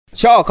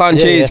Chalk and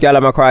cheese, girl,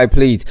 I'ma cry,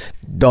 please.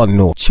 Don't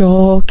know.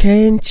 Chalk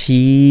and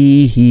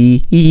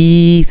cheese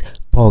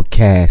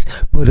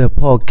podcast. Put a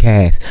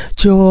podcast.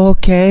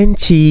 Chalk and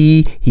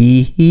cheese.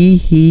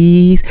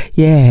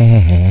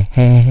 Yeah.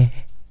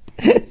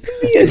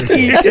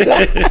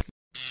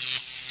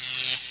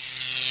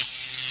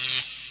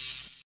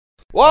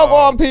 Welcome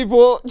on,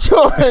 people.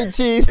 Chalk and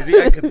cheese. Is he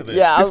anchored today?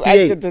 Yeah, I'm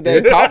anchored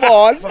today. Come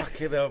on.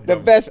 Fucking hell, The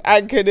best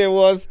anchor there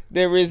is,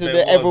 and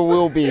there ever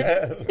will be.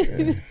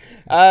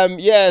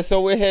 Yeah,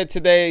 so we're here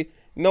today.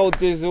 No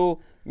Dizzle,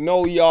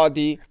 no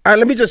Yardy. And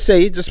let me just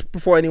say, just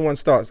before anyone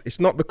starts, it's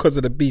not because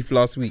of the beef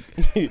last week.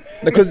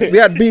 Because we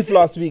had beef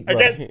last week, bro.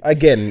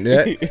 Again,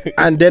 yeah.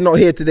 And they're not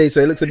here today,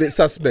 so it looks a bit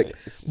suspect.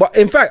 But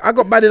in fact, I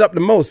got badded up the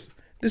most.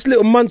 This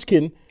little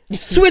munchkin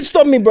switched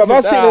on me, bro. I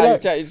was sitting there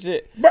like,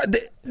 shit. bro,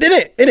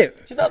 innit? Do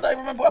you know, I don't even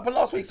remember what happened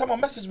last week.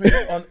 Someone messaged me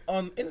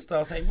on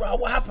Insta saying, "Bro,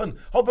 what happened?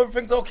 Hope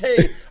everything's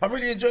okay. I'm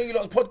really enjoying your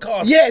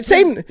podcast." Yeah,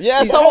 same.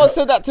 Yeah, someone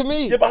said that to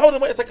me. Yeah, but hold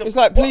on, wait a second. It's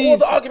like, What please. was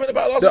the argument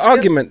about last The week?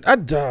 argument, I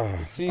think there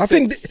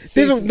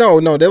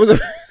was a.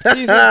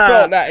 He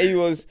felt that he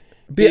was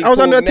being I was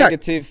under attack.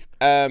 negative,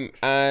 and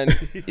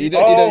he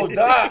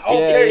that.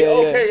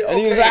 Okay. And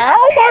he was like,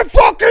 "How am I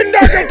fucking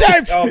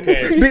negative?"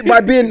 Okay.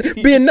 By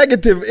being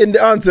negative in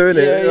the answer,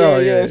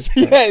 innit?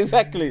 Yeah,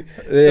 exactly.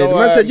 Yeah, So, the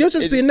man said, "You're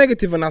just being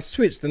negative," and I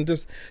switched. And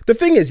just the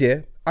thing is,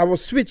 I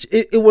was switched.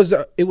 It was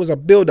a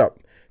build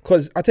up,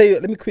 because I tell you,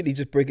 let me quickly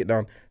just break it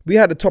down. We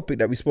had a topic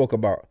that we spoke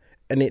about,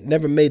 and it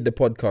never made the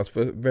podcast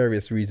for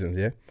various reasons.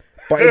 Yeah.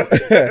 But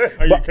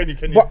Can you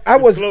I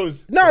was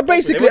disclose? no,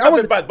 basically It I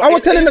was was nothing bad, I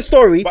was telling the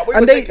story, but we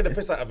and were they taking the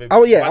piss out of him.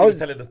 Oh yeah, while I he was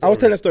telling the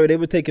telling the story. They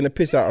were taking the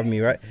piss out of me,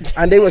 right?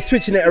 And they were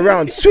switching it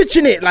around,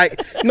 switching it like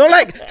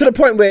to the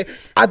point where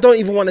I don't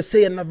even want to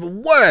say another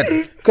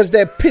word because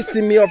they're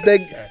pissing me off. They're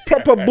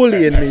proper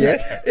bullying me.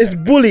 Yeah, it's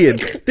bullying.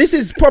 This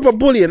is proper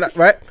bullying,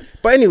 right?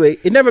 But anyway,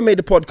 it never made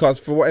the podcast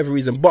for whatever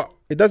reason. But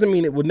it doesn't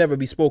mean it would never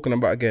be spoken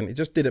about again. It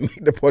just didn't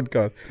make the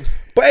podcast.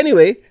 But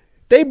anyway,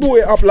 they brought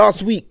it up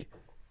last week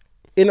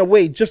in a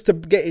way just to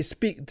get it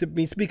speak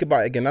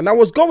about it again. And I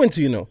was going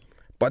to,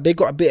 but they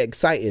got a bit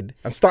excited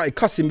and started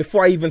cussing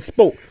before I even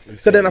spoke.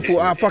 So then I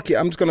thought, fuck it,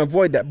 I'm just going to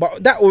avoid that.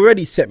 But that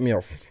already set me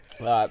off.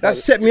 That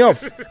set me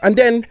off. And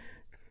then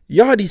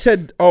Yardy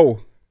said, I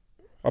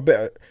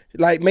better,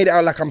 made it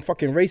out like I'm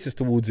fucking racist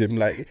towards him.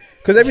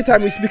 Because every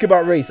time we speak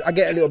about race, I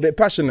get a little bit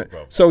passionate.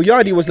 So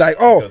Yardy was like,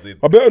 I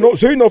better not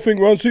say nothing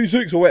around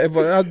C6 or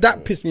whatever. And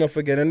that pissed me off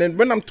again. And then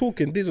when I'm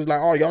talking, this was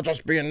like, you're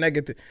just being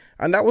negative.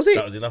 And that was it.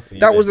 That was enough for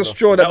you. That was a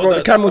straw that brought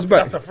the camel's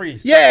back. That's the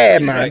freeze. Yeah,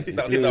 man.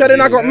 So then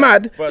I got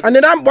mad. And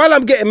then while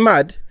I'm getting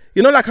mad,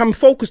 I'm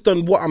focused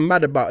on what I'm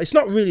mad about. It's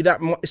not really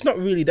that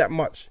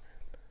much.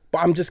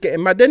 But I'm just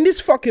getting mad. Then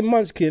this fucking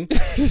munchkin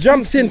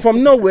jumps in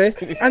from nowhere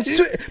and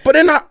but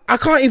then I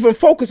can't even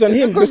focus on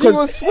him because you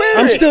were swearing.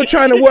 I'm still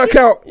trying to work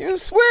out. You were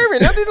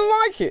swearing. I didn't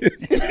like it.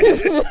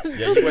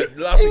 You went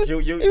last week.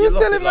 He was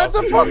telling man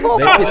to fuck off.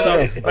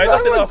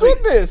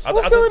 Goodness,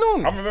 what's going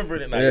on? I'm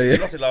remembering it now. Yeah. You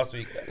lost it last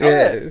week.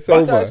 Yeah, it's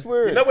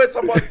over. You know when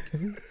someone,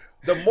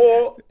 the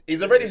more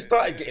he's already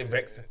started getting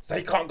vexed, so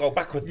he can't go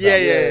backwards.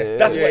 Yeah.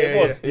 That's what it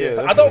was. Yeah,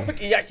 so I don't think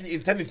he actually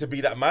intended to be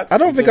that mad. I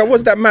don't think I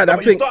was that mad. No, I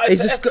but think it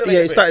just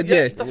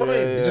started. That's what I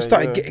mean. It just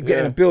started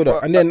getting a build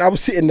up, and then I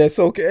was sitting there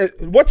soaking.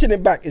 Watching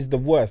it back is the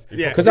worst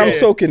because I'm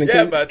soaking.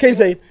 And Kane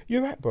saying,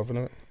 "You're right, brother."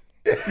 And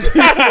But you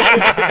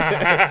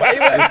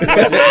know,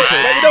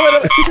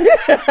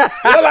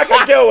 like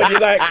a girl when you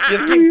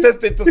keep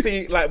testing to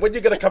see when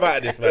you're gonna come out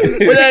of this, man. When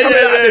you're coming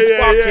out of this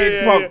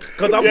fucking funk,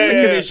 because I'm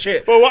sick of this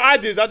shit. But what I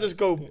do is I just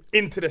go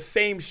into the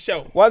same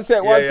shell. One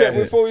sec.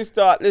 Before we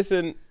start,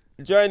 listen.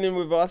 Joining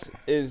with us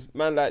is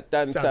man like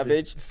Dan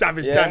Savage.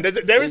 Dan.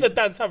 There is a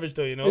Dan Savage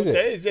though,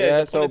 There is,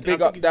 yeah. So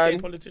big up Dan.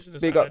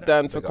 Big up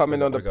Dan for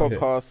coming on the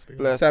podcast.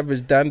 Bless.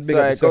 Savage Dan. Big up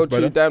Sorry, yourself, go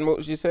through Dan. What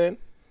was you saying?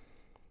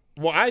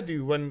 What I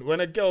do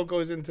when a girl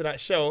goes into that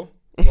shell,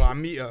 I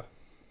meet her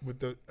with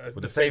the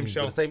same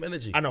shell, with the same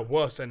energy, and a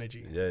worse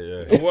energy.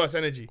 Yeah. A worse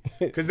energy.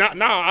 Because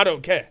now I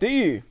don't care. Do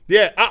you?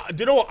 Yeah.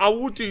 Do you know what I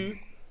will do?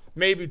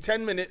 Maybe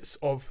 10 minutes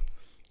of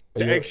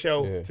the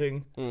eggshell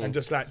thing, and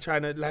just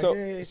trying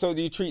to So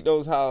do you treat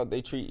those how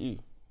they treat you?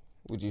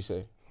 Would you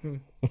say? Kind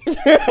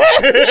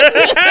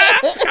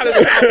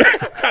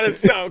of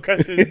sound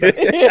questions.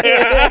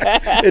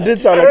 It did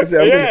sound like a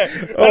sound.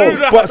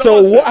 But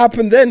so what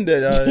happened then?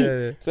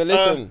 So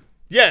listen.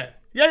 Yeah.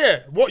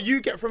 What you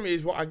get from me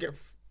is what I get.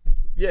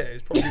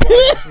 It's probably what I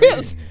get from you.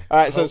 All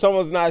right. So if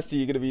someone's nice to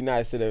you, you're gonna be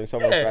nice to them. If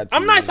someone's bad to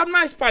I'm you, nice. I'm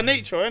nice by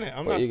nature, innit?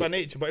 I'm nice by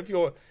nature. But if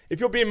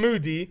you're being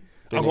moody,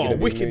 I've got a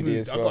wicked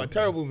mood. I've got a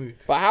terrible mood.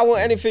 But how will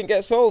anything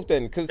get solved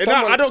then? Because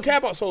I don't care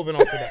about solving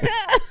after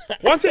that.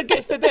 Once it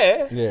gets to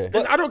there,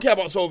 I don't care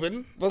about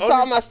solving. But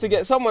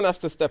someone has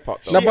to step up.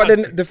 No, but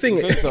then the thing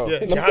is,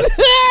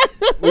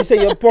 we say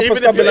you're proper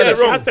stubborn like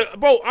that.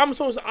 Bro, I'm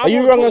so. Are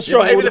you wrong or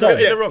strong? Even if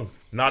you're wrong.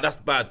 Nah, that's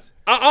bad.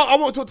 I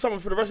won't talk to someone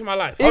for the rest of my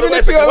life. Even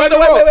if you're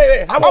wrong.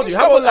 Wait. How old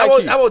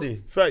are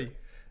you? 30.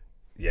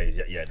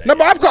 Yeah. No,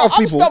 but I've cut off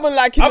I'm people. stubborn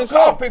like him I've as cut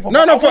well. off people.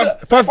 No,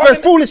 but for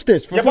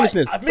foolishness. For Yeah,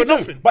 foolishness. But, me too.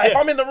 nothing. But if Yeah.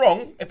 I'm in the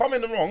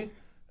wrong,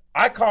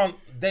 I can't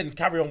then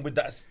carry on with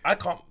that. I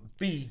can't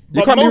be.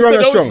 You can't be wrong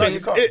and strong. You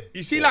can't.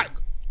 You see, like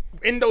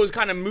in those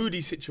kind of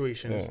moody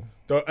situations,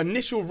 the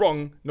initial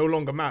wrong no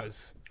longer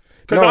matters.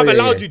 Because I've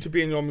allowed you to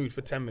be in your mood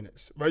for 10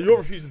 minutes, but you're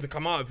refusing to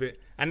come out of it,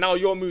 and now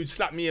your mood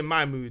slapped me in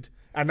my mood,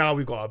 and now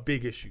we got a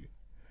big issue.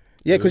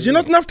 Yeah, because you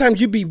know, enough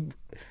times you be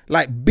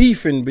like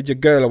beefing with your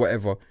girl or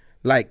whatever.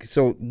 Like,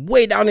 so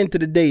way down into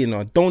the day, you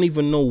know, don't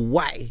even know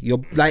why.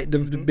 You're like the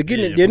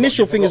beginning, the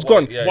initial thing is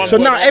gone. So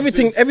now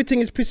everything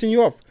is pissing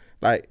you off.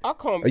 Like, I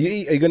can't. Are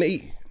you gonna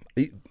eat?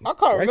 I can't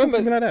Why you remember.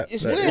 talking like that?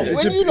 It's Like, weird it's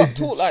when a- you not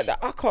talk like that.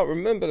 I can't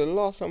remember the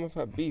last time I've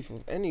had beef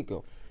with any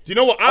girl. Do you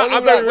know what? I Only,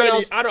 very like, when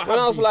rarely. I don't when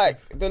have I was beef.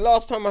 like, the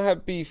last time I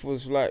had beef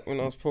was like when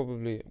I was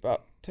probably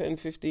about 10,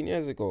 15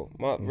 years ago.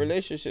 My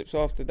relationships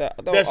after that,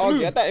 I don't They're argue.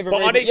 smooth. I don't even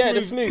But are they they're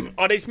smooth? smooth.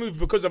 Are they smooth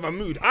because of a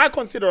mood? I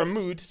consider a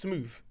mood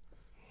smooth.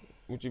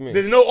 What do you mean?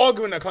 There's no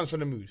argument that comes from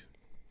the mood.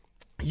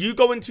 You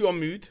go into your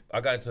mood I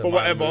go into for my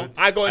whatever. mood,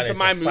 I go and into it's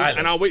my just mood, and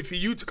I'll silence. wait for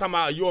you to come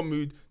out of your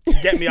mood to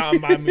get me out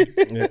of my mood.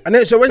 Yeah. And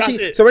then so when That's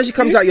she it.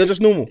 comes out, you're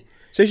just normal.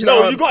 So she's No,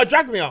 like, you gotta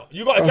drag me out.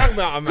 You gotta drag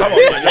me out of my Come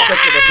mood. on, man, you're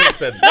taking the piss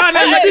then.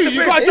 No, you do.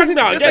 You gotta drag me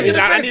out. Yeah,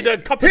 like, I need a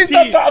cup of He's tea.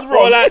 done something or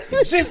wrong. like,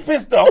 She's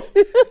pissed off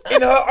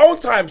in her own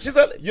time.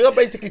 You're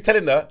basically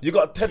telling her you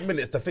got 10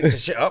 minutes to fix the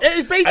shit up. it's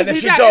And basically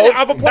if you that. don't,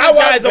 I've now I'm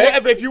apologized or vexed.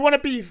 whatever. If you want to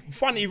be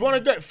funny, you want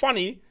to get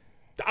funny,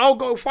 I'll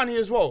go funny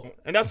as well.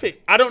 And that's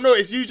it. I don't know.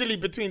 It's usually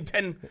between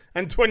 10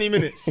 and 20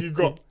 minutes you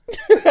got.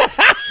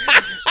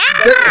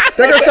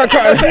 they're gonna start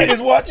cutting.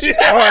 His watch.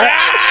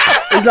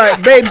 It's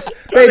like, babes,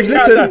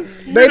 listen,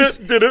 babes.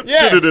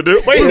 Yeah.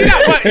 But you see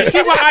that? You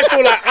see what I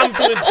feel like I'm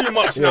doing too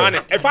much now,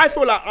 innit? If I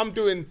feel like I'm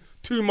doing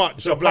too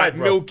much your of like pride,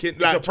 bro. milking, It's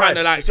your like trying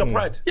to pride. like. It's your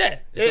pride. Yeah.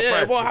 It's your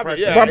pride. What Your happened? pride.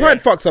 Yeah. But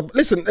pride fucks up.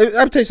 Listen,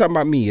 I'll tell you something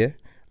about me, yeah?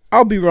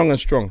 I'll be wrong and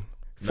strong.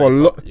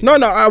 Listen,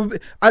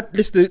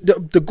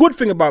 the good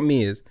thing about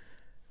me is,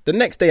 the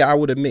next day I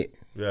would admit.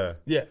 Yeah.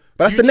 Yeah.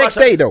 But that's You the try next to-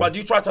 day, though. But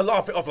you try to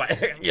laugh it off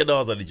like, you know, I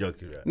was only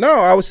joking. Yeah.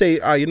 No, I would say,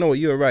 you know what,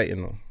 you're right, you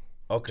know.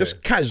 Okay.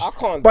 Just casual. I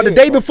can't But do the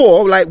it, day bro.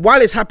 before, like,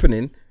 while it's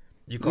happening,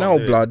 You can't no,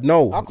 do it. blood,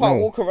 no. I can't no.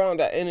 walk around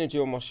that energy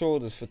on my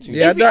shoulders for 2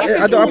 Yeah, days.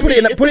 I put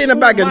it in a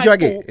bag and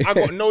drag it. I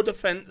got no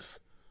defense.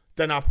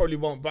 Then I probably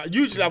won't. But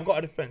usually I've got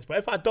a defense. But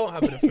if I don't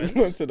have a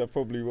defense, I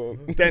probably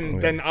won't.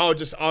 then I'll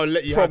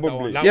let you have that Probably.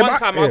 one. Like Yeah, one but-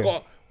 time yeah. I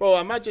got, bro.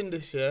 Imagine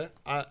this year.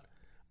 I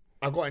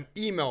got an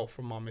email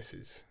from my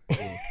missus.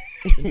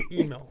 An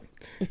email.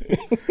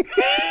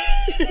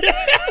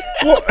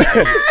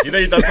 You know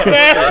you done something.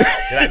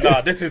 You're like,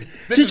 nah, this is.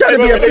 She's trying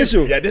to be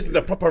official. Yeah, this is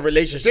a proper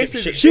relationship.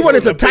 shit. She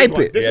wanted to was a big type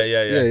one. it. This-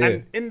 Yeah.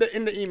 And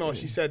in the email,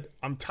 she said,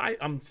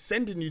 I'm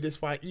sending you this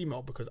via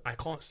email because I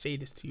can't say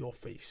this to your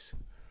face.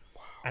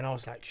 And I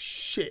was like,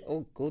 shit.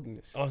 Oh,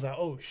 goodness. I was like,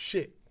 oh,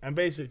 shit. And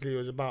basically, it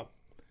was about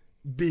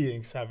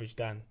being Savage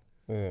Dan.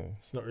 Yeah.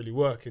 It's not really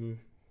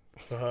working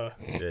for her.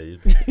 Yeah,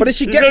 But did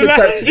she get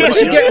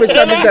with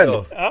Savage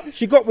Dan?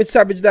 She got with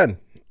Savage Dan.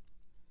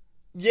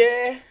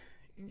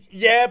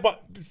 Yeah,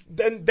 but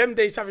then them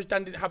days, Savage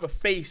Dan didn't have a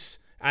face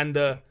and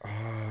an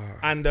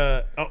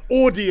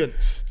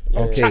audience to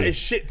Okay. chat his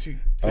shit to.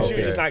 So she was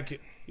Okay. just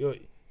like,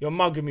 you're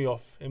mugging me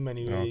off in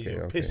many ways. Okay,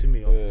 You're okay. pissing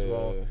me off as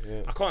well.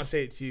 yeah. I can't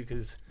say it to you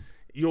because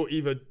you'll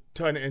either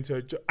turn it into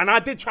a joke. And I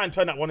did try and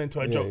turn that one into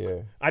a joke.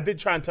 yeah. I did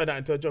try and turn that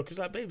into a joke. It's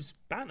like, babe, it's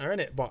banter,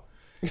 innit? But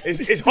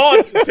it's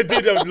hard to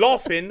do the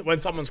laughing when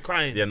someone's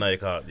crying. Yeah, no, you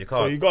can't. You can't.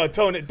 So you gotta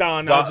tone it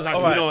down. But, Now, just like,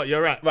 alright, you know what,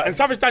 you're right. right. And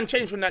Savage Dan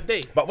changed from that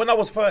day. But when I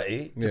was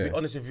 30, to Yeah. be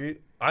honest with you,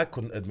 I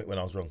couldn't admit when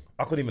I was wrong.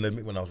 I couldn't even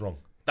admit when I was wrong.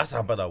 That's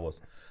how bad I was.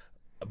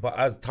 But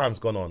as time's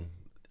gone on,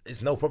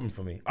 it's no problem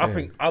for me. I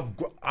think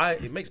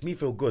it makes me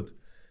feel good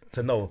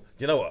to know.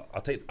 You know what?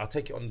 I'll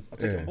take it on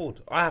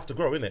board. I have to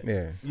grow,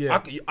 innit? Yeah.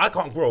 I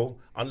can't grow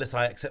unless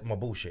I accept my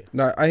bullshit.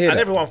 No, I hear And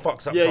that. everyone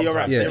fucks up. Yeah, sometimes. you're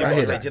right. Yeah, I Everyone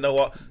hear say, that. you know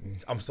what?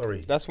 I'm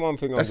sorry. That's one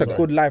thing. That's a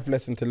good life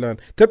lesson to learn.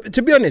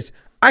 To be honest,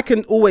 I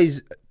can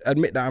always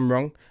admit that I'm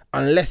wrong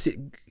unless it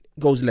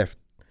goes left.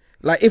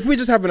 Like, if we're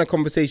just having a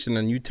conversation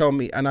and you tell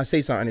me and I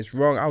say something it's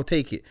wrong, I'll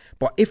take it.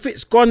 But if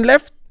it's gone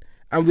left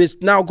and we've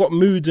now got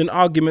moods and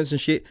arguments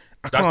and shit,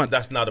 I can't.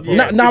 That's now the Yeah,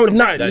 problem. Now- it's the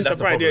now- pride, that's it's the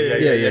the pride,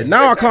 problem. yeah.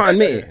 Now I can't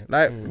admit it.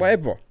 Like,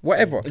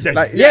 whatever.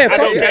 Like, Yeah, fuck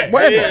don't it. care.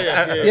 Whatever.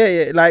 Yeah.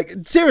 Yeah. Like,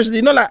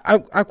 seriously, not like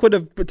I could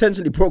have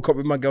potentially broke up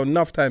with my girl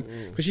enough time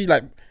because she's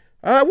like,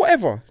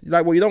 whatever.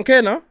 Like, well, you don't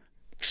care now?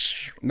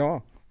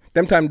 No.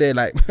 Them time they're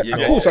like,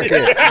 of course I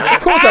care.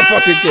 Of course I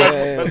fucking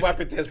care. Let's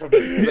wipe tears from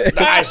the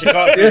eyes. She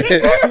can't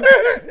see.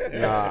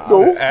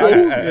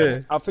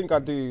 I think I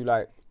do,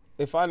 like,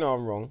 if I know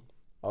I'm wrong,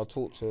 I'll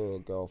talk to a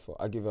girl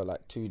I give her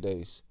like 2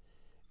 days.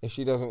 If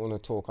she doesn't want to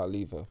talk, I'll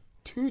leave her.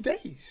 2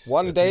 days.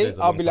 One 2 day, days is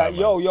a I'll long be like, time,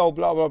 yo,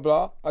 blah, blah,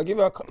 blah. I'll give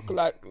her a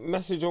like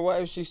message or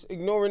whatever. She's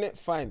ignoring it,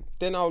 fine.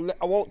 Then I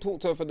won't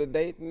talk to her for the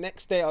day.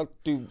 Next day, I'll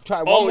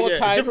try one more It's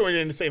time. different when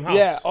you're in the same house.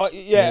 Yeah,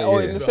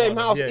 or in the It's same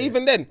harder. house. Yeah, yeah.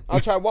 Even then,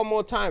 I'll try one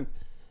more time.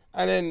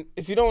 And then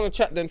if you don't want to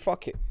chat, then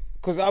fuck it.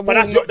 Because I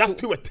But that's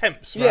 2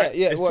 attempts, right?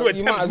 Yeah. It's Well, 2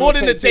 you might attempts. as More well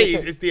than the take 2 days,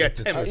 attempts. it's the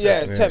attempts.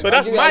 Attempt. So that's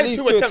I'll give you at my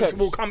least 2 2 attempts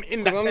will come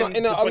in that 10 to 20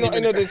 I'm not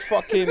into minutes. this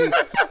fucking.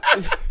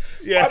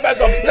 Yeah.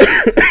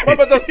 My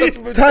man's obsessed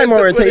with Time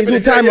orientated. He's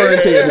with time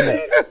orientated.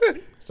 Isn't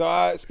it?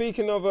 So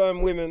speaking of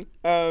women,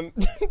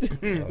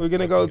 we're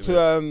gonna go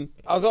to.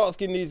 I was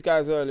asking these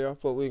guys earlier,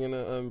 but we're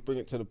gonna bring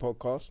it to the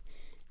podcast.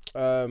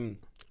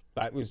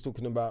 Like we was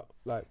talking about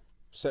like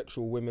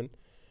sexual women,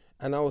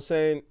 and I was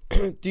saying,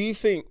 do you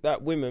think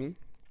that women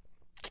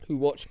who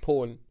watch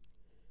porn,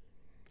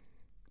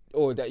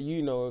 or that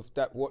you know of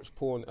that watch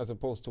porn as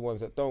opposed to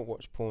ones that don't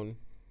watch porn,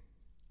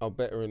 are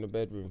better in the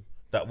bedroom?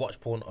 That watch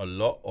porn a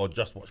lot or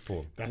just watch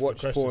porn? That's Watch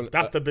the question. porn.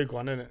 That's the big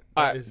one, isn't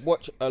it?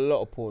 Watch a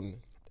lot of porn,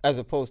 as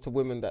opposed to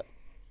women that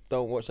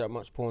don't watch that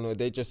much porn, or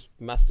they just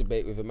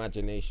masturbate with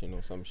imagination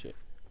or some shit.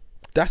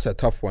 That's a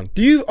tough one.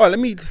 Do you? Oh, let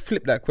me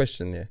flip that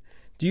question there.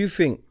 Do you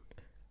think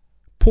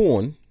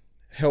porn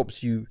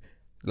helps you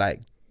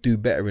like do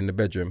better in the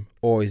bedroom,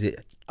 or is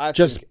it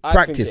practice?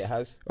 I think it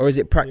has. Or is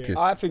it practice?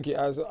 I think it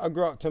has. I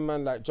grew up to a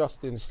man like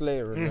Justin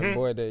Slayer and them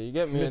boy there. You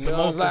get me? Mr. And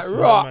I was like,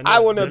 Marcus, raw. man, I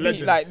want to the beat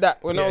legends. like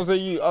that. When I was a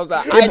youth, I was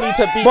like, I need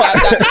to beat like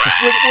that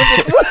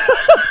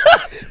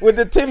with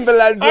the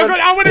Timberlands.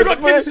 I would have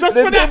got Tim's just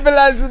the for that.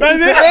 Timberlands. And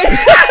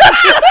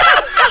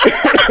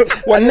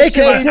What,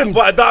 naked with Tim?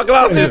 What, dark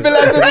glasses?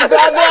 Timberlands and the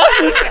dark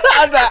glasses.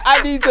 I was like,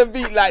 I need to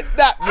beat like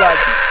that, blood.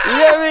 You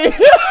get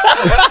me?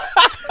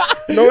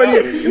 You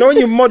know when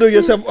you model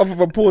yourself off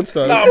of a porn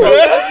star. Nah, bro,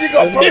 you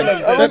got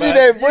problems.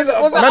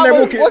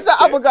 What's that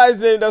other guy's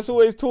name that's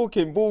always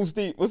talking? Balls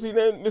Deep. What's his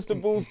name? Mr.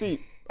 Balls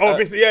Deep. Oh,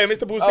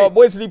 Mr. Bulls Deep.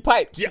 Wesley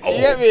Pipes. Yeah, You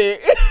get me?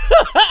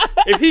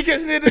 If he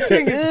gets near the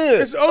thing,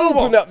 it's over.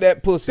 Open up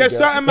that pussy. There's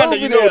girl. certain man that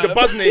you Open know, it the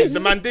up. Mandingos, the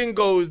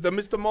Mandingos, the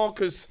Mr.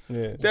 Marcus,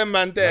 them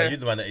man Nah, there. you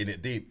the man that in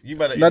it deep. You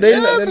man that No, in they, it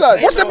Yeah, they-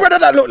 blood. what's the brother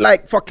that look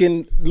like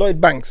fucking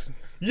Lloyd Banks?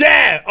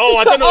 Yeah. Oh,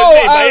 I don't know his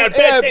name, but he had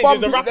bare changes.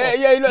 He's a rapper.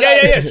 Yeah, he look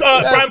Yeah.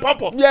 like- Brian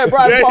Pumper. Yeah,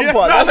 Brian Pumper.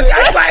 No, That's look it.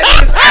 outside.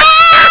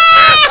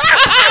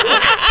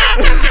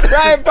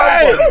 Brian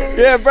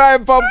Pumper. Yeah,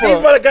 Brian Pumper. He's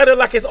man that guy that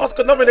like is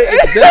Oscar nominated.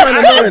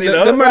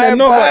 The man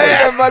know.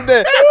 Them man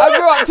there. I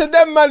grew up to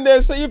them man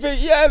there, so you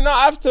think,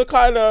 I have to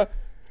kind of.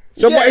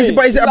 So, but is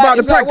it about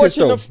the practice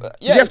though?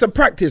 Yeah, You have to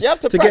practice. You have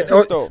to get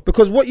practice, though.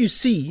 because what you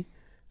see,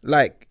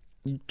 like,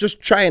 just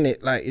trying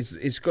it, like,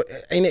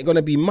 ain't it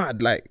gonna be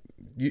mad? Like,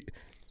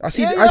 I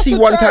see have to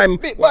one try time,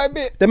 bit by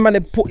bit. the man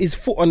had put his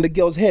foot on the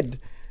girl's head.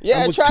 Yeah,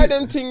 and was try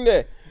them thing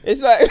there. It's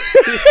like,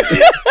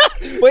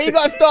 but you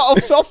gotta start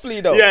off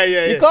softly though. Yeah.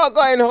 You can't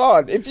go in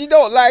hard. If you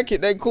don't like it,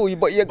 then cool.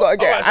 But you gotta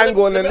get an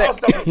angle on the neck.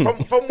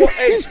 From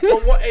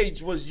what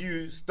age was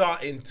you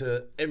starting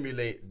to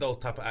emulate those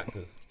type of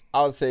actors?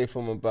 I would say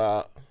from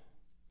about,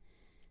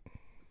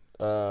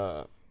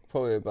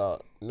 probably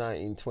about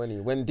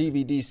 1920 when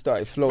DVDs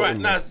started floating. Right,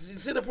 now,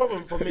 see the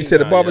problem for me. He said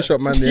the now,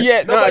 barbershop man.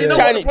 Yeah, No, but you know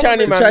what the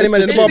problem is? Chinese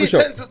man in the It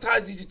barbershop.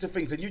 desensitizes you to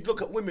things, and you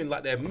look at women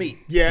like they're meat.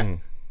 Yeah.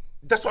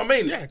 That's what I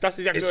mean. Yeah, that's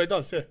exactly what it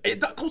does. Yeah.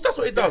 Of course, that's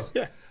what it does.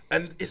 Yeah.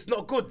 And it's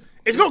not good.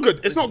 It's not good.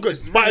 It's not good.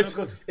 It's But really it's,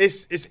 not good.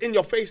 it's in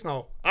your face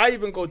now. I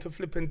even go to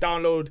flip and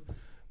download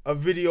a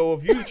video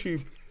of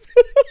YouTube,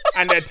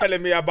 and they're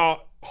telling me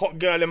about hot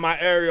girl in my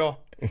area.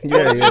 Yeah.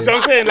 You know what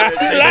I'm saying? Like,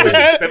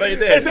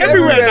 it's Yeah,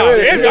 everywhere now.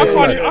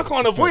 everywhere. I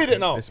can't avoid it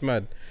now. It's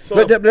mad. So-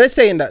 But they're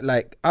saying that,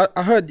 like,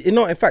 I heard, in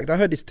fact, I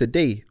heard this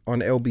today on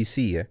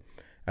LBC, yeah,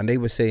 and they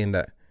were saying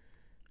that,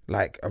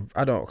 like,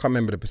 I can't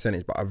remember the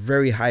percentage, but a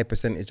very high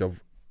percentage of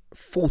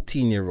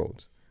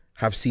 14-year-olds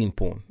have seen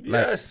porn.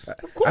 Like, Yes,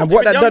 Of course. and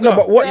what that, no,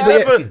 but what?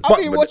 Yeah, but- I've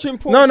been watching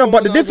porn. No, from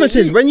but the when I was a difference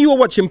is youth. when you were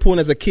watching porn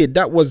as a kid,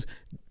 that was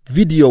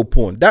video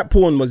porn. That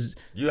porn was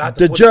You had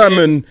to the put it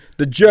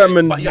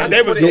German. But you had to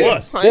They was put the it in.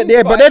 worst.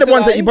 Yeah, but they're the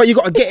ones that you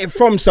got to get it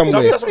from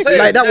somewhere. That's what I'm saying.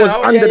 Like that was Yeah,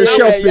 under the yeah,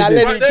 shelf yeah,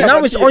 business. let each Now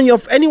other it's see on your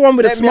anyone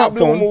with a Let me have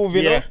blue smartphone. move,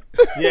 you know? Yeah,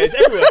 it's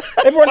everywhere.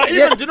 Everyone- but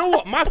yeah. even, do you know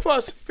what? My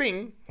first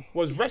thing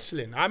was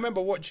wrestling. I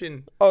remember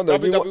watching Oh no,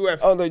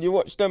 WWF, you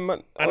watched them,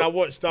 man. and I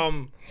watched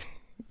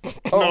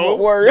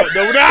Warrior.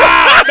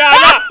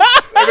 Nah.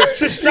 It was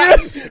Trish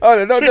Stratus.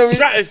 Oh, no, Trish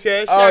Stratus,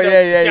 yeah. Oh,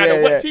 yeah, She had a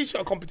yeah. wet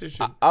t-shirt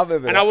competition. I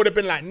remember And that. I would have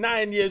been like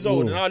 9 years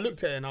old, and I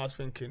looked at it and I was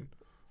thinking,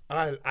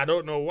 I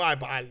don't know why,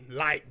 but I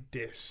like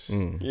this. Yeah,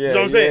 You know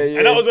what I'm saying? yeah,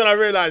 And that yeah. was when I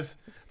realized.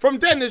 From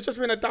then, it's just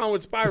been a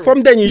downward spiral.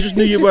 From then, you just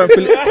knew you weren't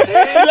feeling.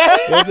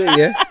 That's it,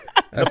 yeah.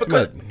 That's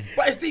Because, mad.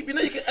 but it's deep, you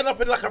know, you can end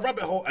up in like a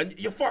rabbit hole and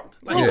you're fucked.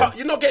 Like Yeah.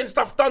 you're not getting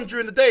stuff done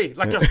during the day.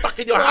 Like you're stuck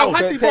in your I house.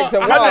 had It to takes go-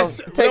 a I had while. this-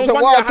 Takes there was a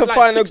one while day I had to like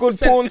find a good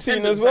 6% porn scene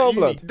attendance as well, at uni.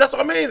 blood. That's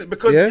what I mean.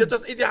 Because Yeah. you're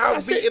just in your house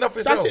That's beating it. off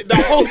yourself. That's it. The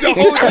whole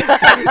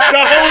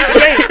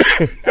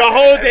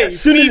day.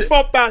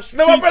 FIFA bash.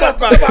 No, my FIFA brother,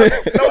 bash.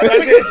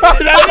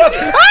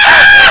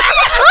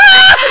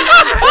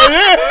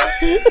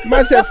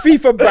 Man said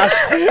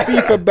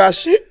FIFA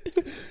bash.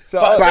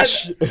 But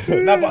bash.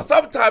 No, but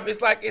sometimes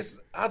it's like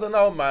I don't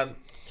know, man.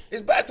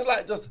 It's better to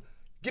like just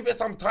give it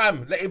some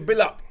time, let it build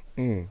up,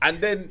 and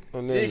then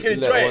you can let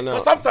enjoy it. one Because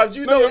out. sometimes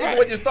you're even right.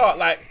 when you start,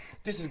 like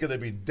this is gonna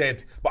be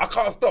dead, but I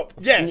can't stop.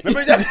 Yeah. Let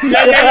me just-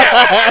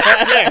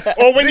 Yeah.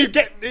 Or when you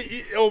get,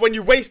 or when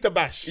you waste a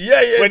bash.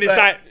 Yeah, yeah, When it's it's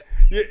like,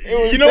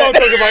 you know what I'm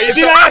talking about. You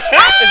see that?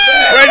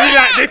 When you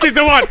like, this is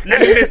the one.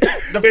 The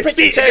The picture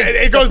seat, change.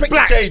 it goes The picture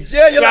black. change.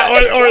 Yeah, you're like,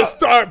 or it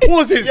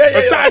pauses. Yeah, yeah,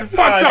 or something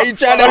yeah. fucks up. You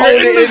trying to And hold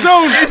we're it in the in.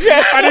 zone.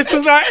 And it's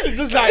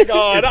just like,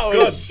 oh, that was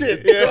God.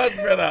 shit. Yeah. God,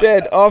 brother.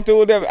 Dead after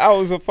all them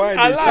hours of finding.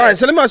 I like- All right,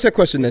 so let me ask you a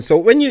question then. So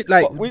when you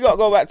like, We got to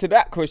go back to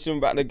that question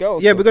about the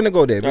girls. yeah, though. we're gonna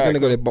go there. We're Alright, gonna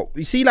go there. But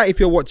you see, like, if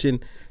you're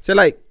watching, so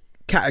like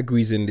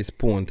categories in this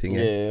porn thing,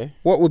 Yeah.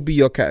 what would be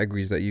your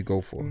categories that you go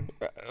for?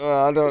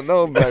 I don't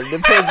know, man.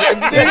 Depends. It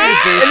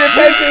depends.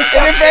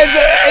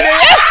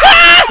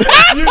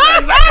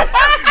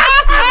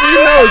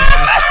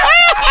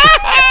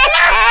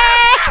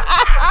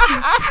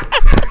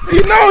 He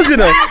knows, you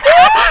know.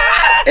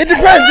 It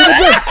depends.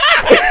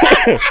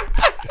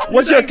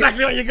 What's your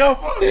Exactly what you go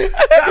for.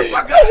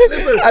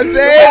 Listen, I'm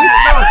saying.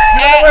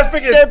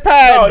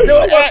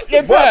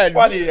 What's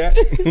funny, yeah?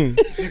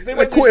 You see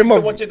when caught you him used to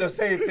up. watching the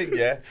same thing,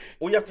 yeah?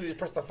 All you have to do is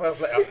press the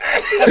first letter.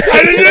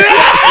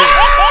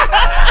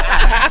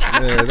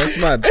 Yeah, that's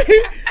mad.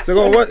 So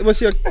go,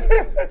 what's your?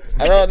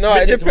 I don't know. It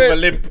Midgets with a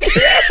depends. limp.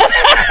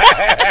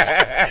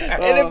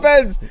 It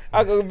depends.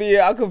 I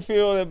could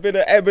feel a bit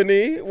of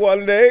ebony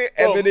one day.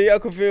 Ebony, I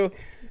could feel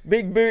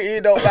big booty.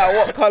 Don't matter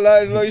what color,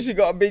 as long as she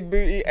got a big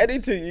booty.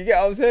 Anything. You get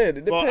what I'm saying?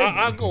 It Well, depends.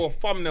 I go with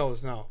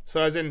thumbnails now.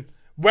 So as in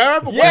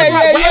wherever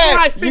Yeah, wherever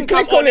I You think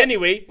I'm click on on it.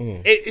 anyway,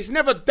 it's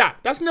never that.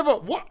 That's never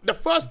what the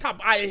first tab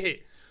I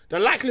hit. The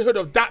likelihood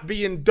of that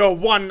being the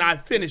one I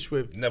finish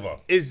with Never.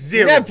 is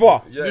zero.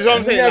 Never. Do you know what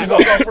I'm saying? Never.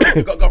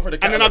 You gotta go through the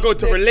And then I go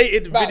to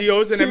related About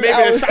videos and then 2 maybe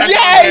hours. there's something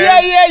Yeah,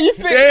 down there. You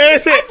think? Yeah,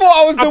 that's it. I thought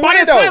I was the And by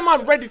the weirdo. time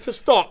I'm ready to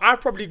start, I've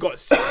probably got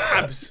 6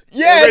 tabs.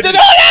 Yeah, already. do you know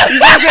that? You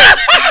see what I'm saying?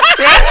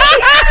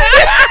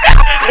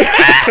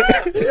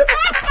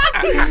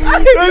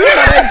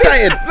 I'm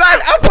excited. Man,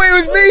 I thought it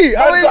was me. I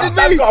thought it was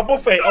That's me. got a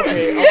buffet.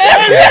 Okay.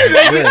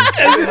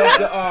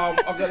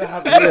 I'm gonna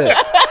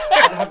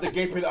have the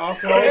gaping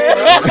arsehole.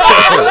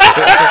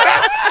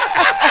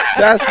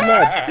 That's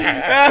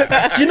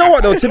mad. Do you know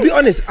what though? To be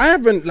honest, I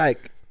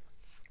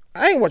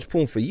ain't watched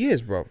porn for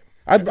years, bro.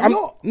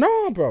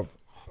 No, bro.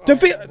 The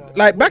thing,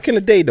 like back in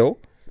the day though,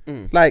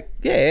 like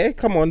yeah,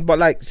 come on, but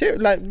like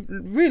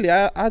really,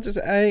 I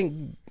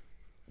ain't.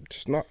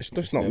 It's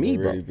just not me,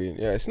 bro.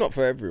 Yeah, it's not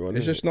for everyone.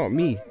 It's is just not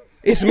me.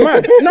 It's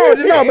mad. No,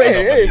 but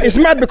it's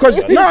mad because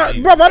bro, I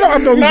don't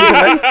have no reason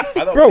to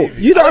lie. Bro,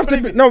 you don't have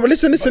to. No, but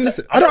listen.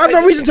 I don't have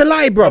no reason to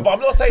lie, bro. but I'm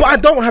not saying But I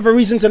that. don't have a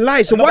reason to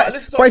lie. So No, why? but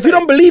listen to But what if you I'm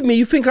don't believe me,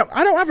 you think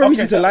I don't have a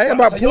reason to lie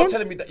about so you're porn.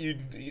 telling me that you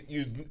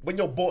when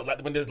you're bored,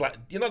 like when there's like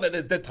that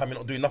there's dead time, you're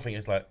not doing nothing.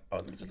 It's like,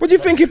 What do you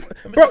think if,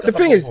 bro? The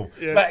thing is,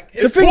 like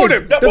the thing is,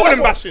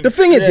 boredom bashing. the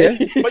thing is, yeah,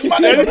 but you might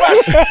never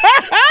crash.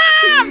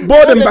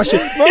 boredom bashing.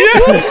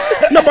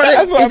 No, but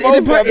That's what I'm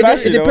always about it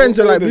bashing, depends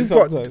you on know, like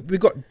sometimes. we've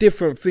got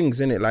different things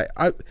in it. Like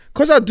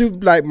cause I do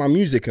like my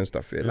music and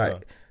stuff. Yeah,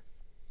 like.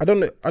 I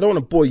don't want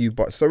to bore you,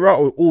 but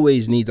Serato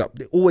always needs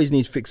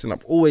fixing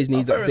up, always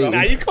needs fair updating, enough.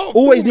 Nah, you can't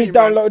always fool needs me,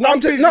 man. download. No, I'm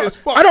I'm just busy no. as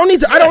fuck. I don't need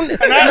to. I don't.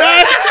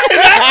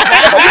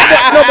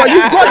 No, but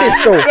you've got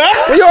this though.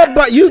 But you're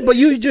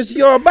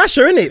a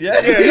basher, innit?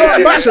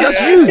 You're a basher. That's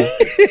you.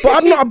 But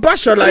I'm not a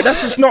basher. Like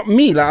that's just not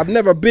me. Like I've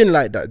never been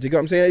like that. Do you get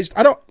what I'm saying?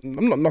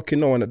 I'm not knocking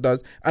no one that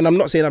does, and I'm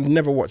not saying I've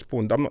never watched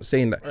porn. I'm not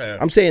saying that. Yeah.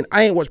 I'm saying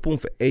I ain't watched porn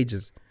for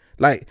ages.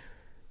 Like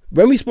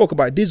when we spoke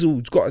about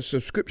Dizzle's got a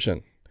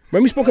subscription.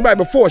 When we spoke about it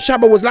before,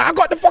 Shabba was like, I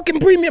got the fucking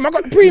premium.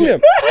 Like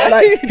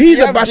he's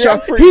a basher.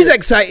 He's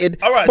excited.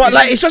 All right, but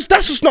like that's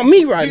just not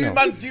me right now.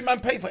 Do you man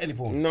pay for any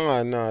porn?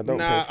 No, don't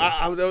Nah,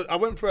 pay for it. I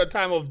went through a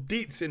time of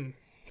deetsing.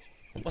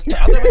 What's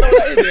that? I don't even know what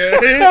that is. I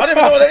don't even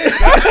know what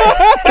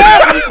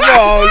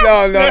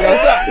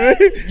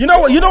that is.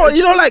 No. You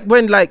know, like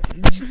when like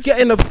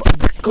getting the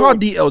card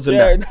details and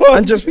Yeah, that, go on.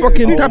 and just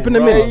fucking tapping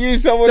them They in.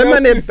 use someone Them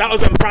man, else's. they- That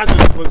was when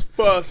Brazzers was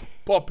first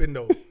popping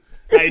though.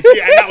 Like, you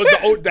see, and that was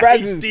the old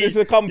Brazzers, HD. it's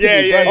a company.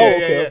 Yeah.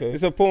 Brazzers. okay.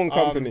 It's a porn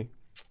company.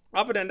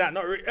 Other than that,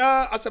 not really.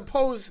 I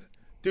suppose.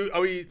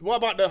 What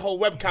about the whole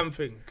webcam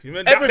thing? You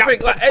remember Everything,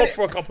 that like, popped off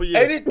for a couple of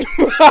years. I ain't done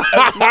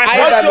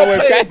no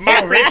webcam.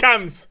 My free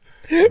cams.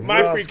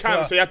 My free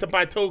cams, so you have to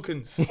buy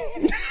tokens. I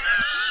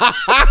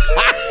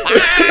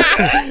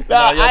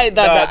ain't done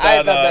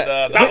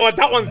that.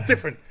 That one's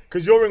different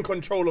because you're in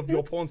control of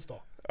your porn star.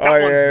 That Oh,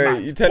 one's yeah,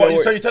 mad. you tell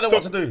What, her you tell them So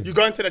what to do? you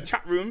go into the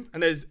chat room,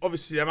 and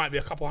there might be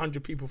a couple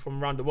hundred people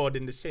from around the world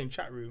in the same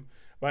chat room.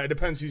 But it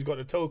depends who's got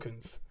the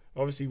tokens.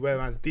 Obviously, where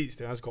man's deets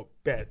there has got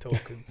bare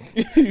tokens.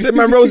 So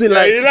man Rosie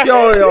like, Yeah,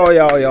 yo.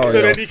 So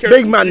then you can,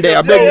 Big man you there,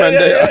 can big throw- man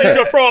there.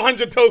 You can throw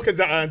 100 tokens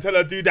at her and tell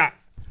her do that,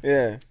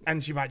 Yeah.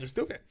 and she might just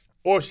do it.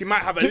 Or she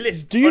might have a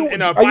list Do you? in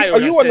her Are bio.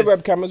 you that on the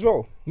says, webcam as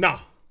well? Nah.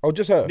 Oh,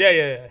 just her.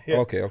 Yeah.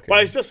 Okay.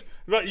 But it's just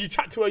like you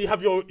chat to her, you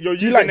have your you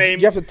username. like- do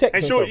you have to text and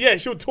and she'll stuff?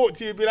 she'll talk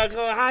to you, be like,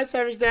 oh, hi,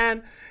 Savage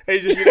Dan.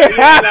 And you just, you just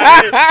type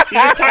that,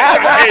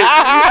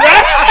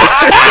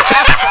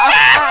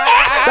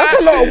 hey. That's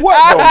a lot of work,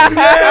 though.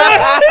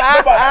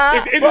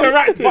 It's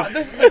interactive. But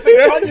this is the thing.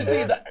 Can't you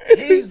see that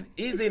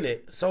he's in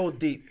it so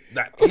deep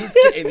that he's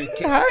getting his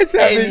kick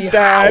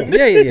anyhow.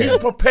 Yeah. He's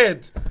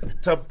prepared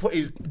to put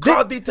his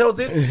card details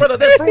in. Brother,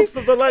 they're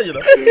fraudsters online, you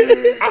know.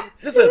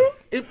 Listen,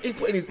 he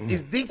putting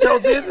his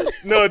details in.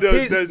 No,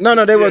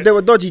 They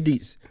were dodgy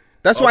deeds.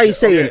 That's why he's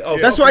saying.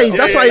 That's why he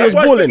was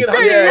balling. They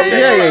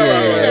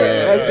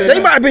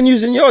might have been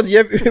using yours.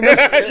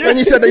 When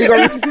you said that you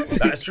got.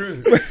 That's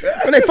true.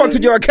 When they fucked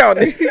with your account.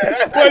 Well, is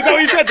that what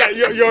you said? That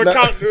your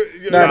account,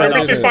 the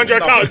richest found your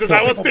account. Just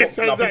like, what's this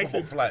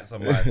transaction? Flights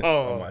on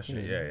my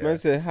shit. Yeah. Man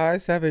said, "Hi,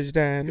 Savage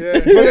Dan." Yeah.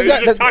 You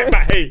just type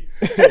that. Hey,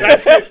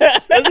 that's it.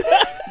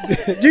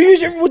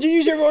 Would you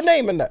use your real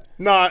name in that?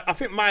 Nah, I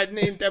think my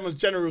name then was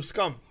General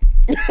Scum.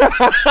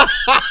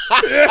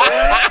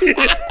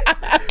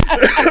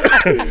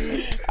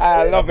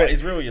 I love it.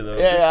 It's real, you know.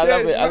 Yeah,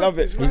 I love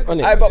it. on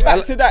it. Alright, but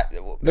back to that.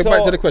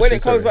 back to the question, when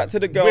it comes sorry. back to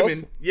the girls,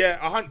 Women,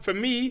 yeah, for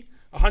me,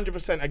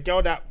 100%, a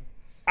girl that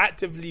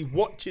actively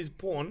watches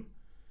porn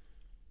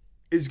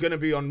is gonna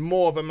be on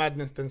more of a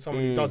madness than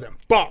someone who doesn't.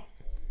 But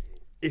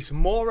it's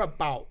more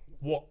about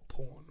what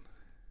porn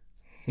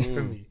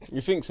for me.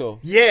 you think so?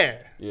 Yeah.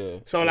 Yeah.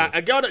 So like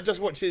a girl that just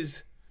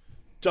watches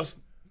just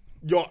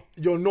your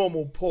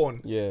normal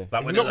porn. Yeah.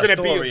 Like when not there's a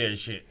gonna be story and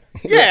shit.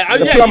 Yeah,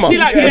 The yeah. plumber. You see,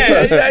 like,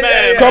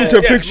 yeah. Come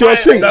to fix your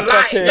sink. The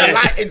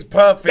lighting's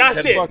perfect. That's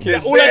and it.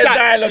 There's All of bare that.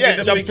 dialogue Yeah, in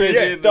the jumping,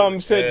 beginning.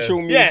 Dumb central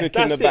music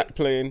in that's the back it.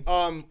 playing.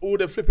 All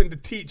the flipping the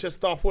teacher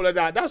stuff, all of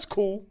that. That's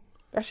cool.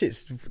 That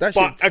shit's But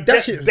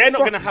they're not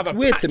gonna have a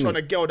patch on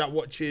a girl that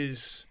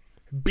watches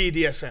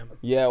BDSM.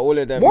 Yeah, all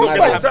of them. What's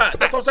Mad- that?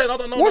 That's what I'm saying. I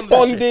don't know. What's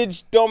none of that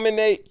shit. Bondage,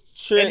 dominatrix.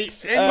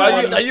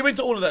 Anyone Are you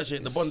into all of that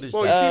shit? The bondage.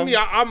 Well, you see me,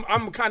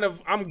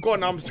 I'm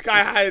gone. I'm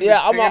sky high. in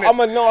Yeah, this thing, I'm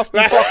a nasty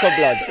fucker,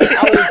 blood.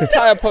 I will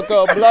tie up a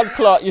girl, blood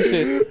clot. You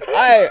see, You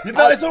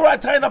know, it's alright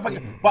tying up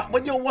again, but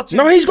when you're watching,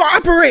 No, he's got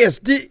apparatus,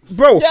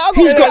 bro. Yeah, I got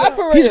he's the got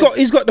apparatus.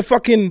 he's got the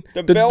fucking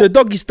The belt. the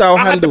doggy style I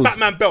had the handles.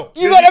 Batman belt.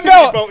 You got a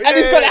belt, utility and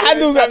it's got the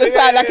handles at the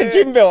side like a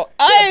gym belt.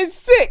 I ain't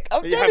sick.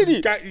 I'm telling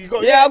you.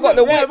 Yeah, I got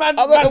the whip. I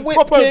got the whip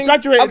thing.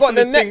 I got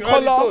the neck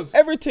collar.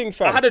 Everything,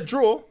 fam. I had a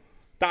drawer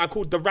that I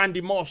called the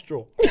Randy Marsh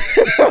drawer.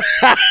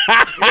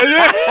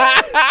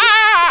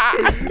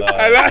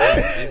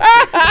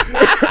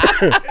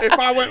 If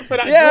I went for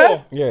that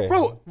drawer, Yeah.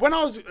 bro. When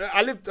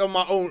I lived on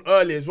my own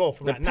early as well,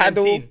 from like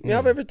paddle. 19. You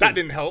have everything. That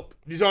didn't help.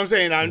 You see what I'm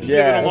saying? I'm just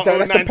Yeah. living on my own.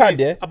 That's the 19. pad,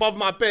 yeah? Above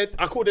my bed,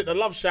 I called it the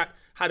Love Shack.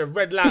 Had a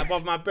red light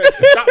above my bed.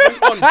 That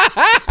went on.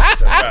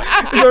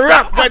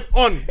 That went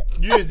on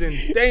using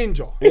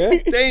danger. Yeah?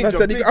 Danger. I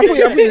said, big I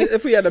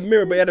thought he had a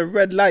mirror, but he had a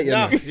red light. You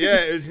know? Yeah,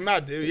 it was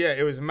mad.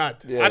 It was mad.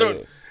 Yeah,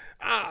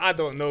 I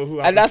don't know who.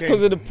 And that's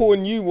because of the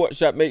porn you watch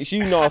that makes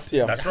you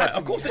nastier. That's right.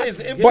 Of course it is.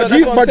 But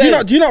that's what I'm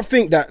saying. do you not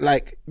think that,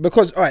 like,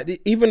 because all right,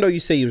 even though you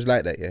say he was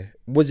like that, yeah,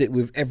 was it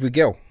with every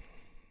girl?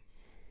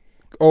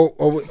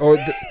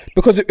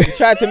 Because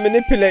Try to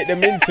manipulate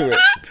them into it.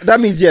 that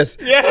means yes.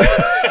 Yeah.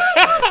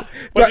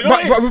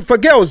 But for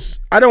girls,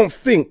 I don't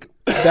think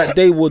that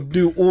they would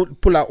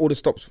pull out all the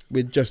stops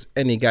with just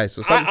any guy.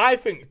 So I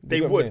think they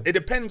You got would. me. It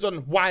depends on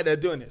why they're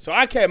doing it. So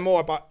I care more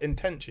about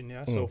intention.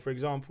 Yeah. So for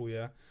example,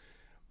 yeah,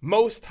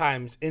 most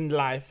times in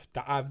life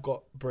that I've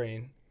got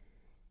brain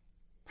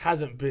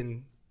hasn't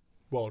been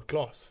world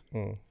class.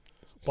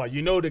 But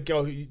you know the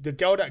girl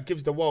that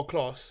gives the world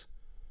class.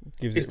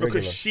 gives It's it because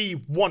regular. she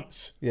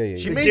wants Yeah.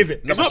 to means give it.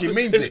 it. No, It's but not, she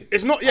means it's, it.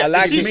 It's not. Yeah, I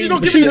like she's it.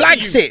 not She giving it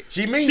likes to you. it.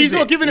 She means She's it.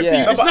 not giving it Yeah. to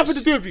you. No, It's but nothing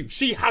to do with you.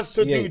 She has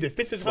to Yeah. do this.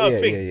 This is her Yeah,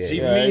 thing. yeah, yeah. She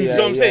Yeah, means You yeah,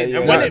 know what I'm saying? yeah,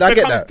 And yeah. when I it get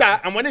becomes that.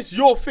 that, and when it's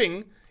your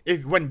thing,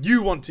 when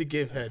you want to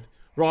give head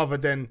rather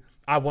than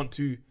I want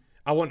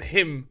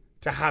him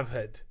to have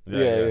head.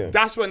 Yeah.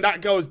 That's when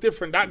that girl is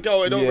different. That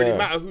girl, it don't really Yeah.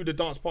 matter who the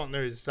dance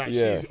partner is. Like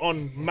Yeah. she's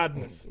on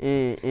madness.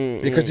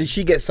 Because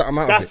she gets something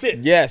out That's of it.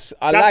 it. Yes,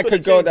 I That's like what a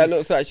it girl that changes.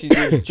 looks like she's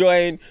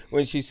enjoying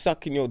when she's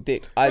sucking your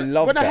dick. I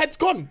love When that. the head's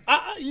gone,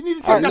 you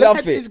need to I think that love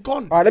head it. is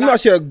gone. All right, let me Like,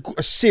 ask you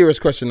a serious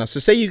question now.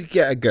 So say you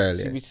get a girl,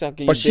 yeah, be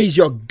sucking but your she's dick.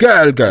 your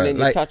girl, And then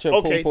you like, touch her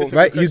Okay, pom-pom. this is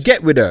right? good You question.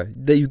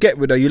 get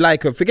with her, you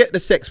like her. Forget the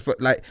sex, for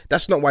like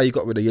that's not why you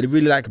got with her. You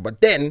really like her, but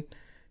then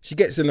she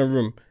gets in a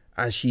room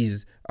and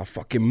she's a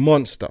fucking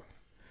monster.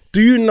 Do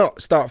you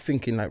not start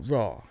thinking like,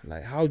 raw?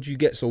 Like, how do you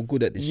get so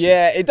good at this? shit?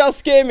 Yeah, it does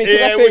scare me. 'cause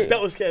Yeah, I it think, was-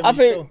 that was scary I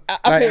think, still.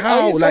 I Like think,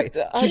 how? Like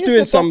she's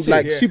doing some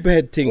like Yeah.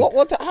 superhead thing.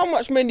 How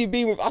much men you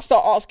been with? I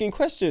start asking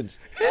questions.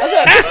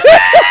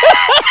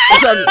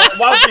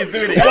 While she's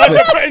doing it. Guys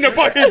are putting the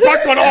bucket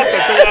back on after.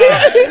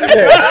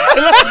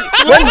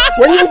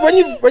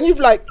 when you've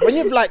like you're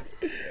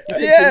thinking,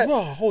 Yeah.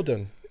 raw, hold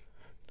on.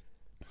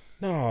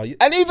 No,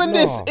 And even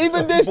this,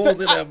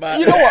 Balls in her mouth.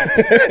 you know what?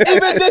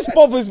 Even this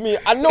bothers me.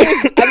 I know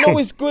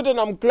it's good, and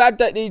I'm glad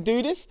that they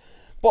do this.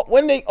 But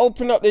when they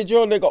open up their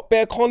drawer and they got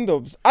bare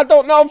condoms, I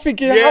don't know. I'm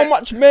thinking Yeah. how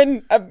much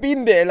men have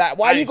been there. Like,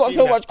 why I you ain't got seen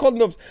so that. much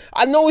condoms?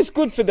 I know it's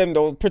good for them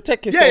though.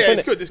 Protect yourself. Yeah,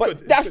 it's innit? good, it's but good,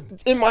 it's that's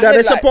good. in my Yeah, head.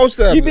 they're like, supposed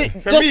to have you them. be,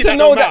 For just me, to that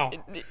know don't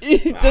that.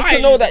 Just I to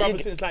ain't know used that rubber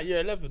you. since like year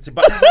 11.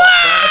 But this is what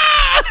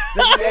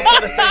I'm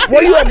trying to say.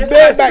 What you had This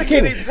bare guy's back sick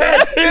in? his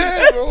head.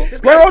 Yeah, bro. This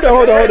Wait, hold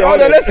on.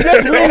 Let's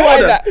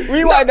rewind that.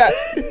 Rewind that.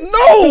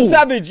 No. So,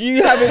 Savage,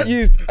 you haven't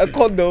used a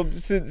condom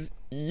since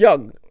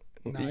young.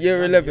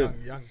 Year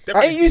 11. Young.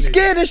 Ain't you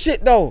scared of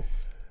shit though?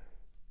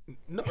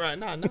 Not right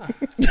now, nah.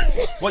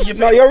 What you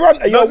No, think? you're one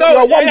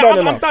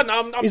burner now. I'm done.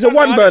 I'm He's a done.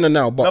 one burner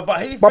now, but No,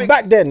 but he back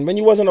thinks- then when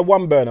you wasn't a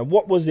one burner,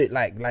 what was it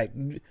like? Like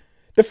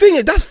the thing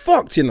is, that's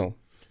fucked, you know.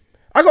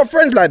 I got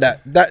friends like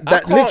that. That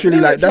can't literally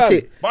do like it, that's fam.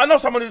 it. But I know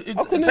someone who did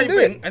the couldn't same do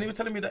thing, it. and he was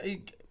telling me that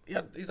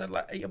he's had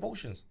like 8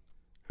 abortions.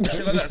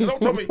 Shit like that. So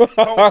don't tell me. What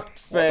the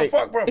sake.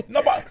 fuck, bro?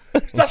 No, but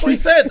that's what he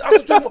said. I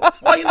was just why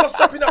are you not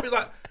strapping up? He's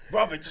like,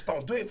 brother, just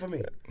don't do it for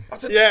me. I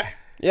said, Yeah.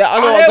 Yeah, I I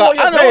know hear a what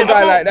guy. you're I know saying. a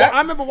guy like that.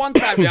 I remember one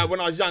time, when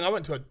I was young, I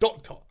went to a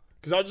doctor.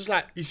 Because I was just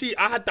like, you see,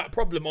 I had that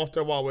problem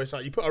after a while where it's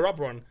like, you put a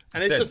rubber on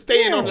and it's Dead. just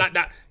staying on like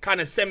that kind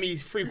of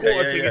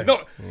three-quarter thing.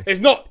 yeah. It's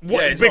not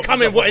what it's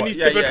becoming not what it needs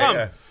to yeah, become.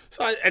 yeah.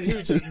 So, and he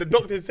was just, the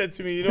doctor said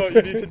to me, you know what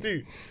you need to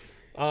do?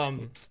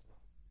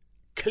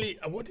 Clean,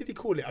 what did he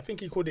call it? I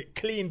think he called it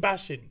clean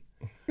bashing.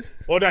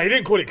 Or no, he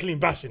didn't call it clean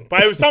bashing,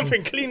 but it was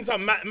something clean,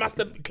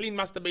 clean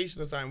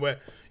masturbation or something where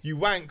you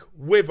wank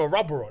with a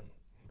rubber on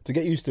To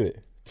get used to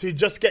it. to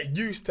just get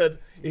used to.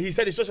 He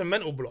said it's just a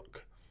mental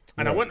block.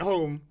 And I went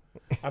home.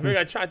 I think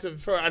I tried to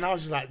throw it, and I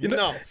was just like,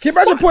 no. Can you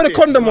imagine fuck putting a this,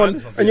 condom man.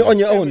 on and you're on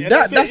your own? Yeah,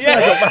 That's it,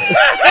 yeah.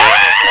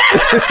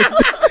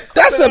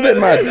 that's a bit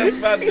mad. That's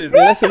madness. Yeah,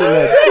 that's a bit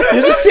mad.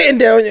 You're just sitting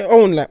there on your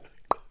own,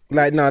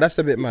 like no, that's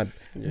a bit mad.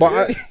 But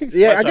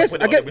I guess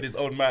with his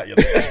own mat. You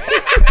know?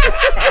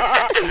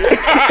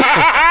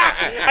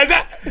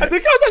 The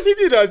girls actually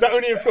do that. Is that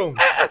only in film?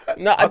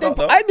 No, don't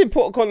know. I did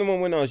put a condom on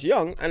when I was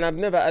young, and I've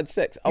never had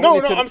sex.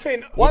 I'm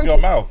saying. With your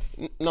mouth.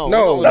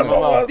 No, That's what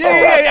I was.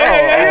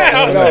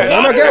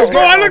 Yeah. no, girls. No,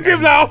 I looked at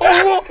him like,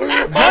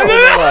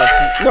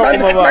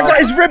 man got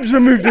his ribs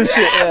removed and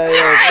shit.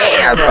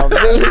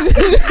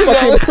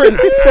 Fucking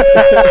Prince.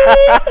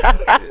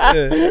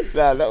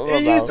 Nah, that was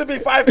He used to be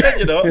 5'10",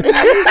 you know.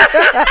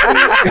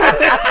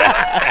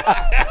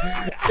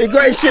 He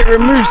got his shit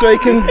removed so he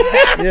can.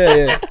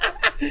 Yeah.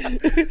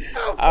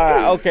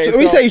 Alright,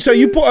 okay. So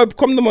you put a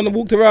condom on and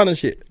walked around and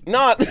shit.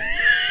 Nah.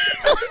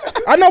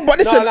 I know, but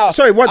listen. No.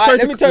 Sorry, what? Alright, Sorry,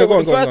 let me tell you. go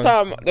on.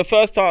 The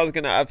first time I was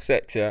gonna have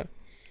sex, yeah,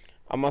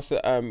 I must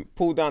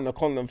pull down the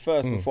condom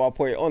first before I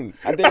put it on.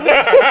 I didn't.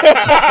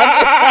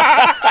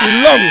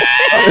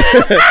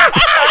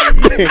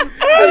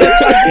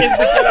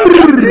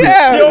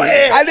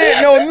 Yeah, I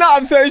didn't know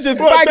nothing, so it was just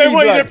baggy,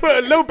 What, you blood. just put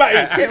a low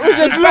batty? It was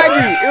just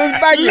baggy. It was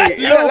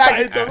baggy. You know,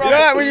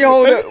 like when you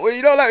hold it, when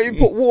you know, like when you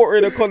put water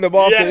in a condom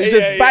after. Yeah, It's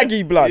just yeah,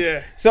 baggy blood.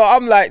 yeah. So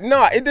I'm like,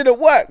 nah, it didn't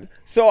work.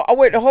 So I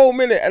wait a whole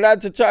minute and I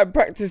had to try and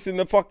practice in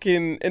the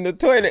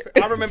toilet.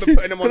 I remember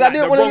putting them on Because I like,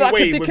 didn't the want to wrong like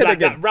way a with dickhead like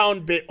again. that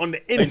round bit on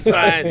the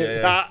inside.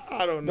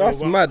 I don't know. That's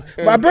what- mad.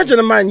 My brother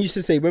of mine used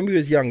to say when we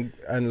was young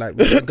and like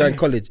we were going to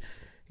college,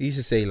 he used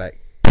to say like,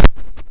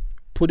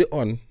 put it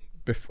on,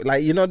 before,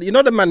 like you know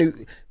the man who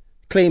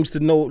claims to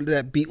know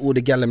that beat all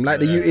the gallum, like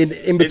the you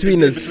in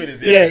between us.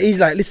 Yeah, he's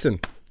like, listen,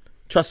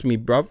 trust me,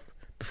 bruv.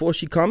 Before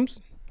she comes,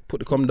 put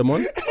the condom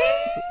on.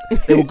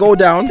 It will go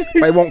down,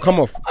 but it won't come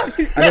off.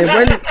 And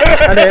then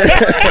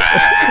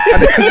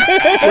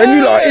when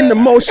you are in the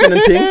motion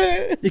and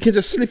thing, you can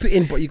just slip it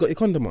in, but you got your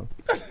condom on.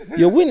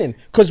 You're winning.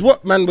 Because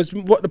what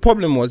the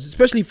problem was,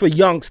 especially for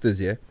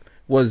youngsters,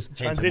 was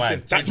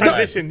Transition. Change That your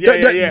transition.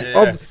 mind.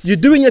 Yeah. of you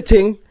doing your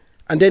thing,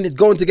 and then it's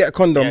going to get a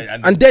condom, Yeah,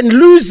 and then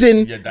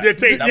losing, Yeah, The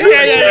thing. that-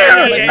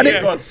 Yeah. and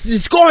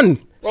it's gone.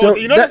 Bro, So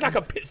you know, that- it's like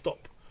a pit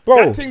stop.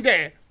 Bro. That thing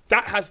there,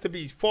 that has to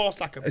be fast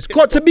like a It's pit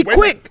got to stop. be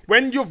quick.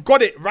 When you've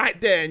got it right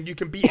there and you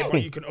can beat it,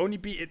 but you can only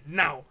beat it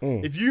now.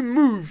 If you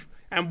move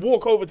and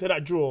walk over to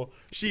that drawer,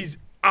 she's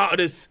out of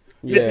this.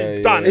 This Yeah,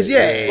 is done. It's-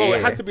 yeah, Bro, yeah,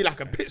 it has to be like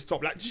a pit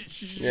stop. Like,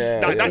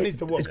 Yeah, that needs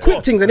to work. It's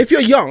quick things, and if you're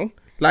young,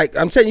 like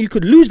I'm saying, you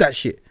could lose that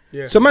shit.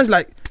 Yeah. So man's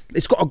like,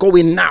 it's got to go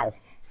in now.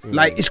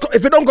 Like if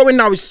it don't go in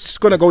now, it's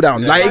gonna go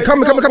down. Like it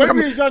come. When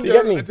we was You younger,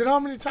 get me? do you know how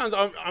many times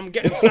I'm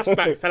getting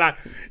flashbacks to like,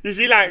 you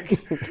see, like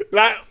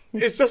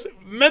it's just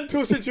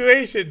mental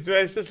situations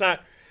where it's just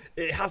like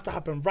it has to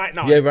happen right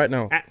now. Yeah, right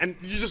now. And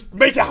you just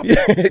make it happen.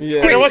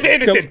 Yeah. And then once you're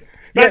innocent,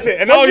 that's it.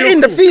 And now Once you're you're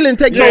in, the cool. feeling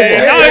takes over.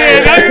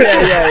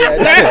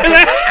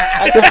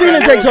 The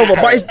feeling takes over.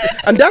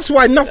 But that's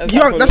why enough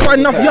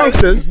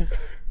youngsters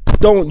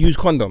don't use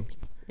condoms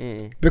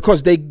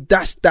because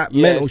that's that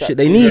mental it's shit.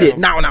 that They need feeling. it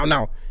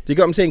now. Do you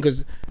get what I'm saying?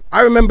 Because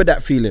I remember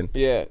that feeling.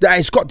 Yeah. That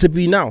it's got to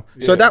be now.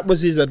 So that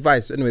was his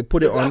advice. Anyway,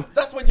 put it on.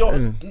 That's when you're,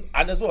 and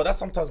as well, that's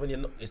sometimes when you're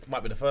not, it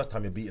might be the first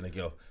time you're beating a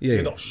girl. So Yeah.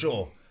 you're not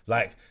sure.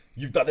 Like,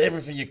 you've done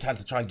everything you can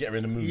to try and get her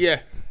in the mood.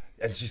 Yeah.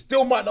 And she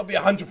still might not be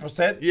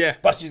 100%. Yeah.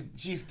 But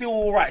she's still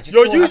all right. She's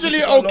You're still happy usually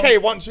to go along. okay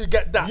once you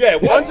get that. Yeah,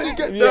 once you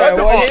get Yeah,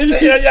 that. once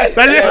Yeah.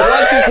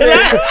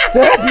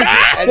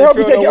 To help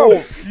you take it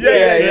off.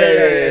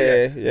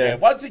 Yeah.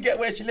 Once you get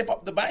where she lift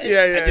up the back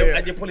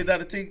and you pull it down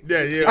the thing. Yeah.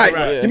 Alright,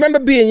 Right. you remember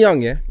being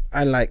young, yeah?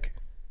 And like,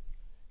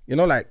 you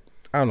know, like,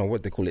 I don't know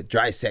what they call it,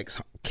 dry sex,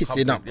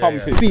 kissing up,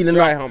 Humping. feeling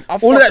Dry up, hump. I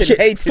all of that fucking shit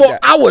hated for that.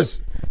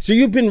 hours. So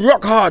you've been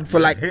rock hard for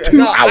like 2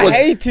 No, I hours.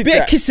 hated Bit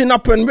that. kissing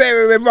up and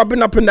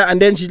rubbing up and that,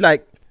 and then she's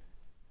like,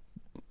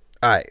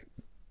 Alright.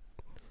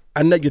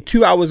 And that you're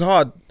 2 hours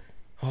hard.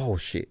 Oh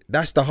shit.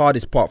 That's the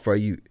hardest part for a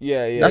youth.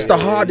 Yeah. That's the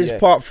hardest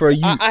part for a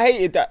youth. I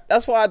hated that.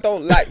 That's why I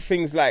don't like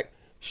things like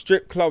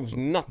strip clubs,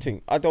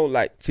 nothing. I don't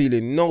like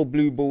feeling no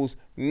blue balls,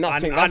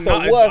 nothing. That's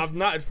the worst. I've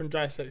nutted from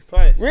dry sex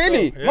twice.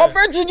 Really? So, yeah. My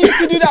brethren used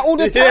to do that all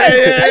the time.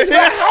 I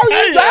swear,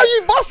 how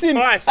you busting?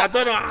 Twice. I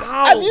don't know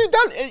how. Have you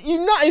done it? You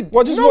nutted?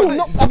 What, just no,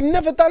 once? I've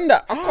never done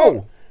that. I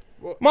can't.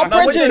 My When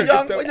you're brethren,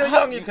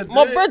 young, you can do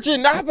my it.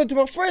 brethren, that happened to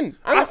my friend.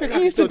 I think I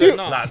he used still to do don't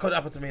it. know. Nah, it could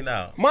happen to me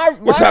now.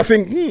 What's that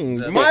thing?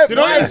 My You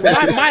know what it is?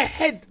 my my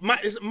head,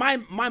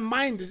 my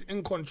mind is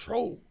in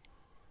control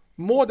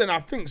more than I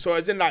think. So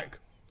as in like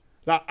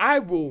I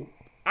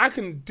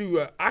can do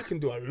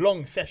a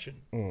long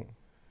session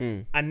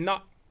and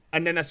not,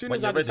 and then as soon When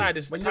as I you're ready. decide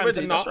it's When you're time to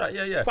ready, that's nut,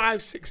 right, yeah.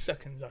 5-6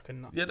 seconds I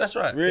can nut. Yeah, that's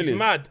right. Really? It's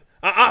mad.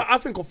 I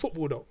think of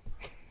football though.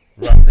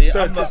 Right, so So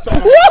I'm to not-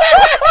 stop-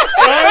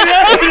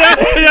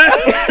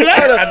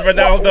 and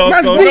Ronaldo.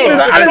 Man's goes, beating "No,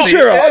 us, Alan Messi."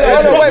 Shearer. Hold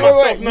on, Stop wait.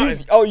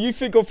 myself You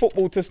think of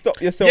football to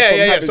stop yourself from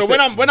Yeah. having So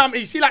sex? when I'm,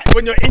 you see, like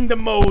when you're in the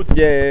mode,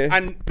 Yeah.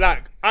 and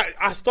like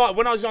I start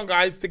when I was younger,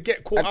 I used to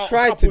get caught I out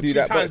tried a couple to do two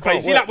that, but times. it But you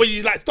can't see, work. like when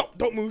you like stop,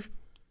 don't move.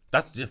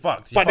 That's you're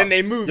fucked. But then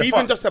they move. You're Even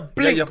fucked. just a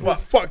blink you're will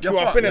fucked. fuck You're you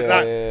up, fucked. innit?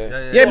 Like,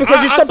 Yeah, So because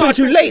I you're stopping started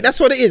too to- late. That's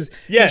what it is.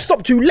 Yeah. You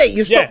stop too late.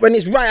 You stop Yeah. when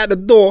it's right at the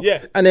door.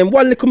 Yeah. And then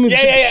one little move.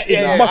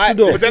 Yeah. Bust the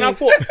door. But then I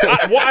thought,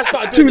 what I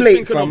started Too doing late, is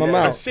thinking fam, I'm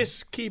out. of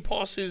assists, key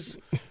passes,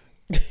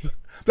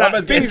 Man's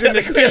like things in getting-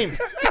 this game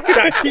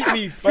that keep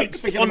me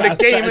fixed thinking on the about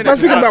game. strategy. I'm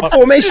innit? thinking about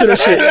formation and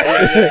shit.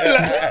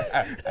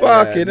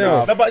 Fucking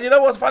hell. No, but you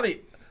know what's funny?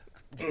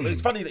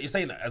 It's funny that you're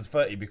saying that as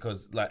 30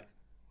 because, like,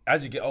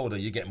 as you get older,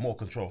 you get more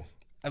control.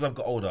 As I've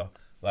got older,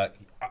 like,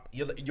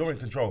 you're in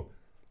control.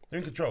 You're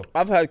in control.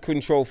 I've had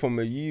control from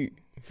a youth.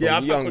 From Yeah,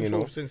 I've young, had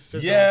control you know. since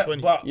Yeah, I'm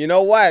 20. but You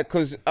know why?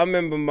 Because I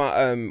remember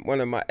my one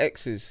of my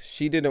exes.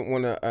 She didn't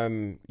want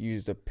to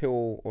use the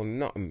pill or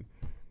nothing,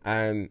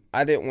 and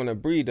I didn't want to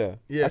breed her.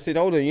 Yeah. I said,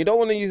 hold on, you don't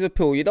want to use a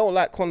pill. You don't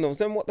like condoms.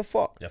 Then what the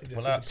fuck? you have to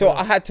pull out. So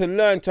I had to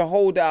learn to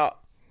hold out.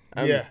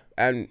 Yeah.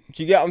 And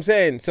do you get what I'm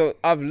saying? So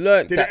I've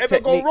learned Did that it ever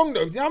technique. go wrong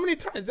though? How many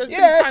times? There's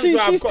Yeah, been times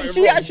where I've got it she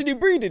wrong. actually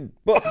breeded,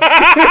 but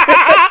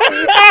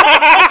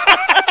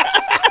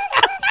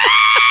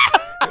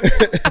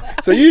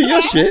So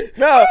you're shit.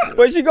 no,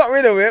 but she got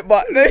rid of it.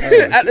 But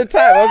at the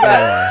time, I was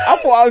like, I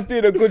thought I was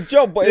doing a good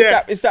job, but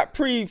Yeah. it's that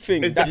pre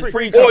thing. It's that the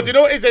pre. Or do you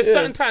know what it is? There's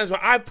certain times where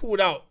I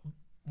pulled out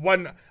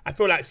one. I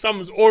feel like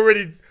some's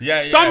already.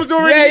 Yeah, yeah. Some's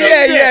already.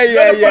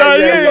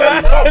 No.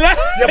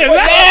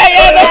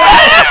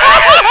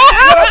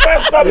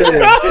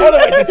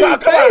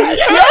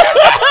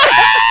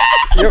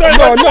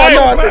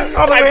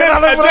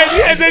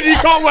 And then you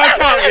can't work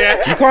out,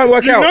 yeah? You can't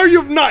work You out. know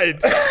you've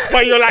nutted,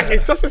 but you're like,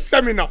 it's just a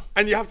semi-nut.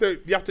 And you have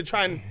to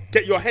try and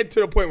get your head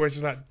to the point where it's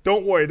just like,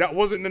 don't worry, that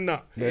wasn't the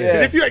nut.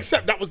 Because if you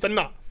accept that was the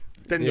nut,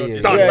 then you're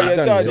yeah, done. Yeah, man.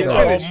 you're done. You're You're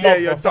done. finished. Yeah,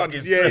 you're Motherfucking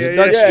done. stress. Yeah.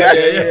 That's stress.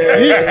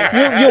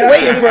 You're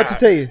waiting for her to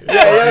tell you.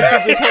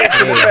 Yeah, just hope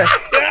for the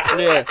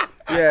best.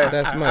 Yeah.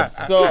 That's mad.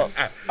 So, all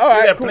Yeah,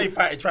 right, cool. play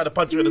fight and try to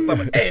punch you in the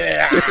stomach.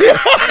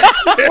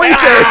 What you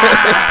say?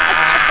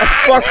 That's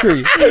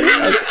fuckery.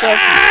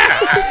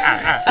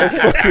 That's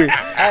fuckery.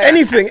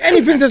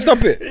 Anything to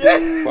stop it. So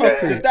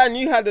Fuckery. Dan,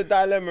 you had a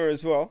dilemma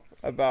as well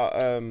about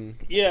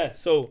Yeah,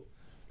 so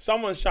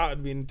someone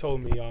shouted me and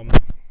told me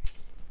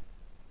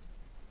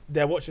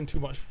they're watching too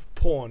much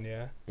porn,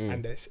 yeah,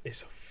 and it's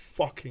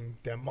fucking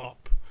them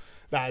up.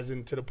 That is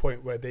to the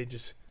point where they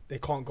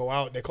can't go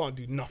out, they can't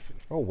do nothing.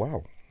 Oh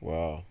wow.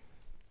 wow.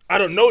 I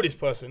don't know this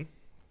person.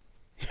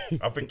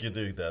 I think you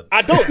do, Dad.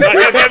 I don't. Like,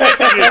 they're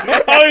messaging me.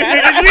 Oh,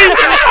 it's me.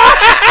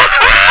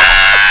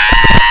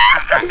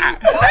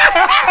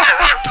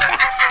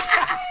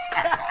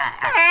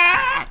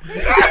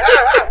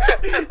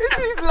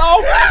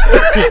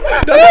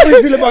 That's how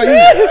you feel about you.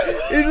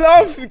 He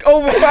laughs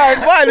overpowered.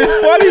 Why? It's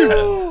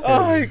funny.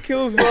 Oh, it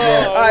kills me.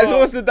 All right, so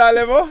what's the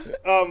dilemma?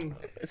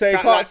 So you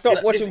That, can't like,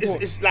 stop watching it's,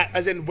 porn. it's like,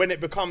 as in when it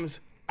becomes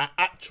an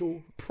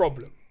actual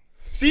problem.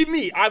 See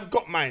me, I've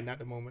got mine at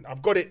the moment.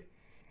 I've got it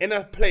in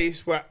a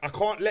place where I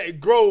can't let it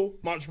grow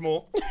much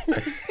more. You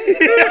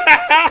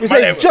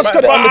say you just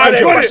got it But under I've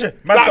control. got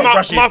it. Man's Like got my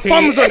brushy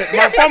thumb's on it.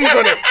 My thumb's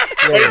on it.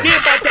 But you see,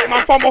 if I take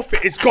my thumb off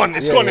it, it's gone.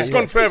 It's gone. It's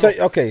gone forever.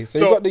 So, okay, so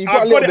you got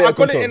a I've little bit I've of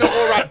got it control. in an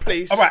alright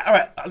place. All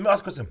right. Let me ask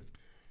a question.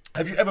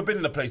 Have you ever been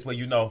in a place where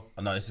you know,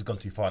 oh no, this has gone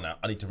too far now.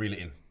 I need to reel it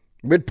in.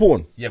 With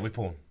porn. Yeah, with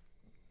porn.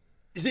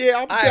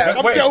 Yeah,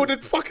 I'm wait. there all the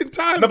fucking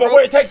time. No, but bro.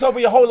 where it takes over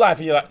your whole life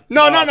and you're like,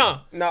 No.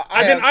 No,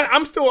 As in,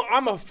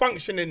 I'm a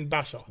functioning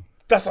basher.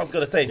 that's what I was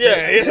gonna say.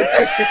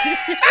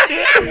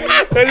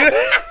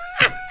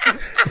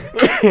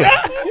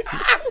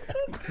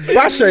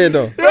 Basher, you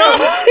know.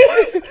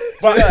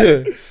 But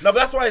no, but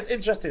that's why it's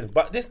interesting.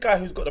 But this guy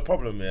who's got the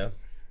problem, yeah,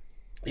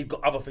 he's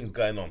got other things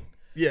going on.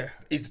 Yeah.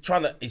 He's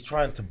trying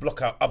to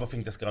block out other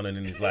things that's going on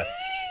in his life.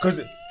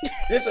 Cause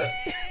listen,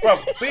 bro,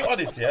 be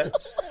honest, yeah.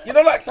 You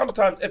know, like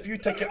sometimes if you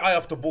take your eye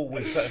off the ball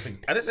with certain things,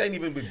 and this ain't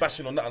even with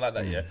bashing or nothing like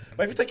that, yeah.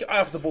 But if you take your eye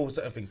off the ball with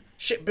certain things,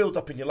 shit builds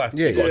up in your life.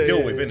 Yeah, you got to yeah,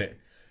 deal with, innit?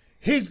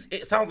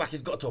 it sounds like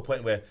he's got to a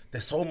point where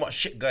there's so much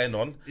shit going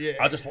on. Yeah.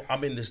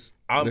 I'm in this.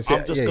 I'm just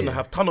gonna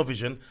have tunnel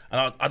vision,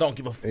 and I don't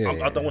give a.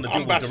 I don't want to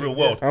deal with the real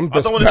world. I'm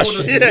I don't want bashing.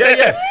 to deal with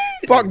yeah.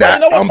 Fuck that. You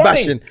know what's I'm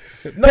funny? bashing.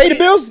 No, Pay the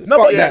bills. No,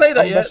 Fuck but you say that.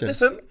 I'm Yeah. bashing.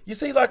 Listen, you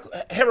see, like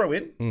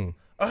heroin.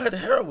 I heard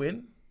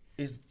heroin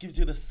gives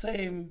you the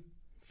same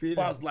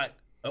buzz like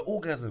an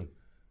orgasm,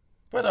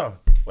 brother.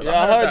 When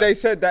Yeah, I heard that, they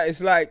said that it's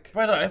like.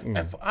 brother.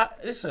 If I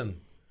listen.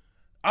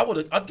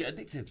 I'd get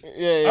addicted.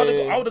 Yeah.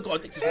 I would have got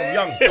addicted from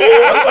young.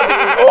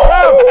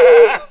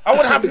 I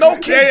would have no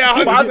kids, Yeah,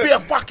 but I'd be a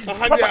fucking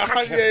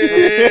proper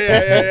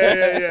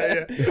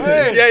Yeah.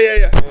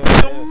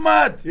 You're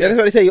mad. Yeah, that's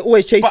what they say. You're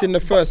always chasing the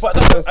first. But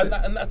the first thing.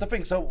 and that's the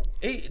thing. So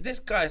this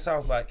guy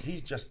sounds like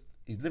he's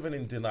living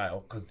in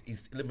denial because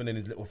he's living in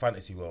his little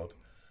fantasy world,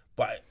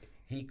 but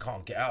he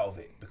can't get out of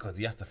it because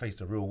he has to face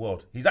the real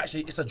world.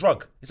 It's a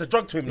drug. It's a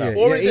drug to him now.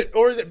 Yeah.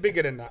 Or is it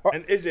bigger than that?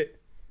 And is it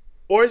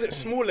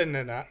smaller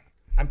than that?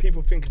 And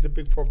people think it's a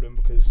big problem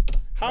because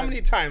how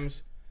many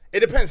times? It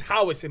depends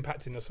how it's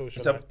impacting the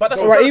social life. But that's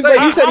All what right, I'm but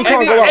saying. you said he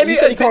can't go out. You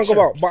said he can't addiction.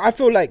 go out. But I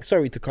feel like,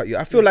 sorry to cut you.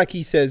 I feel like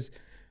he says,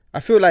 I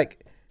feel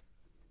like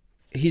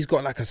he's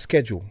got like a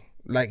schedule.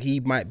 Like he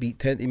might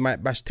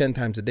bash 10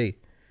 times a day,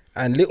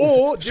 and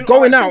Or do you know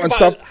going what, out think and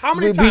about stuff. How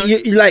many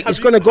times? Like it's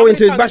gonna go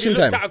into his bashing You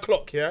time. looked at a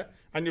clock, yeah,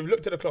 and you've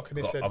looked at the clock and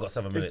it said, I've got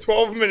 7 minutes. It's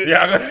 12 minutes.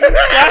 Yeah.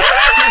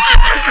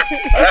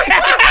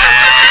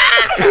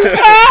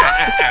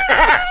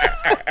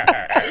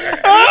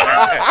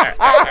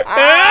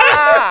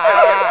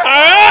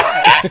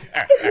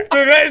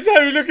 The next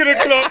time you look at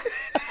the clock,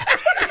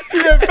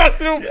 you get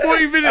fasted on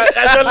 40 minutes.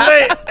 And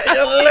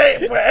you're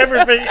late for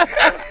everything.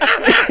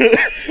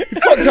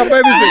 Fucked up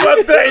everything. You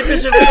got dirty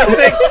dishes in the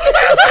sink.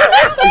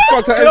 He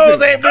fucked up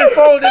Clothes everything. ain't been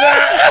folded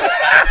out.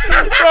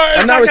 Bro,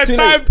 it's now like it's a too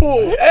time late.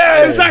 pool.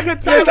 It's like a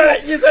time pool.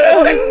 You said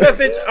a text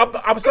message.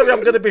 I'm sorry,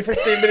 I'm going to be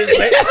 15 minutes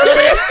late.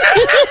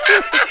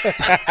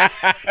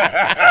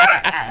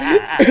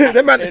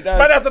 That man,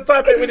 Man has to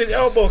type it with his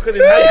elbow because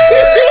his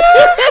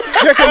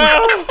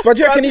but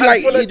do you reckon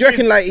Man's full of do you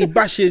reckon like he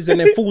bashes and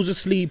then falls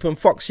asleep and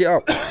fucks shit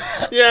up?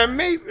 Yeah,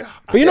 maybe.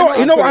 But you know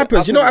what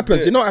happens? You know what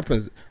couldn't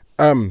happens?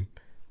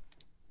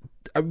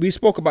 We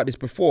spoke about this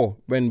before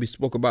when we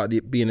spoke about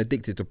it being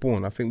addicted to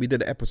porn. I think we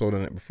did an episode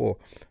on it before.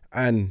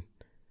 And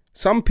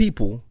some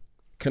people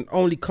can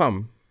only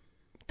come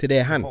to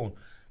their hand.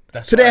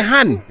 That's Their right.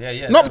 hand.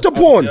 Yeah, Not to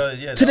porn.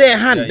 yeah, to their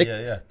hand.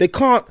 They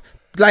can't,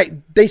 like,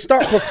 they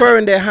start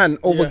preferring their hand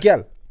over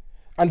girl.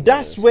 And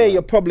that's where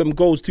your problem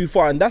goes too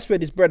far. And that's where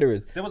this brother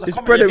is. There was a This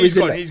comic- brother yeah, is in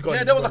gone, that. he's gone.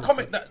 Yeah, there was a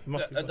comic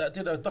that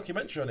did a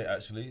documentary on it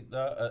actually.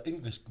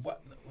 English,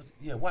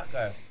 white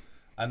guy,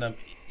 and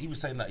he was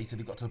saying that he said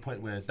he got to the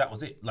point where that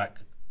was it. Like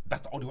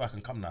that's the only way I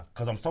can come now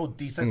because I'm so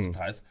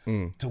desensitized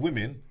to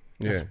women.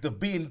 Yeah. The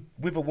being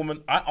with a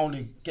woman, I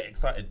only get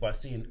excited by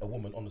seeing a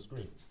woman on the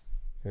screen.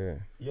 Yeah.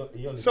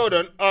 So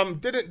then,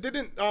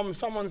 didn't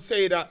someone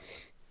say that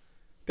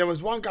there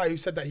was one guy who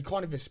said that he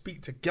can't even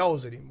speak to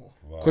girls anymore?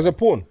 Because of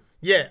porn.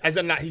 Yeah, as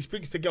in like he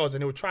speaks to girls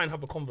and he'll try and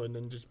have a convo and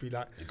then just be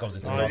like, It goes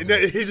into "Oh,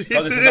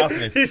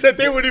 nastiness. he said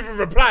they wouldn't even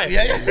reply.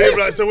 They'd be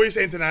like, so what are you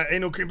saying tonight?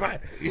 Ain't no cream pie.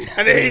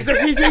 And then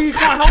he can't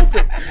help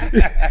it.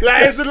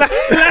 Like it's like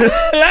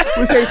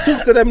We say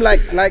talk to them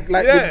like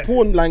Yeah. with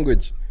porn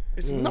language.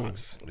 it's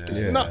nuts.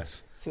 It's Yeah.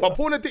 nuts. But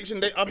porn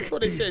addiction, I'm sure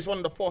they say it's one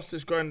of the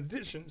fastest growing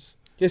addictions.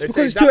 Yes, They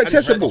because it's say too that-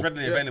 accessible. It's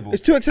readily available.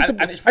 It's too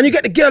accessible. And, And you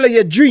get the girl of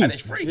your dream. and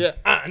it's free. Yeah,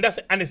 and that's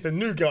it. And it's the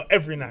new girl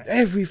every night.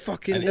 Every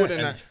fucking And night. it's,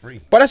 and it's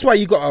free. But that's why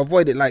you gotta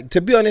avoid it. Like, to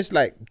be honest,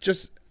 like,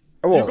 just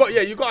You got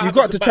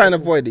have to a try and sabbatical.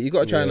 avoid it. You got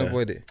to try and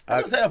avoid it.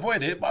 I don't say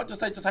avoid it, but I'll just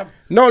say just have.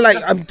 No, like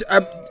Just-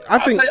 I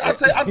think I'd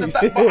say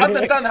understand, but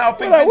understand how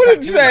things. I wouldn't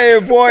impact you. say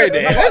avoid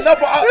it. No,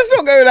 but Let's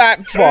not go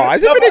that far.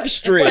 It's a No, bit but It's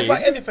extreme.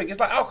 like anything. It's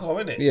like alcohol,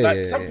 isn't it? Yeah, like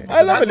yeah, some yeah. people I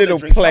can love a handle little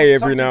drink, play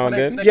some every now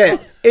people and they yeah,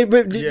 can't. like You you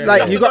have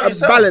to know got to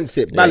yourself. balance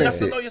it, You balance have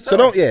to know it. yourself. So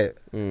don't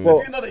Well,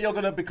 If you know that you're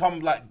gonna become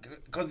like,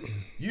 because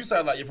you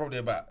sound like you're probably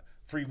about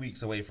 3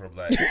 weeks away from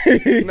like.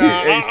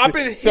 Nah, I've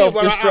been here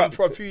where I am self-destruct.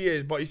 for a few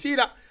years, but you see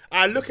that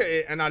I look at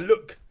it and I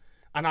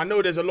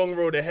know there's a long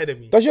road ahead of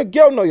me. does your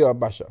girl know you're a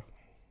basher?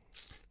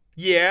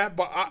 Yeah,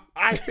 but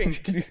I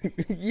think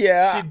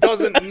Yeah. she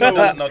doesn't know.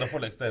 No, the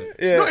full extent.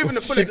 Not even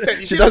the full extent.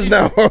 You she see does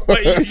what now.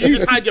 But you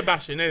just hide your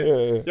bashing,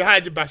 innit? You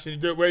hide your bashing. You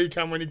do it where you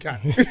can, when you can.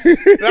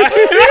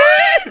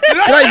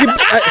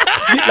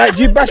 Like,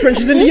 do you bash when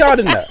she's in the yard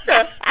and that?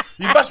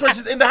 You bash when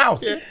she's in the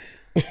house. Is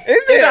In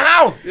the it?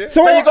 house. So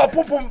So what- you got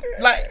pum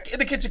like in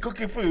the kitchen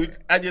cooking food,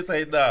 and you're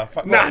saying nah,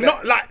 fuck. Nah, that.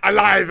 not like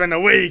alive and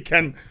awake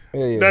and.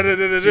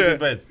 yeah. She's in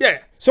bed. Yeah.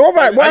 So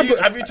what about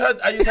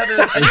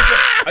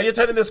Are you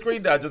turning the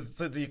screen down just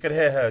so you can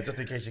hear her, just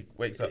in case she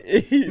wakes up?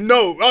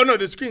 No. Oh no,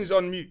 the screen's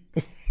on mute.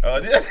 Oh,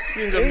 yeah.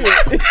 Screen's on mute.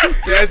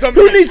 Yeah, it's on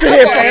Who mute. needs to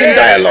hear fucking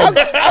dialogue?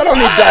 I don't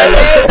need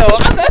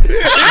dialogue.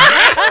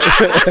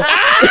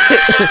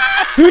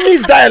 Who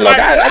needs dialogue?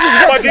 I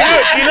just But do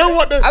you know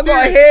what the I gotta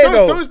serious- hear, those-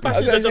 though. Those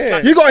bashes I gotta are just hear.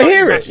 like You gotta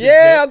hear it. bashes,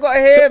 Yeah, I gotta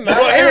hear, man.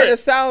 gotta I hear hear it. the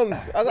sounds.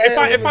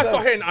 If I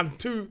start hearing, I'm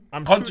too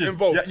involved.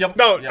 yeah.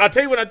 I'll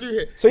tell you when I do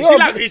hear. So you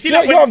see,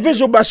 like, you're when- a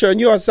visual basher and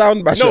you're a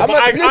sound basher. No, I'm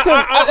but a- listen,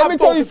 I let me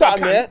tell you both if I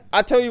something, can. yeah?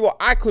 I tell you what,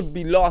 I could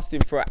be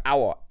lasting for an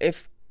hour.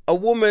 If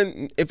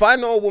I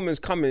know a woman's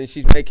coming and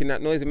she's making that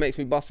noise, it makes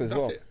me bust as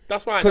well. That's it.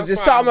 That's why. Because there's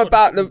something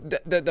about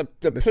the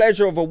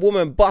pleasure of a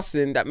woman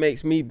busting that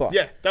makes me bust.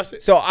 Yeah, that's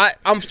it. So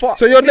I'm fucked.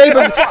 So your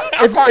neighbors,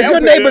 if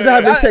your neighbors are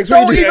having sex,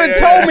 what don't do you do? even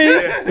tell me.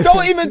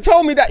 Don't even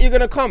tell me that you're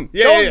gonna come.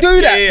 Yeah, don't yeah, do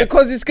yeah, that yeah.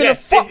 because it's gonna Yeah,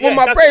 fuck yeah, with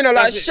my that's brain. it, I'm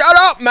like, that's it. shut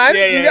up, man.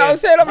 Yeah, yeah, you know what I'm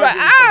saying? I'm like,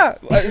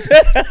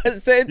 100%. at the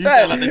same You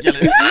sound time. like the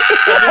jealous. You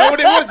know what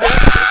it was?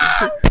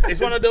 Yeah?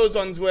 It's one of those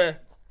ones where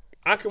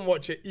I can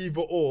watch it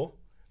either or.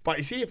 But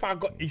you see, if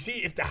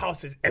the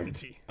house is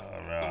empty,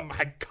 oh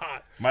my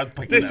God,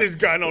 this is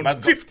going on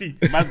 50.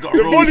 Man's got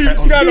The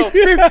volume's going on 50.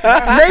 His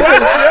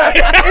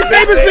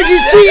neighbors think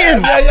he's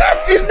cheating.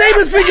 His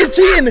neighbors think he's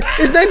cheating.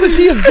 His neighbors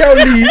see his girl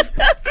leave.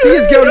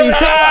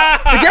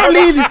 The girl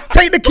leave.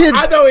 Take the kids.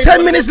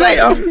 10 minutes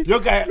later. Your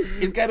guy,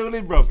 he's got all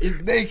in, bro. He's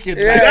naked.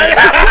 The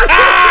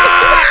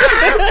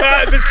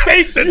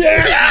station.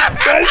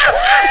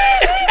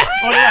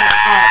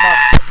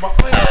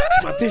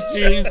 My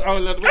tissues. Oh,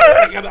 Lord, wait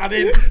a second.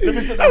 Let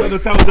me sit down on the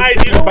towel. Hey,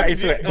 you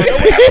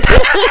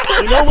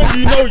know when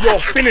you know you're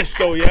finished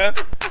though, yeah?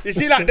 You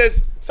see, like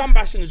there's some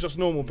bashing is just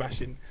normal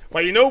bashing,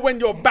 but you know when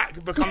your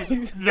back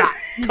becomes that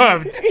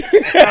curved,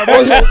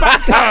 when your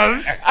back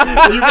curves,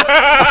 when your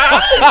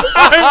back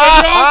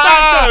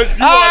curves,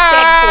 you are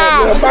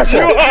done for.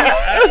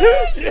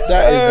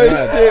 That is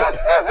mad.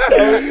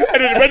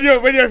 And then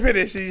when you're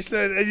finished,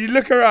 and you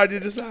look around, you're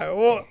just like,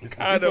 what?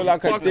 I feel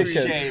like a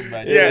dickhead. Shame,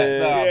 man. Yeah,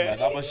 Man.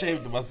 I'm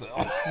ashamed of myself. I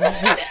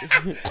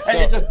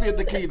ain't just doing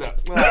the cleanup.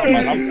 Oh,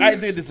 man, I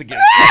ain't doing this again.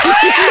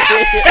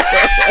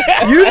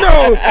 You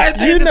know,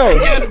 again,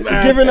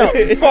 man. giving up.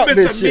 Fuck Mr.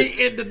 this Meat shit.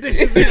 in the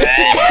dishes in the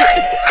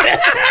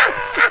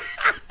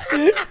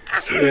sink.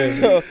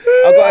 So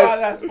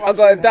I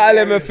got a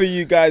dilemma for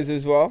you guys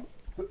as well.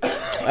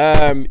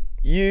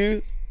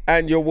 You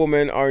and your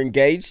woman are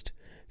engaged.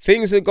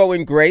 Things are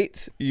going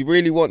great. You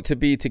really want to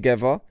be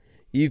together.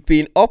 You've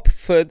been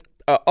offered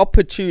an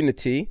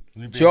opportunity,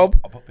 job.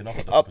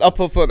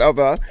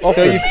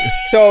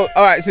 So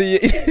all right. So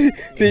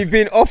you've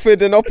been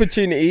offered an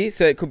opportunity.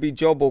 So it could be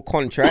job or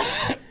contract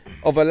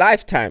of a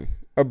lifetime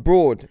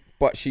abroad,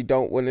 but she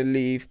don't want to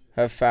leave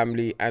her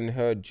family and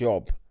her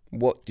job.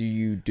 What do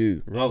you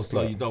do? Oh,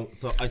 so you don't.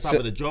 So it's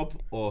either the job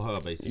or her,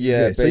 basically.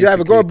 Yeah. So you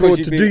either go basically, 'cause abroad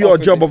you've to been do your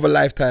offered job it. of a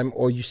lifetime,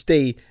 or you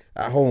stay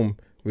at home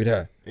with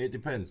her. It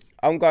depends.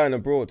 I'm going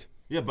abroad.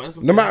 Yeah, but that's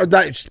No matter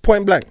that, it's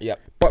point blank. Yep.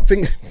 But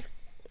things.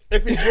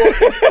 If it's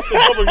the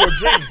job of your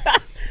dream.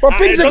 But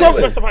things it are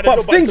doesn't going. specify the But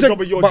job, but things it's the are.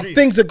 job of your But dream.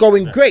 things are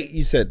going great.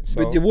 You said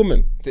with your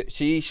woman.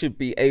 She should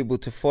be able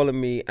to follow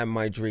me and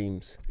my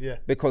dreams. Yeah.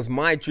 Because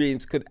my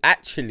dreams could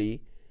actually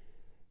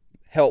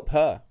help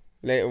her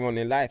later on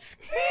in life.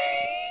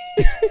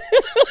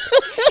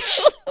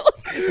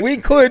 We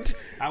could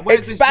And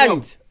where's this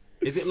expand. job?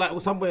 Is it like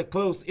somewhere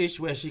close-ish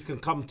where she can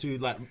come to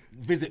like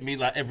visit me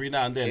like every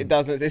now and then? It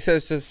doesn't. It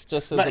says just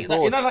as Like,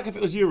 abroad. you know, like if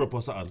it was Europe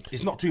or something,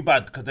 it's not too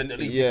bad because then at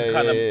least Yeah, you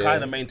can yeah.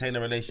 kind of maintain a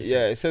relationship.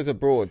 Yeah, it says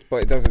abroad,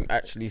 but it doesn't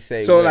actually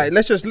say. So where. like,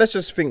 let's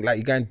just think like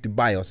you're going to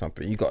Dubai or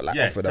something. You got like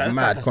offered so a that's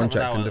mad like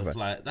contract in 7 hours, Dubai.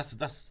 like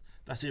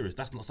that's serious.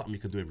 That's not something you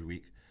can do every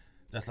week.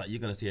 That's like you're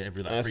gonna see it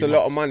every like. That's 3 a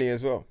lot of months. money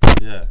as well.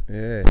 Yeah.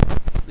 Yeah.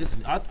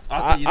 Listen, I say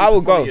you I need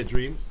will to follow go. your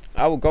dreams.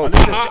 I would go.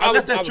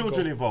 Unless there's I would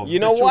children go. involved. You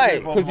If know there's why? children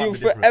involved, Because it you'll might be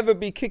different. forever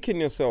be kicking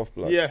yourself,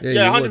 blood. Yeah, you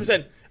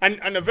 100%.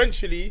 And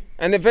eventually,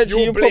 And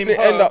eventually You'll you'll blame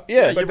probably her. end up.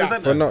 Yeah. You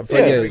resent For them. not, for,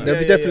 Yeah. yeah, there'll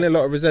be definitely a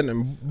lot of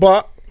resentment.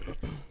 But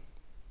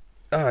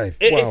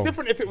it's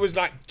different if it was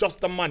like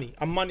just a money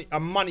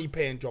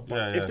paying job. But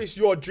Yeah, yeah. if it's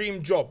your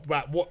dream job,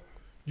 like what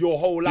your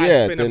whole life's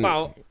Yeah, been then-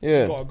 about,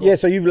 yeah. you gotta go. Yeah,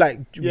 so you've like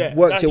Yeah,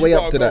 worked now your you way up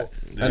gotta to go.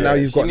 that, and now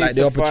you've She got needs like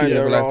the to find opportunity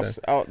of a her lifetime. ass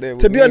out there To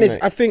with be me, honest,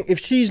 mate. I think if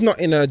she's not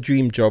in her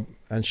dream job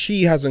and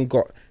she hasn't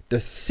got the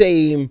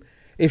same,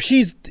 if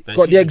she's Then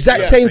got she the should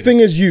exact drop same everything.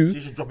 thing as She you,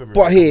 should drop everything,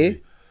 but here,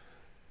 probably.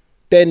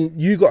 then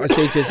you got to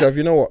say to yourself,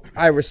 you know what?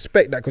 I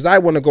respect that because I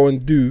want to go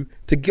and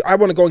I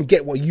want to go and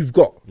get what you've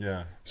got.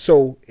 Yeah.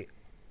 So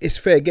it's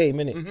fair game,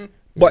 innit? Mm-hmm.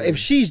 But if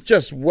she's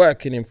just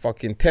working in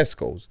fucking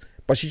Tesco's,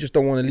 but she just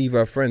don't want to leave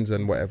her friends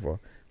and whatever,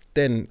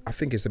 then I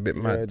think it's a bit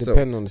Yeah, mad. it So,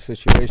 depends on the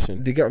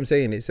situation. do you get what I'm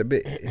saying? It's a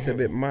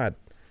bit mad.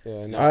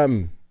 Yeah,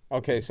 no.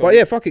 Okay, so but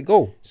yeah, fuck it,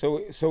 go.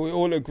 So we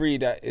all agree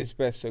that it's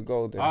best to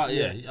go then.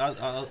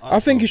 Yeah.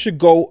 I think you should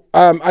go.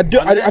 I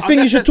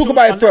think you should talk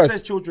about it Unless there's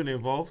first. children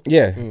involved.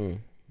 Yeah.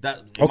 That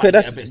Okay, might get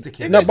that's- a bit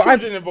sticky. If No, there's but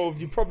children involved,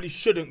 you probably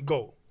shouldn't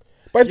go.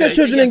 But if Yeah, there's it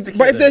children, gets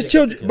but if there's sticky,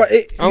 children, yeah. but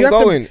I'm you have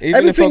going, to, even if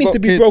everything I needs got to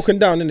be kids. broken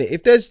down,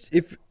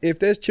 innit? If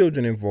there's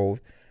children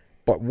involved,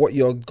 but what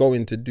you're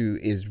going to do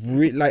is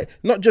like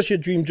not just your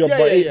dream job, Yeah,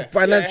 but yeah, yeah.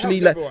 financially.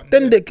 Yeah, it Like helps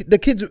everyone, then yeah. the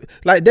kids,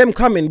 like them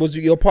coming was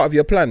your part of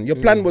your plan. Your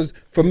plan was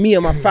for me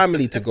and my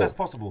family to If go. that's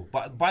possible,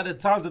 but by the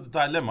time of the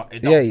dilemma,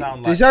 it doesn't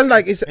sound like. it sounds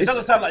like it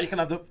doesn't sound like you can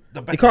have the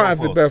best. You can't of have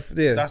both the worlds. best.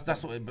 Yeah,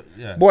 That's what.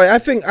 Yeah. boy. I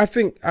think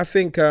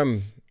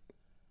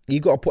you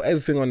got to put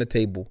everything on the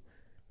table.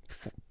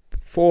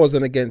 Fors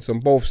and against on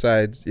both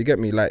sides. You get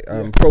me? Like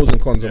pros and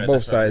cons on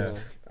both sides,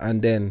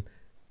 and then.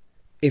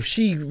 If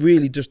she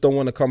really just don't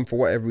want to come for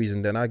whatever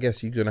reason, then I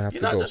guess you're gonna have to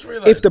know, I go. just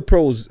realised- If the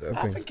pros,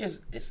 I think it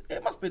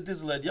must be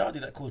Dizzle and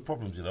Yardy that cause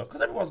problems,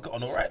 because everyone's got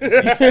on all right. he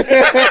said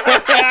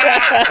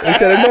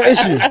there's no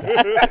issues,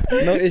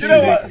 no issues. You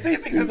know what?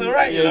 C6 is all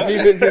right, Oh,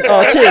 cheers.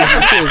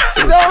 It's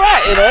all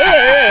right,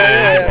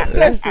 yeah.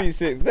 Bless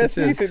C6. Bless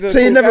C6. So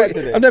you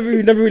I've never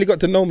really got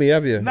to know me,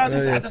 have you? No,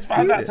 I just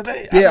found out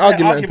today. Yeah, I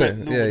just had argument.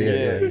 normally.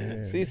 Yeah.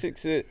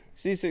 C6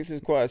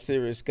 is quite a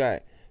serious guy.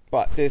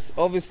 But there's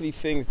obviously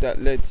things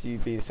that led to you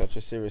being such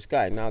a serious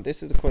guy. Now,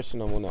 this is the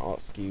question I want to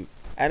ask you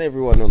and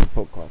everyone on the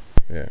podcast.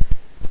 Yeah.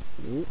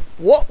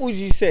 What would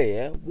you say,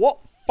 yeah? What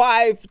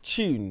 5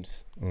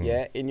 tunes,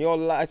 in your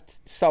life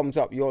sums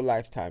up your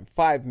lifetime?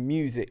 5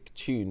 music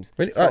tunes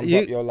sums up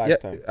your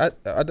lifetime.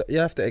 You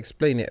have to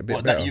explain it a bit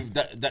What, better.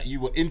 that you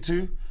were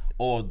into,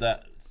 or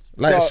that...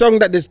 Like a song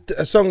that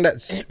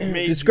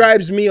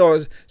describes me,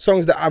 or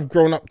songs that I've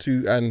grown up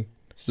to and...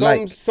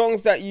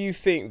 Songs that you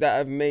think that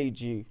have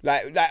made you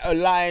like a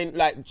line,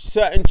 like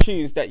certain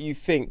tunes that you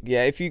think,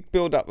 if you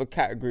build up a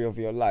category of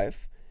your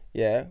life,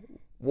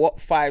 what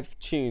 5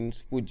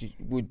 tunes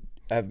would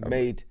have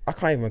made? I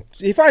can't even.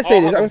 If I say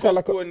this, I'm a gonna sound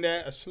like gospel in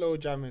there, a slow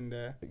jam in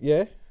there.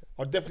 Yeah.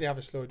 I'll definitely have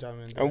a slow jam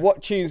in there. And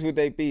what tunes would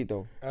they be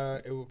though?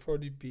 It will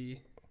probably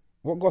be.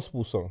 What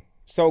gospel song?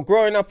 So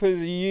growing up as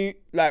you,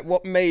 like,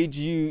 what made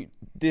you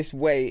this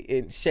way?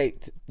 It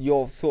shaped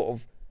your sort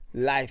of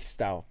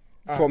lifestyle.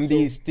 From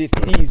these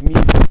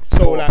music.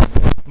 So like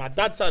my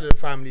dad's side of the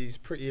family is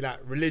pretty like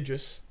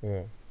religious.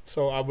 Yeah.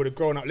 So I would have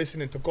grown up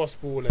listening to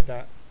gospel, all of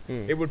that.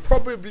 It would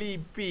probably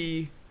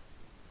be.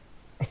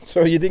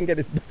 So you didn't get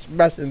this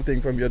bashing thing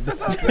from your dad?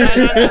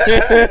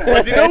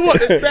 But you know what?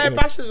 There's bare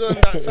bashers on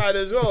that side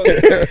as well.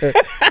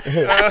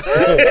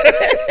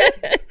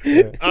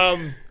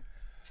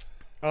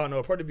 Oh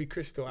no, probably be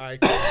Crystal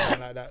Ike, something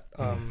like that.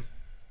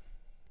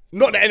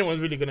 Not that anyone's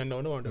really gonna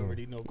know. No one don't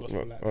really know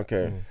gospel like that.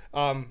 Okay.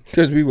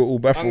 Because we were all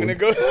baffled. I'm gonna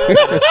go.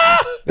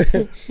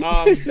 Then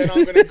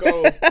I'm gonna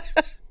go.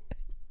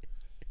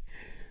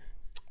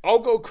 I'll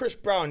go Chris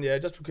Brown,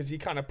 just because he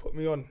kind of put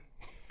me on.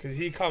 Because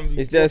he comes.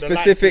 Is there a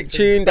specific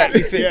tune that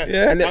you think?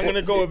 Yeah. I'm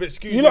gonna go with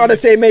excuse me. You lot are the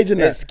same age in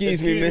that.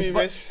 Excuse me,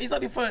 miss. He's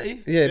only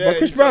 30. Yeah, but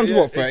Chris Brown's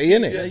what, 30,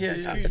 isn't it?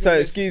 Yeah. So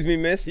excuse me,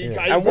 miss.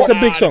 And what's a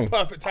big song?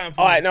 Perfect time for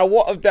All right, me. now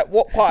what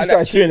part of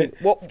that tune?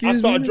 I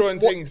started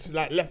drawing things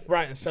like left,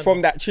 right, and centre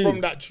From that tune?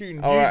 From that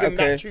tune, All right, using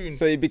okay. that tune.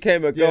 So you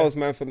became a girl's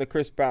man from the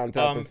Chris Brown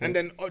type of thing. And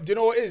then, do you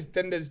know what it is?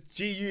 Then there's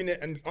G Unit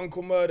and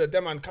Uncle Murder.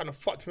 Them man kind of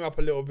fucked me up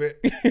a little bit.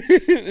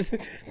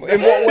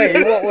 In what way?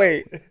 In what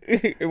way?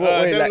 In what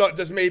way? Them Like, lot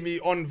just made me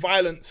on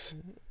violence.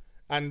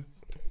 And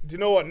do you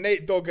know what?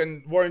 Nate Dogg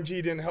and Warren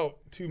G didn't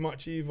help too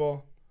much either.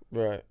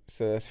 right.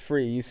 So that's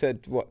 3. You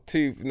said what?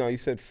 2? No, you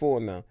said 4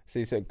 now. So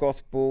you said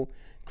gospel,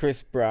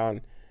 Chris Brown,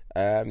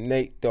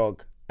 Nate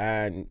Dogg,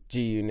 and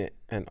G Unit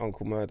and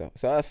Uncle Murder.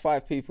 So that's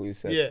 5 people you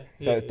said. Yeah.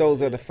 So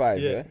those are the 5.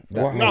 Yeah.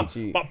 That Wow. No, made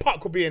you. but Puck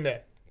could be in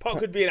there. Puck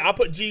could be in there. I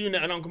put G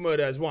Unit and Uncle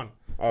Murder as one.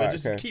 So Alright,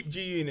 just okay. keep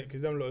G Unit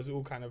because them lot is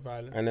all kind of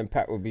violent. And then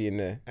Pat will be in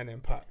there. And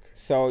then Pac.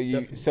 So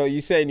Definitely. you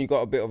saying you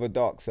got a bit of a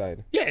dark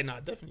side? Yeah, nah,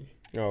 definitely.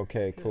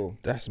 Okay, cool.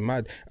 That's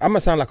mad. I'm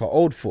gonna sound like an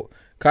old foot.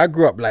 Cause I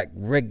grew up like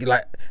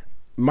like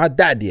my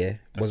dad,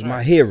 was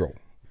my hero.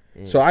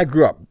 So I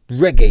grew up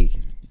reggae. Do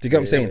you get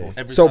what I'm saying?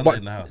 Every so, Sunday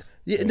in the house.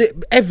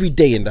 Every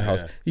day in the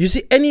house. Yeah. You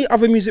see any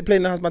other music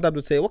playing in the house, my dad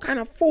would say, "What kind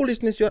of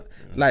foolishness you're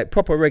like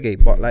proper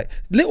reggae?" But like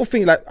little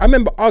things, like I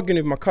remember arguing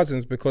with my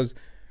cousins because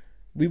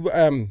we were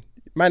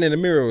Man in the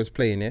Mirror was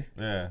playing,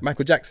 Yeah.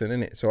 Michael Jackson,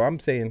 innit? So I'm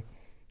saying,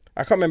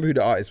 I can't remember who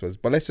the artist was,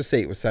 but let's just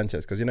say it was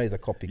Sanchez because you know he's a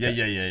copycat.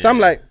 Yeah. So I'm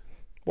like,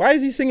 why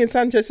is he singing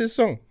Sanchez's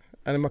song?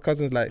 And then my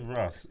cousin's like,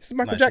 Russ. this is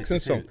Michael Like, Jackson's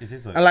it's song.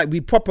 his song. And like we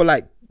proper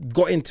like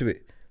got into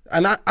it.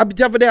 And I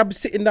the other day I'd be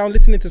sitting down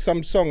listening to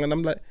some song and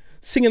I'm like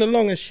singing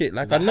along and shit.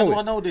 Like I know How it. do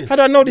I know this? How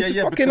do I know this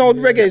fucking because- old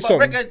reggae but song?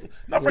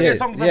 Reggae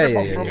songs are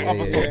rip-offs from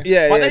other songs.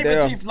 Yeah, But yeah, even they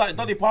are. Keith, like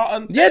Dolly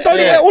Parton. Yeah,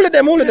 Dolly, Yeah. all of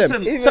them.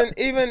 Listen,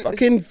 Even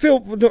Fucking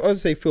Phil, I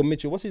was say Phil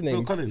Mitchell. What's his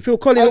name? Collins. Phil I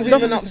Collins. was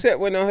even upset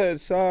when I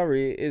heard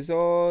 "Sorry is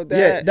all that."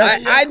 Yeah,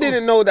 that's- I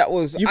didn't know that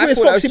was. You I thought it's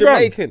thought that was Foxy Brown?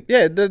 Jamaican.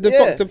 Yeah,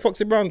 the Yeah.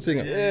 Foxy Brown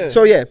singer. Yeah.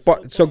 So yeah,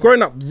 so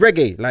growing up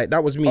reggae, like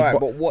that was me. Alright, but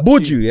but what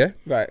Buju, you- yeah,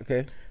 Right.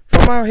 Okay.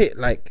 from I hit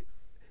like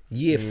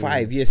year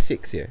 5, year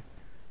 6, yeah,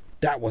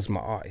 that was my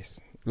artist.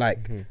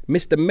 Like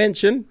Mr.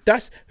 Mention,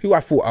 that's who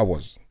I thought I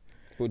was.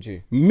 Would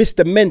you?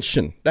 Mr.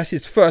 Mention, that's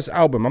his first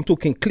album. I'm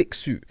talking Click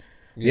Suit.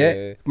 Yeah,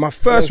 Yeah. my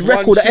first There was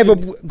one record I ever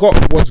tune-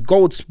 got was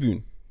Gold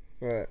Spoon.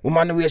 Right.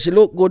 Woman, the way she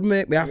look good,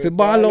 mate. Me have to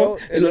ball out.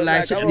 It look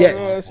like shit.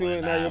 Yeah.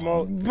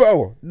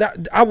 Bro,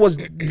 that I was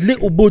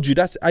little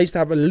Buju. I used to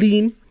have a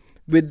lean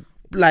with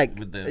like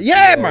With the-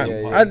 man,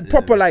 yeah. and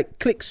proper like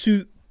click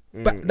suit.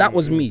 But that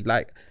was me.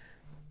 Like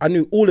I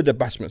knew all of the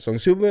bashment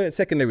songs. So we were at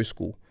secondary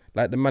school.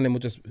 Like the man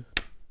would just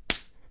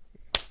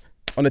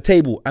on the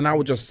table, and I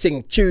would just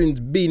sing tunes,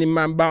 Beanie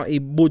Man, Bounty,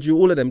 Buju,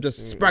 all of them,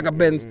 just Spragga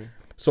Benz.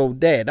 So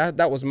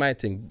that was my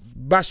thing.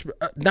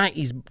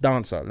 90s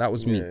dancer. That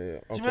was me. Yeah. Do you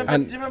Okay. remember?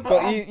 Do you remember?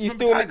 But do you remember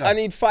still. Tiger? I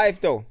need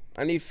 5 though.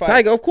 I need 5.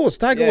 Tiger, of course.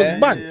 Tiger was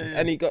bad.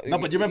 And he got. No,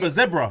 but do you remember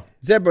Zebra?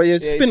 Zebra, yeah,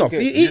 spin off. took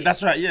it. Yeah,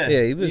 that's right. Yeah.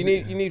 Yeah, he was.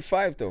 You need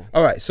 5 though.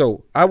 All right,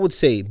 so I would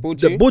say Buju?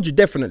 the Buju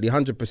definitely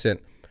 100%,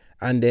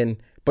 and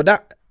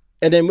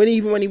then when he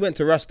went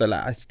to Rasta,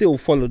 like I still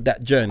followed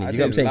that journey. You know what I'm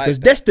didn't saying? like Because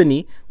that.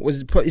 Destiny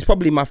is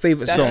probably my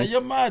favorite Yeah, song.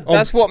 you're mad.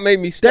 That's what made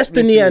me stop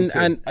Destiny listening to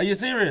him. and Are you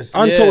serious?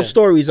 Untold Yeah.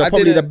 Stories are I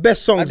probably the didn't-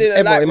 best I songs didn't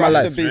ever like in my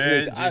Rasta life.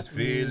 Business. Just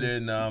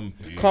feeling.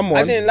 Come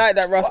I on. didn't like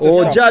that Rasta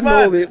Oh, stuff. Jah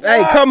know it.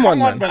 Hey, come on,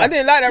 man. I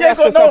didn't like that Yeah,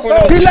 Rasta got no stuff. when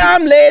I was- soul. Till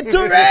I'm laid to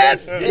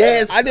rest.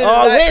 Yes, I didn't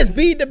always like-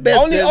 be the best.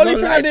 Only There's thing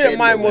no I life didn't in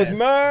mind the was West.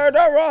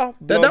 Murderer.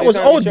 That was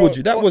old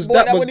Buju. That was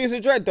when he was a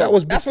dread though. That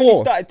was That's when he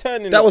before. started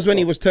turning. That was up, when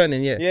he so. was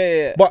turning. Yeah.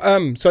 Yeah. But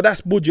so that's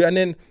Buju, and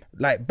then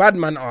like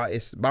Badman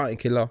artists, Bounty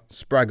Killer,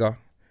 Spragga.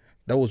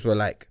 Those were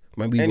like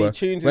when we Any were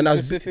tunes when I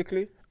was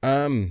specifically?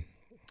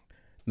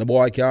 the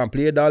boy can't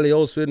play dolly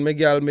house with me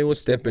girl, me was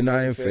stepping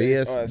on him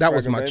face. Oh, That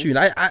was Spragga my Benz. tune.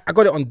 I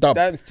got it on dub.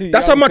 Dan's too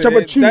That's how young much for of a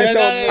this. tune. Dan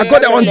don't- I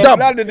got it on Dan dub.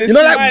 don't know this You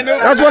know, like tune.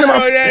 that's one of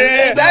my.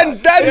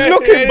 Dan's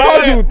looking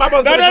puzzled.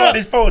 Mama's gonna go on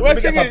his phone. Let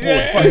me get some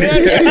porn. Fuck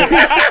this.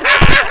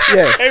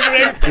 Yeah.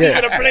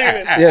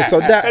 Yeah, so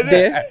that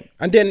there,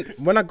 and then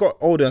when I got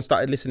older and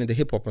started listening to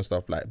hip hop and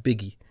stuff like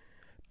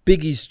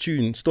Biggie's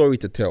tune "Story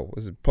to Tell"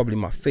 was probably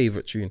my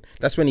favorite tune.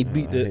 That's when he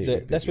beat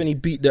that's when he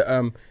beat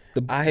the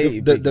I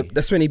hate Biggie.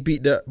 that's when he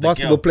beat the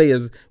basketball girl.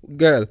 player's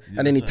girl,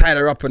 and then he tied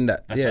her up on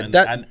that. That's Yeah, right,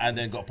 that and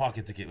then got a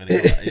parking ticket. When he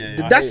got that.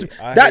 Yeah. that's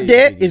I that hate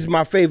there Biggie. is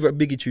my favorite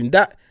Biggie tune.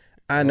 That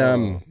and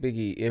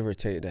Biggie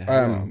irritated the hell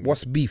out of me.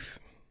 what's beef?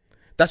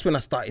 That's when I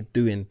started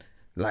doing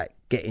like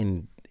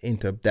getting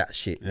into that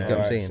shit. You know what I'm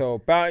Alright, saying? So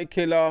Bounty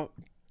Killer,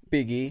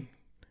 Biggie,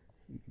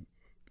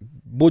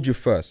 Buju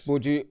first.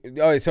 Buju.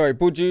 Oh, sorry,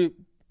 Buju.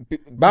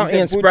 Bounty you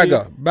and said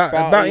Spragga. Buju,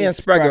 Bounty and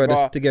Spragga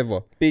that's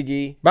together.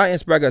 Biggie. Bounty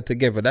and Spragga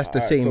together. That's the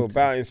Alright, same. So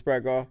Bounty and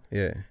Spragga.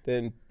 Yeah.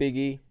 Then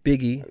Biggie.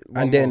 Biggie.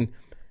 One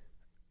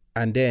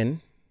And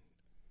then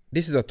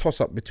this is a toss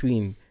up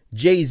between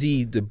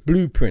Jay-Z, the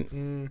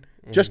Blueprint.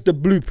 Just the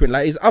Blueprint.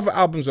 Like his other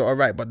albums are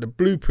alright, but the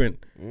Blueprint.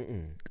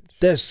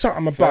 There's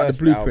something about First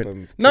the Blueprint.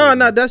 album, No,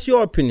 too. that's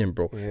your opinion,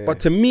 bro. Yeah.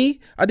 But to me,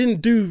 I didn't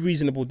do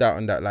Reasonable Doubt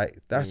on that. Like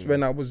that's when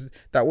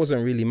that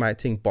wasn't really my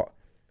thing. But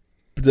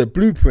the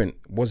Blueprint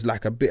was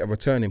like a bit of a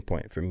turning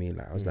point for me.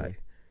 Like I was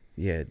like,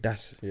 yeah,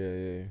 that's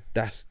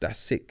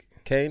sick.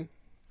 Kane.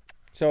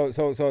 So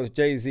it's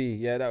Jay-Z.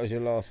 Yeah, that was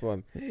your last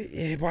one.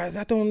 Yeah, but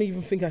I don't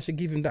even think I should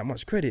give him that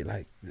much credit.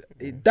 Like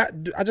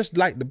I just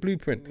like the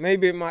Blueprint.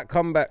 Maybe it might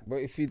come back, but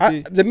if you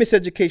do, The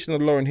Miseducation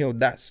of Lauryn Hill,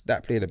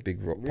 that played a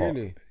big rock part.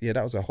 Really? Yeah,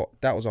 that was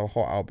a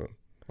hot album.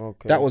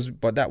 okay. That was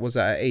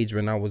at an age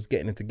when I was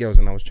getting into girls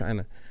and I was trying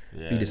to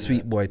be the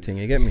sweet boy thing.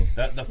 You get me?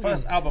 The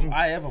first album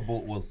I ever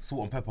bought was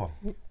Salt and Pepper.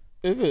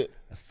 Is it?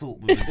 A salt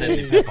with a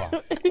deadly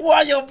pepper.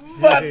 Why you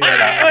mad, man?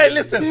 Hey,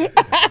 listen.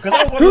 Because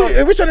I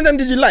was Which one of them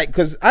did you like?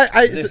 Because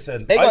I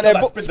listen. They I got used to their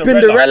like book-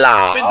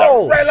 Spinderella.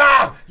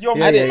 Spinderella. You're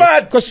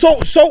mad. Because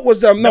salt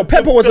was no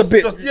Pepper was a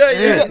bit. They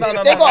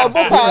got a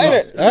book out,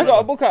 innit? She got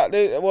a book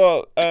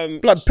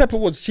out. Blood Pepper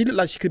was. She looked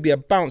like she could be a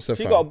bouncer.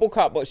 She fam. got a book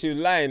out, but she was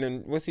lying.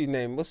 And what's his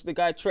name? What's the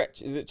guy?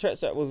 Tretch? Is it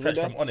Tretch that was Tretch with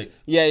her? from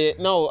Onyx. Yeah.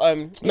 No.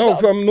 No,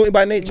 from Naughty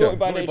by Nature. Naughty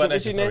by Naughty Nature. by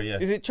What's his Nature, name? sorry, yeah.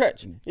 Is it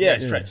Tretch? Yeah,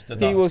 it's Tretch, the He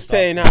dark was star.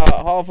 saying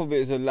how half of it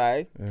is a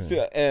lie, so,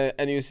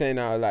 and he was saying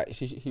how like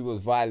he was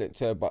violent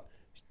to her, but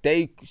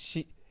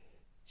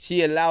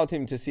she allowed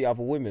him to see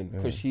other women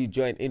because she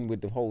joined in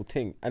with the whole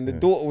thing, and the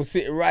daughter was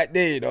sitting right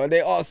there. You know, and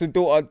they asked the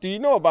daughter, "Do you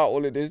know about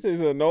all of this?" She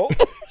said, "No."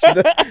 She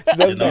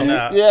does know know.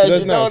 now. Yeah, She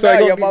does she know. know Sorry, now.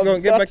 go- Your go-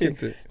 mum's get back gutted.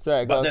 into it.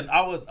 Sorry, But go then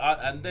I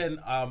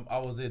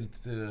was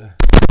into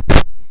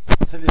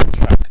I'll tell you a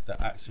track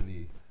that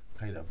actually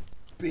played a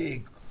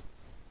big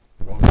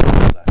role in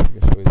my life.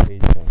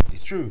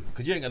 It's true,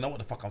 because you ain't gonna know what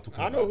the fuck I'm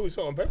talking I about. know who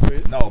Salt and Pepper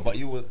is. No, but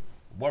you were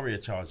Warrior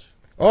Charge.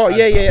 Oh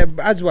yeah.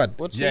 Aswad.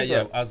 What's Yeah, his yeah,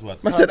 name? Aswad.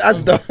 I said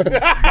Asda.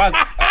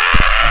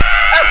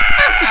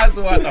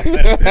 Aswad, I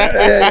said.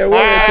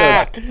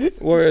 yeah.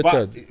 Warrior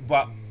Church.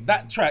 But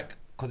that track,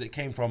 because it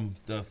came from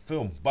the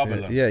film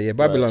Babylon. Yeah.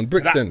 Babylon, So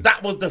Brixton.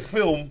 that was the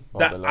film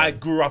that I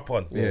grew up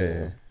on.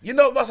 Yeah. You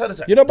know what's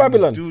that? You know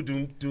Babylon?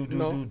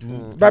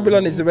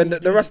 Babylon is when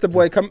the Rasta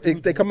boy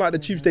they come out of the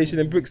tube station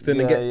in Brixton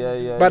and get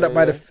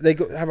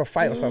they have a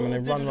fight or something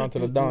and they run around to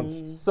the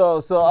dance. So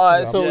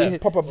alright. So Yeah. we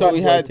Proper so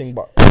we had thing,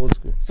 but old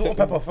school. Salt and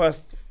Pepper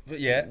first,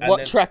 yeah. And what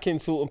then, track in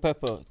Salt and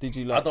Pepper did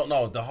you I like? don't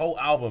know the whole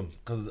album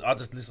because I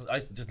used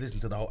to just listen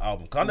to the whole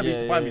album. Cause I never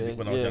used to buy music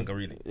when I was younger,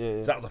 really.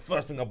 So that was the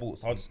first thing I bought,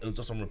 so it was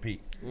just on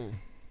repeat.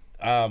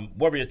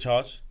 Warrior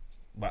Charge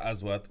by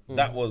Aswad.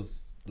 That was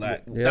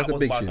Like Yeah, that's a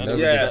big tune. That's a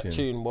yeah, big That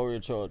tune, Warrior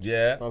Charge.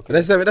 yeah. Okay.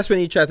 That's when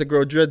you try to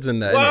grow dreads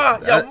and that. Wow,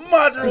 innit? yeah,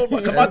 mad.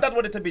 Because my dad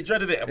wanted to be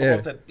dreaded it, and my Yeah.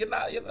 mom said, "You're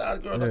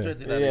not growing up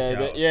dreaded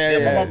that." Yeah.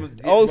 My mum was-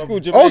 Old my school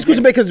mum- Jamaican. Old school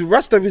Jamaica's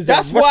Rasta is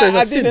That's Rasta why is a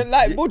I sin. didn't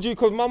like Buju,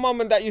 because my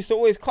mum and dad used to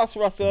always cuss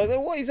Rasta. I was like,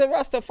 what, he's a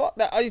Rasta? Fuck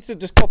that. I used to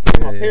just copy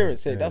what my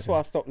parents said. That's why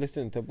I stopped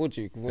listening to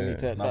Buju when he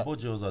turned Nah, that.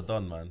 Buju's are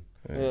done, man.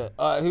 Yeah.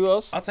 Alright, who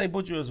else? I'd say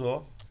Buju as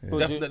well. Buju.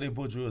 Definitely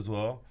Buju as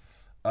well.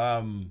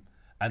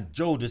 And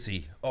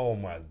Jodeci. Oh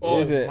my god. Oh,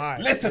 Is it? my.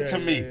 Listen to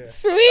me.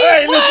 Sweet.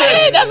 Hey,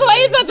 listen. That's why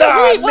he's such Nah,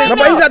 a sweet boy. No,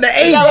 but he's at the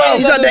age.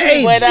 He's at the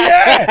age.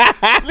 Yeah.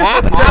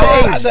 Listen,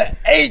 that was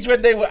at the age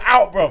when they were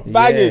out, bro.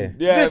 Banging.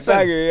 Yeah, Listen,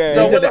 banging. Yeah.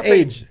 So He's when at I the say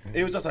age.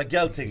 it was just a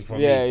girl thing for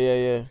me.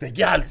 Yeah. The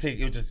girl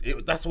thing,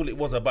 that's all it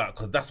was about,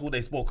 because that's all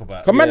they spoke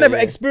about. Cause man never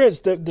yeah.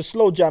 experienced the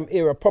slow jam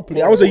era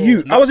properly. I was a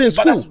youth. I was in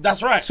But school.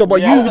 that's right. So, but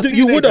Yeah, I was a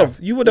you would have.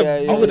 teenager. You would have. Yeah,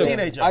 You I was would a have.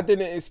 teenager. I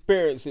didn't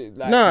experience it.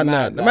 Like, Nah.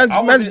 mad, The like- man's I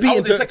was man's in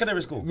beating to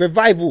secondary school.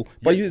 revival,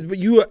 but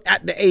you were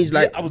at the age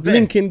like Yeah, I was there.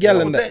 Lincoln Yeah,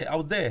 Gell and that. I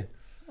was there.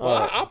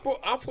 Well,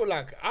 I feel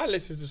like I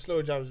listen to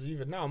slow jams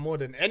even now more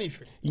than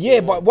anything.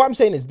 Yeah, but what I'm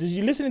saying is,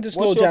 you listening to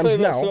slow What's your jams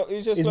favourite now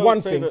who's your is slow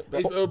one thing.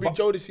 favourite? It'll be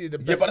Jodeci the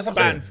best Yeah, but that's what I'm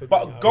band saying. for me.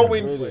 But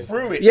going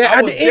through it, Yeah, I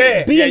at was the there.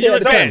 end, being Yeah, you there were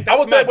at the there. time. I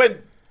was there when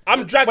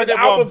I'm dragging when the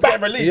everyone album back.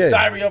 getting released, Yeah.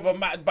 Diary of a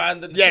Mad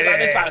Band and Yeah, shit like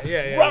this, yeah, like,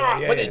 yeah, rah,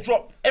 yeah, when yeah. it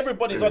dropped,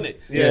 everybody's on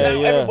it. Yeah, Now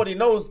yeah. everybody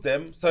knows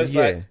them, so it's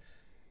Yeah. like,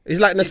 It's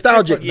like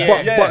nostalgic, different.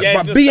 but Yeah, but, yeah,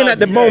 but it's being at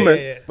the nostalgic.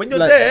 moment, Yeah, yeah. When you're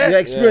like, there, you're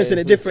experiencing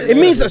yeah, it different. it's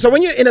It means different. so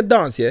when you're in a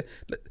dance, yeah,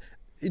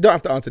 you don't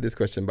have to answer this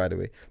question by the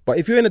way. But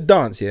if you're in a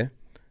dance, yeah,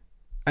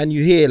 and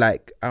you hear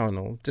like I don't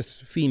know,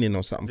 just fiending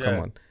or something, come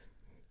Yeah. on,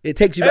 it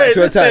takes you back hey,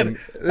 to a listen, time.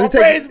 my It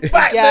takes- brain's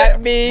back Got there.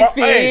 me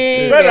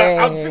Hey, brother,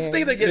 I'm feeling.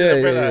 15 again,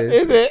 Yeah, brother. yeah,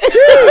 Is it?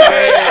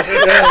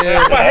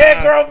 My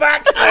hair grow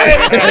back.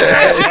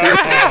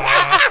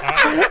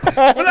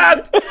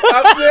 Blood,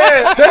 I'm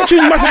there. That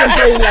tune must have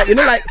been playing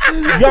like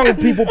like young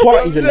people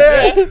parties and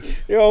that.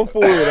 You're a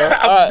fool, you know.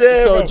 I'm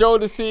there, So bro.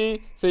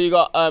 Jodeci. So you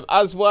got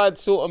Aswad,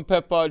 Salt and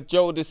Pepper,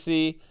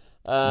 Jodeci,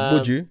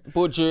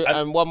 Buju,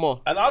 and one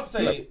more. And I'd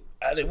say,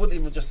 and it wouldn't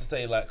even just to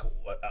say like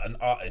an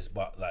artist,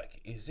 but like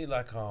you see,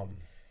 like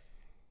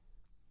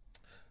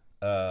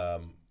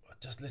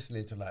just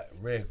listening to like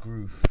Rare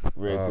Groove,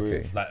 Rare Groove.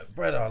 Okay. like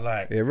brother,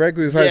 like Yeah, Red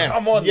Groove has.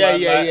 come on, Yeah,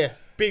 man, yeah, like, yeah.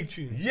 Big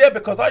tune. Yeah,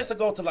 because I used to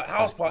go to like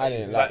house parties,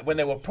 didn't like like when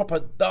there were proper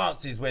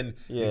dances, when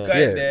you Yeah. go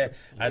Yeah. in there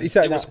and It's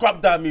like it was that-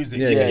 scrub down music.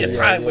 Yeah, you yeah, get your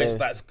yeah, time yeah. waste.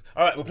 Like,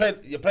 all right,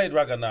 you played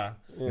ragga now.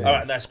 All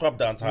right, now scrub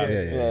down time.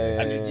 Yeah,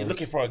 yeah, And you're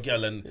looking for a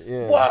girl and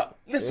Yeah. what?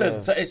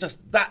 Listen, so it's just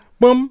that.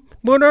 Boom,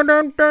 boom, dun,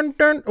 dun, dun,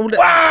 dun, all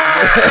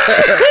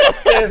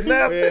that. There's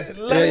nothing Yeah,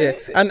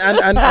 left. yeah,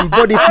 and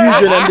body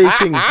fusion and these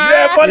things.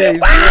 Yeah, buddy. Yeah,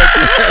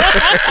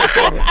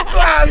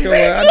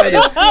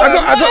 Come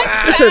on, I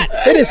got. Listen,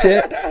 it is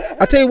here.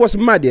 I tell you what's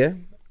mad, yeah.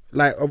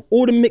 Like of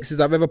all the mixes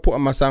I've ever put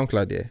on my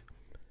SoundCloud, yeah.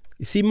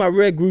 You see my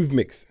Rare Groove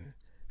mix.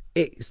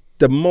 It's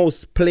the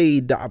most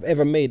played that I've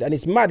ever made, and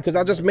it's mad because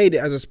I just made it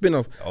as a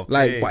spin-off. Okay.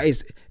 Like, but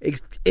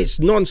it's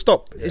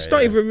non-stop. It's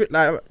not even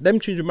like them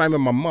tunes remind me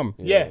of my mum.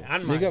 Yeah,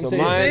 and You get what So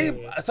I'm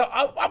saying? mine- See, so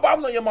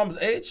I'm not your mum's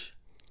age,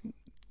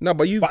 No,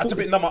 but you. but to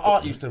be, no, my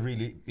aunt used to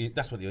really.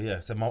 That's what you're. Yeah,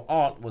 so my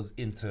aunt was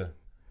into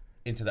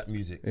that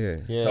music. Yeah.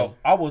 Yeah. So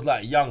I was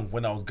like young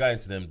when I was going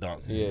to them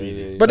dances. Yeah,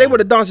 really. yeah, But they were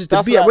the dances to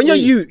That's be at. like When you're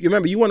me. you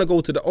remember, you want to go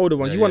to the older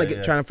ones. Yeah, you want to yeah, get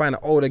yeah. trying to find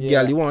an older Yeah.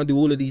 girl. You want to do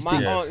all of these My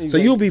things. aunt So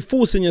even- you'll be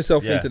forcing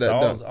yourself Yeah, into that so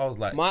dance. I was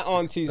like, My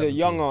auntie's a 17.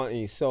 young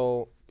auntie,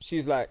 so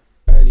she's like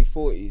early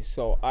 40s.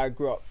 So I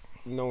grew up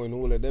knowing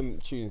all of them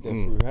tunes there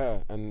through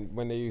her. And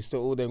when they used to,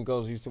 all them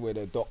girls used to wear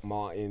their Doc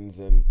Martens,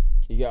 and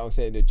you get what I'm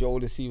saying, the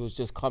Jodeci was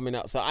just coming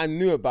out. So I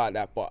knew about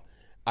that, but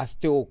I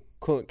still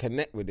couldn't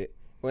connect with it.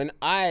 When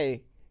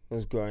I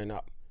was growing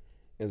up,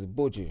 it was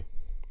Buju.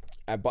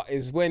 But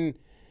it's when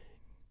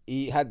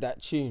he had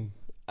that tune.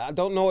 I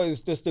don't know, it's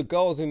just the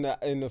girls in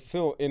the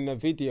film, in the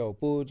video.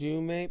 Would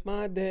you make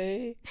my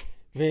day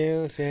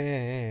real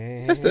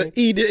sad? That's the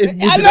idiot.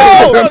 I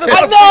know, but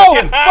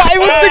it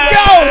was the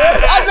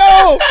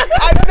girls.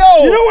 I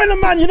know. You know when a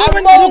man, you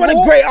know when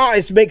a great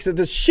artist makes it,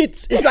 the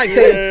shits. It's like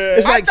saying,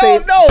 it's like I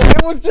saying, don't know.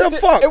 It was just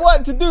The fuck? It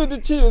wasn't to do with the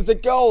tune. It was the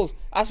girls.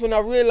 That's when I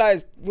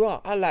realized,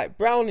 well, I like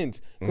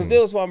Brownings, because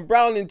there was one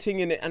Browning thing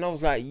in it, and I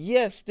was like,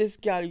 yes, this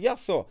guy,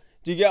 yes, sir.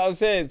 Do you get what I'm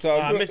saying? So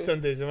I missed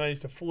them days when I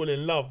used to fall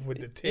in love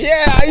with the team.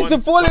 yeah, I used to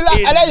fall in love,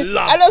 and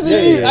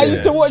I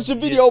used to watch the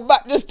video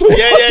back just to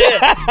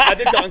Yeah. I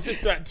did that on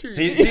Sister Act 2.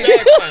 See,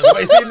 Yeah, but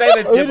you see,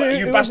 Nana, Oh,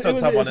 you it bashed was- on it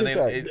someone was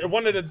and inside.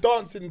 One of the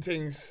dancing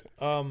things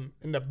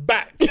in the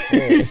back.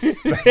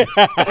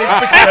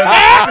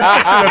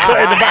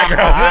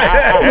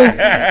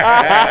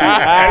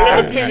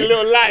 A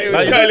little light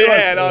with curly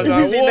hair, and I was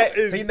like, what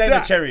is see that?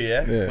 Nana Cherry,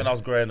 yeah? Yeah. When I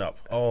was growing up,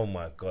 oh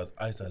my god,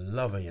 I used to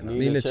love her, you know.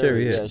 Nina Cherry,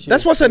 Cherry. yeah, Yeah. she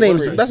That's was what's her name.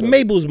 great, That's bro.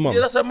 Mabel's mum.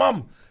 Yeah, that's her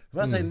mum.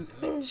 When I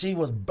say she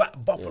was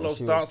Buffalo's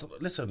she dance.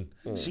 Listen,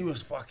 she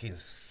was fucking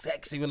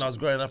sexy when I was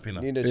growing up, you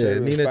know. Nina Yeah, Cherry.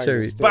 was Nina banging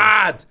Cherry. still.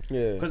 Bad.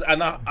 Yeah. Because I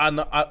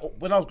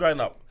when I was growing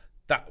up,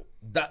 that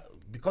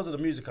because of the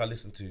music I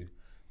listened to,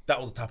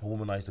 that was the type of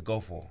woman I used to go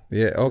for.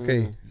 Yeah.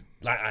 Okay.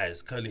 light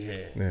eyes, curly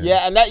hair.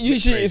 Yeah, and that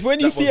usually is when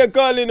you That see a was-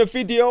 girl in a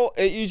video,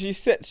 it usually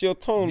sets your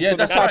tone Yeah, for the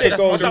that's type right. of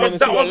girls you want to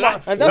That see. was my.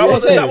 And that's what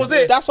I'm saying. That was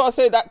it. That's why I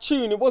say that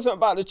tune. It wasn't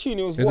about the tune.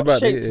 It was It's what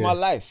about the- shaped my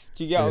life.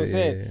 Do you get what I'm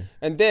saying? yeah.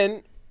 And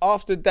then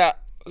after that,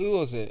 who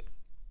was it?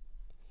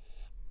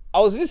 I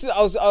was listening.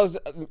 I was.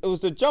 It was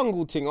the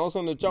jungle thing. I was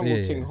on the jungle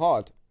Yeah, thing yeah.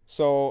 hard.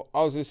 So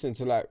I was listening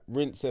to like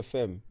Rinse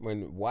FM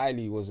when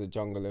Wiley was a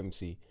jungle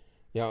MC.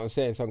 You know what I'm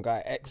saying? Some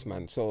guy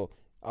X-Man. So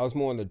I was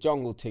more on the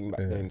jungle thing back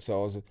then.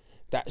 So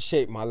that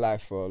shaped my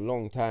life for a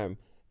long time.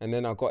 And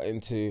then I got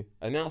into,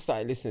 and then I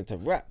started listening to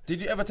rap. Did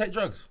you ever take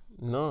drugs?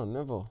 No,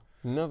 never.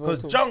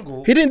 Because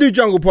jungle. He didn't do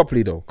jungle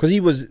properly though, because he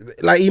was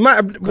like he might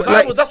have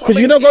like that's what because I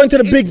you mean. know going to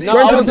the big No,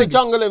 going I to was the a big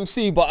jungle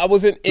MC, but I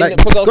wasn't in like it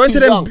because I was going too to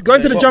the young.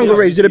 going to the Yeah, jungle yeah,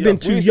 raves. You'd have been yeah.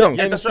 too We used young.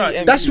 to that's right.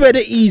 MC. That's where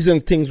the ease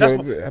and things That's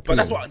were. what, but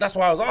that's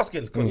why I was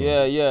asking. Cause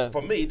Yeah.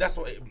 For me, that's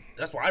what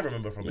I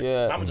remember from it.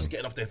 Yeah. Man was just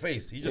getting off their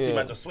face. You just see Yeah.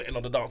 man just sweating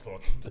on the dance floor.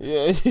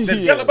 Yeah.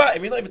 There's yell about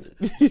him. He's not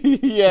even.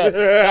 Yeah.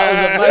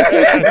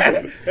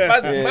 That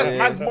was a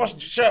Man's washed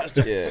shirts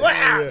just sweat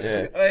out.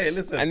 Hey,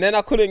 listen. And then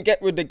I couldn't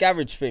get with the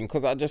garage thing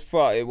because I just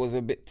thought it was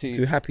a bit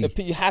too happy.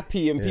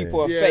 happy and people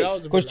are Yeah, that fake.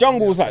 was a Because bit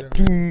jungle like- was like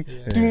doom,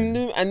 doom,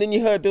 doom, and then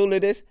you heard all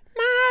of this.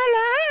 My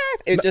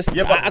life. It just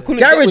Yeah, but I couldn't.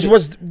 get Garage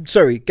with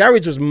it.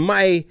 Garage was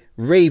my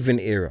raving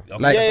era.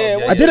 Okay, Like Yeah,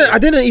 yeah, I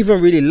didn't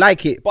even really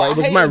like it, but it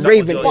was I my hated-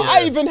 raving. But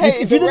I even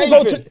hated If the you didn't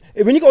go raving.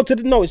 to when you go to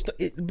the no, it's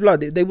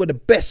blood. They were the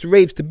best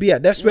raves to be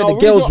at. That's where No, the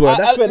girls reason- were.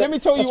 That's where. let me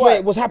tell you that's why where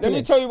it was Let happening.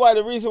 me tell you why.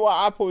 The reason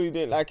why I probably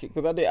didn't like it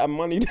because I didn't have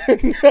money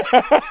then.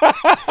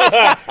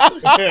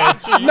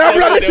 No,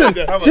 blood. Listen.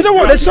 Do you know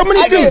what? There's so many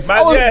I things. did.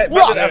 I was yeah,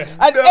 rock. man,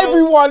 And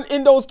everyone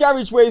in those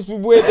garage waves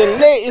would wear the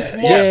latest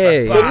mod,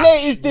 Yeah. the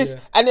latest this,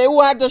 and they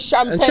all had the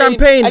champagne.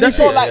 champagne, and that's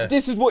you felt it. like Yeah.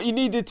 this is what you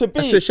needed to be.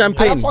 That's the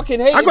champagne. And I fucking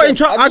hated I got in them.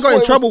 trouble. I I just got thought in it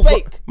was trouble.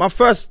 fake. My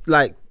first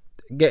like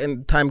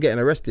getting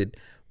arrested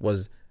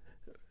was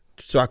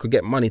so I could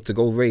get money to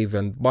go rave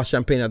and buy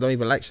champagne. I don't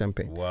even like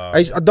champagne. Wow.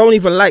 I don't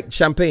even like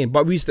champagne.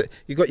 But we used to.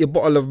 You got your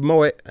bottle of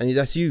Moet and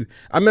that's you.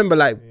 I remember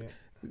like.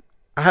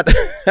 I had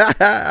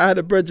I had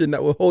a brethren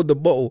that would hold the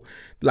bottle.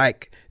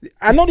 Like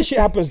I know this shit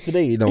happens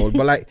today, you know,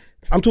 but like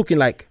I'm talking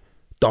like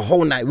the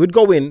whole night. We'd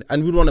go in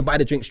and we'd want to buy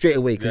the drink straight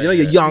away because you know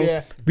you're young.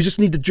 Yeah. We just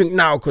need the drink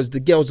now because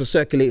the girls are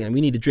circulating and we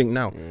need the drink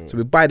now. So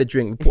we buy the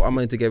drink, we put our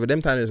money together. Them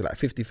times it was like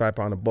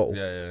 £55 a bottle.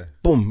 Yeah.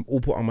 Boom,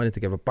 all put our money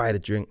together, buy the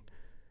drink,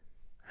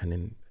 and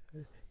then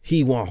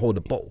he won't hold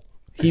the bottle.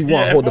 He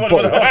won't hold the bottle.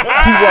 He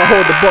won't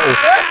hold the bottle.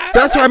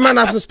 That's why man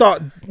have to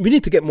start. We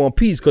need to get more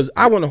peas because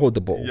I want to hold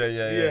the bottle.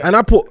 Yeah. And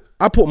I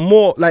put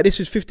more. Like this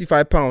is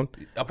 £55,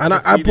 and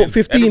I put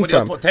 15 Everybody else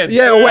fam. put 10.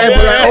 Yeah, or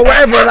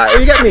whatever. Like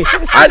you get me.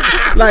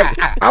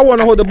 I want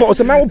to hold the bottle.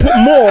 So man will put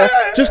more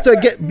just to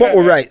get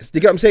bottle rights. Do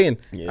you get what I'm saying?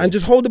 And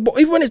just hold the bottle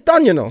even when it's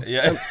done. You know.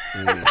 Yeah.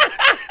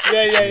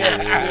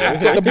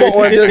 Got the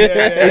bottle and just, you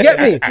get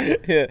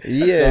me.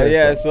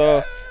 Yeah.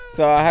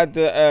 So I had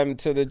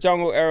the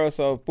jungle era,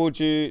 so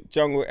Buju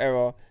jungle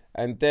era,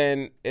 and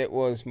then it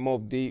was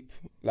Mobb Deep.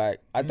 Like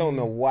I don't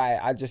know why.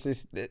 I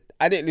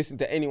didn't listen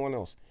to anyone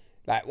else.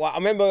 Like I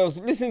remember I was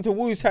listening to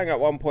Wu-Tang at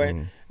one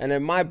point, and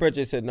then my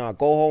brother said, "Nah,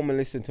 go home and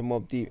listen to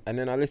Mobb Deep." And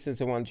then I listened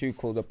to one tune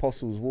called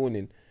Apostles'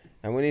 Warning,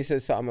 and when he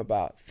said something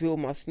about feel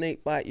my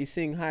snake bite, you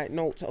sing high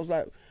notes, I was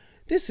like,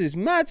 this is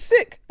mad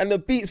sick. And the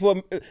beats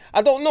were,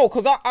 I don't know,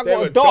 because I got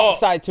were a dark dark.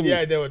 side to me.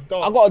 Yeah, they were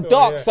dark I got a still,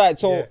 dark yeah, side.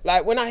 So, yeah.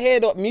 like, when I hear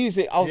that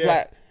music, I was Yeah.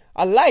 like,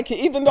 I like it,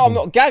 even though I'm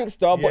not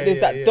gangster, but Yeah, there's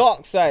yeah, that yeah.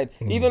 dark side.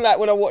 Even like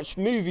when I watch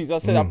movies, I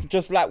said I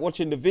just like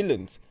watching the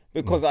villains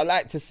because I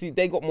like to see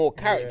they got more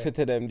character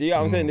to them. Do you know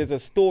what I'm saying? There's a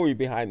story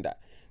behind that.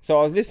 So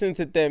I was listening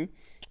to them,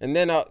 and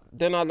then I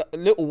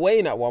Lil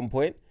Wayne at one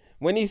point,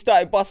 when he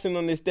started busting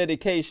on this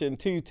Dedication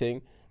 2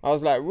 thing, I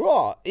was like,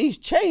 raw, he's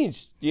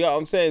changed. You know what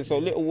I'm saying? So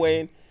Lil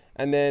Wayne,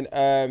 and then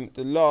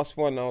the last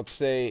one I would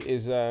say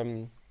is I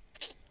don't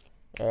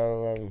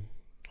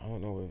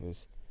know whether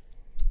it's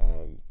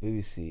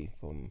Boosie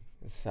from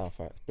South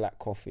Africa, Black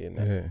Coffee and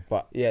that. Yeah.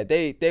 But yeah,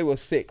 they were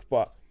sick,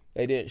 but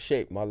they didn't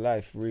shape my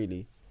life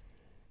really.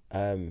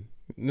 You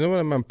know when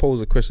a man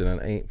pose a question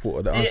and ain't thought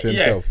of the answer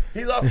himself.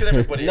 He's asking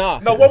everybody. Nah.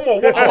 No, one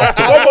more. I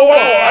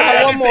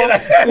had one more.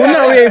 Well,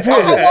 no, we ain't I thought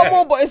of had it. one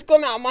more, but it's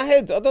gone out of my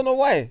head. I don't know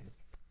why.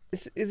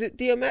 Is it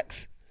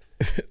DMX?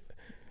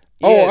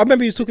 Oh, Yeah, I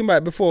remember you was talking about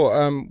it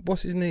before.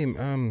 What's his name?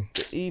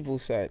 the evil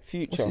side.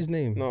 Future. What's his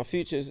name? No,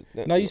 Future's.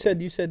 No, you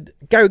said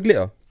Gary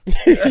Glitter.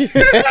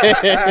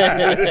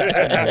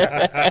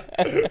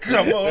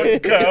 Come on.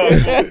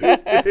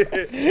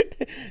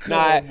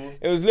 Nah,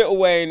 it was Lil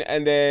Wayne,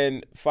 and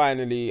then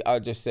finally I'll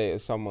just say it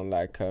was someone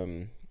like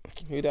who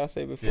did I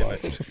say before?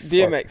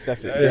 DMX.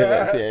 That's it.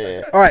 DMX.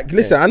 Yeah. All right,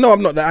 listen. I know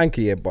I'm not the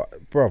anchor here, but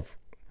bruv,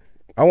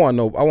 I want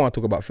to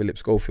talk about Philip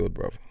Schofield,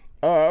 bruv.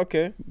 Oh,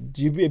 okay. Have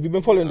you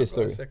been following this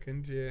story?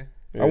 Second, yeah.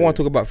 I want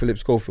to talk about Philip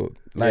Schofield.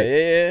 Like,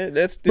 Yeah.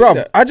 Let's do bruv,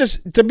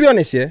 that. to be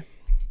honest, yeah,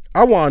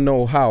 I want to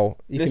know how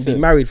you can be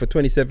Listen. married for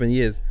 27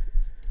 years.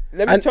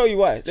 Let me tell you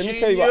why.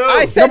 Genius.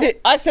 I said it.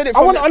 I said it.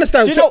 From wanna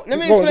understand. Do you know, So- let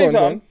me go on, explain go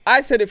on, go something.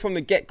 I said it from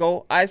the get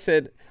go. I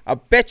said, I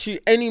bet you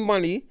any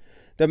money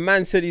the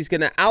man said he's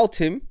gonna out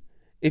him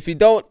if he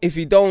don't.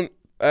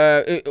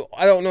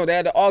 I don't know. They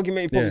had an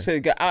argument. He probably said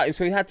he'd get out him,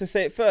 so he had to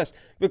say it first.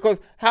 Because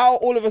how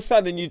all of a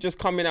sudden you just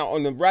coming out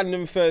on a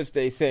random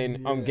Thursday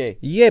saying I'm gay?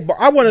 Yeah, but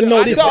I want to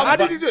know this. How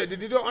did he do it?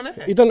 Did he do it on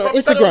air? He done it on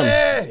Instagram.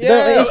 Yeah. He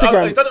done it on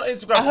Instagram. He done it on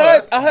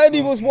Instagram. I heard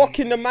he was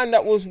walking the man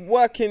that was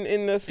working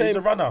in the He's same.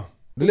 a runner.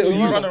 The little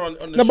He's a you. runner on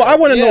the No, but show. I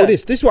want to know Yeah.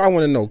 this. This is what I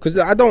want to know because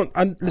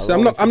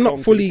listen. I'm not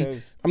fully.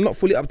 cares. I'm not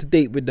fully up to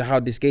date with how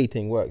this gay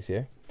thing works.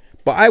 Yeah,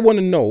 but I want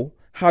to know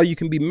how you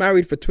can be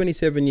married for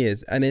 27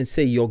 years and then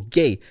say you're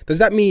gay. Does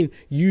that mean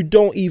you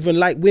don't even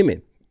like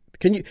women?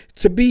 Can you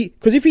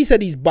because if he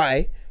said he's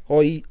bi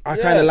or I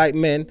kind of like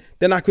men,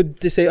 then I could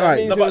just say, all right.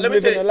 means No, he but was let me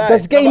living tell a you- lie.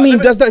 Does gay but mean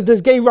let me-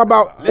 does gay rub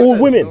out all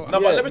women? No,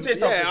 but let me tell you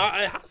something.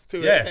 Yeah, it has to.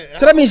 Yeah.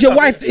 So that means your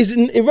wife is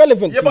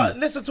irrelevant. Yeah, to but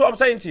you. listen to what I'm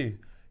saying to you.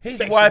 His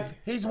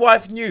Sexually.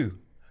 wife knew.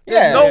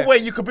 There's Yeah. no way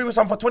you could be with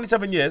someone for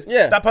 27 years.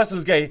 Yeah. That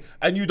person's gay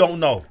and you don't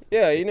know.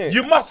 Yeah, you know.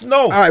 You must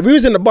know. All right, we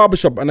was in the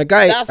barbershop and a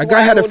guy That's had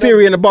why a all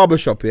theory them- in the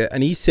barbershop, yeah,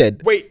 and he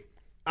said, Wait,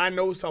 I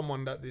know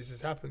someone that this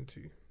has happened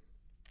to.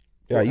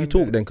 yeah, you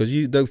talk then, because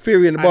the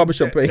theory in the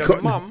barbershop ain't The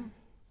got mum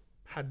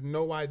had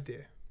no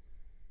idea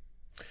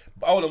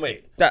But hold on,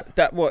 wait.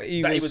 that what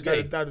he That he was. was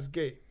gay. that dad was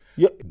gay.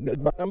 Yeah,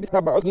 No,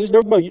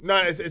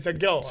 it's a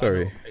girl. I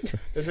Sorry. know.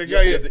 It's a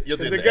girl. You're It's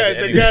doing a that girl. It's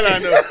a anyway. girl I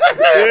know.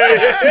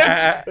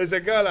 Yeah. It's a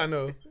girl I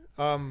know.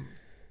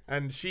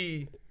 And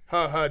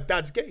her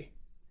dad's gay.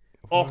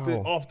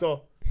 After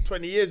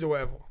 20 years or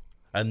whatever.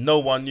 And no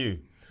one knew.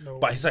 No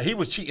But he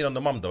was cheating on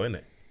the mum though,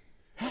 innit?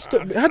 How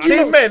do See,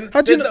 you know? men,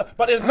 How do you there's know? no-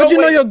 but there's How no do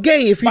you know way- you're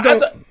gay if you But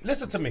don't?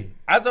 listen to me.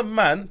 As a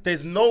man,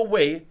 there's no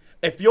way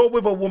if you're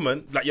with a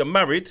woman, like you're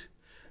married,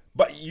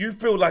 but you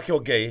feel like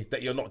you're gay,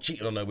 that you're not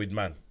cheating on her with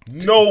man.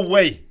 No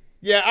way.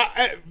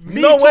 Yeah,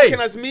 me No way.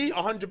 talking as me,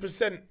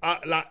 100%,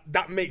 like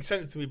that makes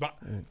sense to me. But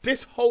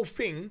this whole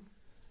thing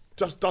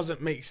just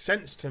doesn't make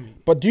sense to me.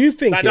 But do you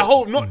think Like it- the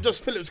whole, not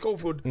just Philip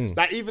Schofield,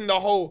 like even the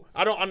whole,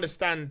 I don't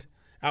understand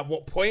at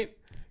what point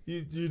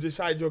you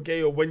decide you're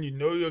gay or when you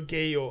know you're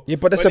gay or. Yeah,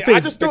 but that's when the thing. I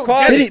just don't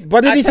Because- get Did it. he-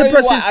 but did I he tell you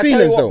suppress what- his I tell you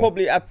feelings, what though?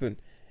 probably happened.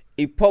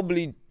 He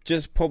probably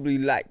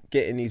like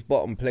getting his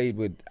bottom played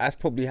with. That's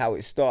probably how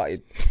it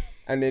started.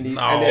 And then He's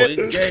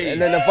gay.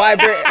 and then the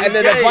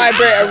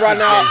vibrator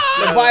run out.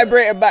 The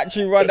vibrator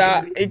battery run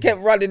out. He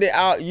kept running it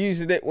out,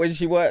 using it when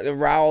she worked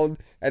around.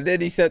 And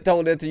then he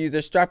told her to use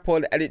a strap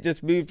on, and it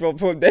just moved on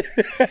from there.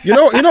 You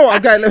know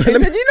what, guy? Let He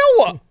me, said, "You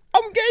know what?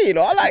 I'm gay. You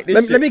know, I like this.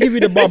 let, shit." let me give you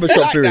the If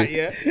barbershop you like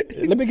theory. that,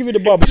 yeah. Let me give you the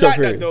If you barbershop like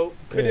theory. that though,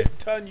 could it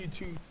turn you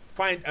to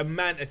find a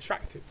man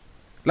attractive?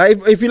 Like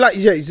if you like,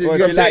 yeah, you Well, know if what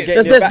you I'm saying? like getting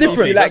That's your back-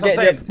 different. if you like That's what I'm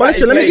getting your saying. But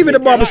listen, let me back give you the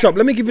played. barbershop.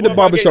 Let me give you the What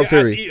about barbershop getting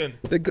your theory.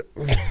 ass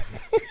eaten?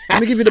 Let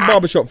me give you the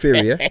barbershop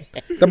theory, yeah?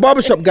 The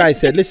barbershop guy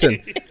said,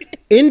 listen,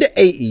 in the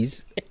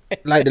 80s,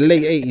 like the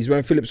late 80s,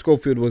 when Philip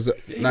Schofield was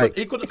like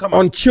he couldn't come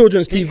on out.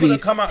 children's He TV, couldn't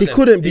come out he then.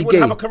 couldn't be He gay.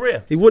 wouldn't have a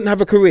career. He wouldn't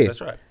have a career.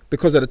 That's right.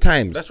 Because of the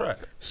times. That's right.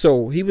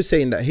 So he was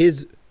saying that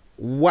his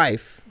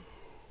wife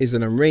is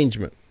an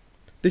arrangement.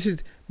 This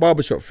is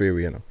barbershop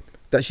theory, you know.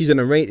 That she's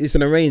it's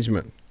an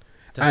arrangement.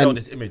 To sell And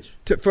this image.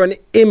 for an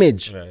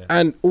image, Yeah, yeah.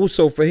 and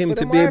also for him But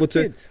to they be might able have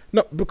to kids.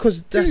 no,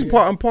 because that's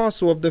part and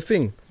parcel of the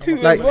thing. Two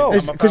Like, as well.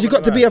 because you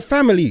got to be man. a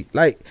family.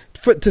 Like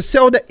to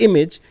sell the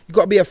image, you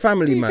got to be a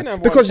family You man. can have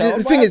one Because child,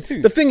 the but thing have is,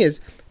 two. the thing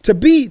is, to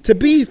be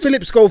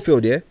Philip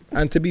Schofield, yeah,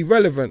 and to be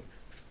relevant. All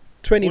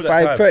that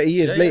 25, time. 30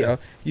 years Yeah, later, yeah.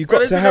 you Bro, got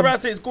they've to been have around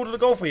since it's good to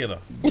go for you, know.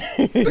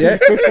 yeah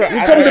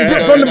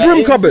from the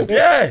broom cupboard.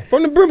 Yeah.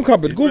 From the broom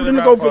cupboard. Good been in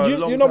the around go for for a you.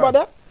 long You know about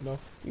time. that?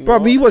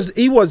 Bro, he was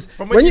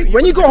From when you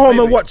would've go been a home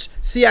and baby. watch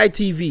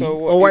CITV So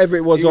what, or whatever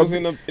it was, he was on,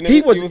 in a- in a-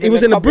 he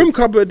was in a broom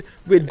cupboard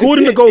with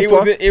Gordon the He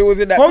Gopher. he was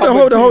in that Hold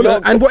cupboard on. too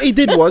long. And what he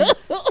did was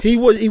he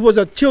was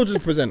a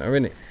children's presenter,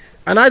 innit?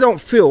 And I don't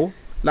feel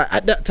like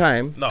at that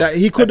time No, that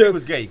he if could he have.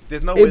 was gay.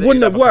 There's no it way that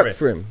wouldn't he'd have a worked career.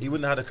 for him. He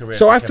wouldn't have had a career.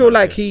 So if I he feel came out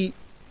like gay.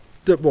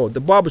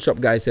 the barbershop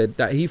guy said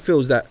that he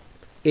feels that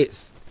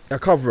it's a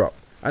cover up,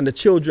 and the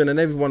children and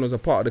everyone was a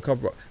part of the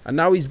cover up. And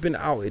now he's been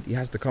outed, he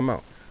has to come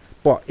out.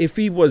 But if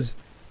he was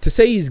to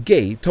say he's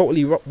gay,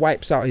 totally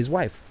wipes out his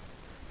wife.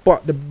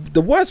 But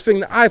the worst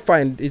thing that I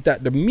find is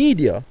that the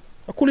media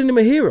are calling him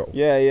a hero.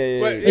 Yeah.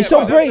 Wait, He's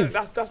so but brave.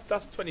 That's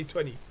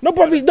 2020. No,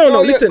 but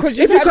listen. because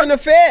If you you had an come,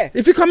 affair.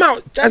 if you come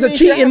out That as a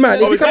means you cheating had man,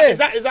 an if you come,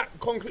 affair. Is that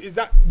concrete? Is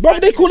that? bro,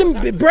 they call him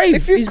actually brave.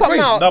 If you He's come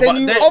brave. out, No, then but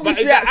you they- But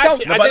obviously is that at some.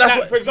 actually, No, as but in that's that,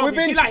 what- for example,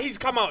 within see, like he's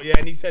come out, yeah,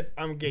 and he said,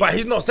 "I'm gay." But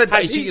he's not said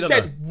that Has he he cheated on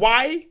said her.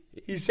 why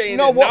he's saying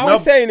No, it what now? we're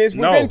saying is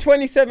No. within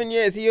 27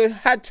 years, he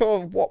had to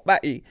have walked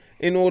batty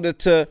in order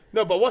to.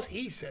 No, but what's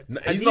he said?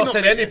 Has He's he not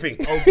said made- anything.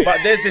 But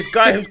there's this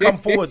guy who's come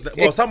forward.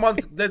 Well,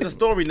 there's a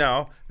story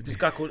now with this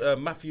guy called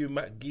Matthew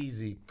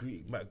McGeezy.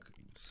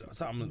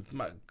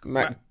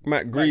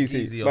 Matt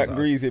Greasy, Geezy or Matt something.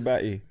 Greasy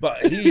batty.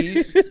 But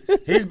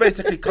he's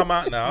basically come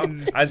out now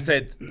and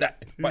said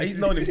that. But he's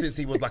known him since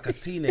he was like a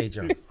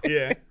teenager.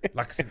 Yeah.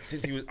 Like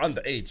since he was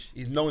underage.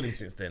 He's known him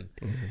since then.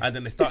 And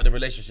then they started a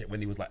relationship when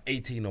he was like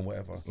 18 or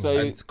whatever. So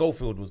and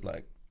Schofield was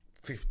like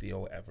 50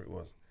 or whatever it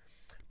was.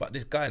 But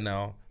this guy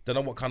now, don't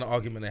know what kind of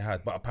argument they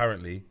had, but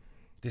apparently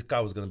this guy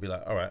was going to be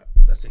like, all right,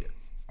 that's it.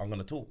 I'm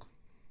gonna talk.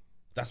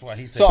 That's what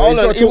he said. So So hold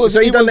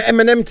on, he done the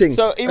Eminem thing.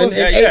 So he was- in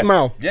yeah, 8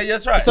 Mile. Yeah,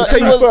 that's right. So That's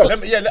he right.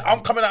 was- Yeah,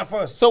 I'm coming out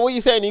first. So what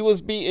you saying? He was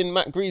beating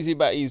Matt Greasy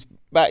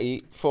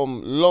Batty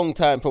from long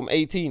time, from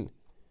 18.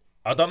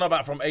 I don't know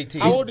about from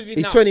 18. How old is he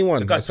He's now?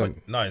 21. The guy's or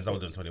something. 20, no, he's not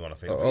than 21. I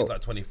think. I think Oh. he's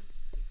like 20.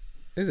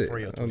 Is it?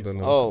 3 or I 24.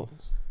 don't know. Oh,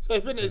 So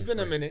it's been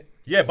a minute.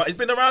 Yeah, but he's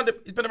been around him.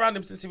 He's been around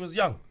him since he was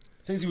young.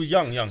 Since he was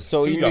young.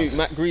 so Too he young. knew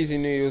Matt Greasy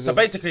knew he was. So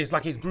basically, it's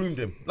like he's groomed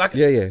him. Like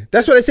Yeah.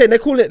 That's what they're saying. They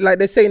call it like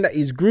they're saying that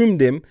he's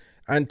groomed him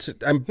and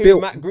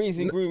built. Matt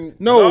Greasy groomed.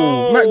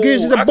 No, Matt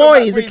Greasy is how a can boy.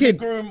 Matt He's a Greasy kid.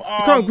 groom, You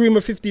can't groom a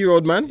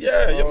 50-year-old man.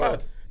 Yeah, you're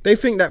mad. They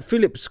think that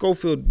Philip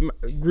Schofield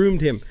groomed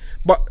him,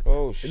 but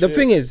Oh, the shit.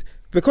 thing is,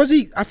 because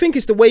I think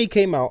it's the way he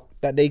came out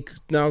that they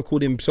now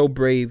called him so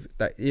brave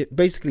that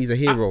basically he's a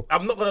hero.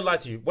 I'm not gonna lie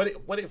to you.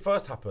 When it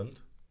first happened,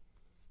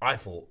 I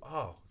thought,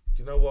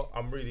 do you know what?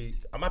 I'm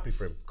happy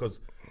for him because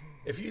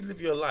if you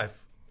live your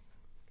life,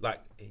 like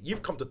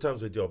you've come to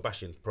terms with your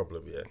bashing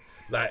problem, yeah.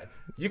 Like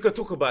you could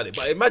talk about it,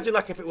 but imagine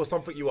like if it was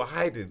something you were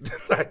hiding,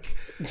 like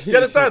you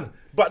understand?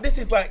 But this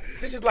is like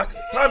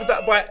times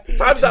that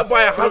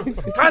by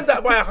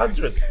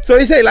 100. So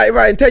he say like,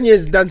 right, in 10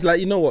 years, Dan's like,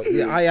 you know what?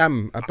 Yeah, I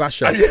am a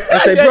basher. I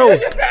say, bro,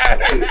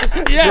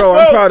 Yeah, bro,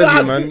 I'm proud of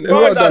you, man. Bro,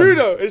 Well it's done. true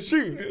though. It's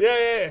true.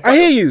 Yeah. I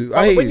hear you.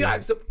 I hear When you. you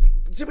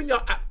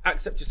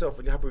accept yourself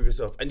and you're happy with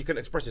yourself and you can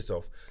express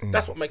yourself,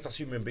 that's what makes us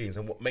human beings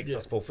and what makes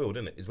us fulfilled,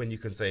 isn't it? Is when you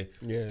can say,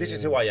 this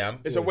is who I am.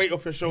 It's a weight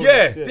off your shoulders.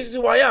 Yeah, this is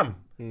who I am.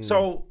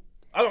 So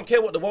I don't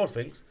care what the world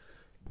thinks,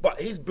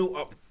 but he's built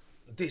up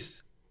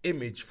this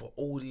image for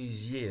all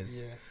these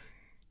years. Yeah.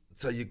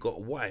 So you got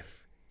a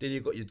wife, then you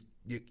got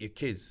your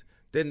kids,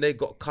 then they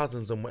got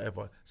cousins and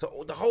whatever.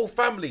 So the whole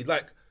family,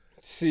 like,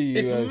 See,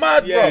 it's you as-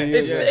 mad, yeah, bro. yeah,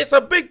 It's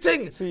a big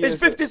thing. See, He's as-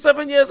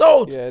 57 years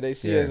old. Yeah, they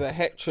see you as a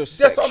heterosexual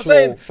That's what I'm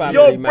saying. family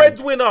You're a man.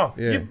 breadwinner.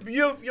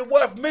 Yeah. You're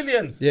worth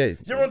millions. Yeah.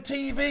 You're on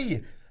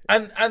TV.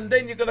 And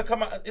then you're gonna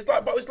come out. It's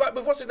like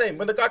with what's his name?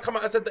 When the guy come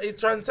out and said that he's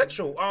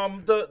transsexual.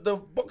 The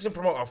boxing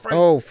promoter, Frank.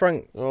 Oh,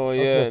 Frank. Oh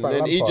yeah, and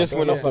then he just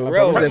went off the Frank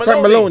rails.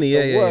 Maloney,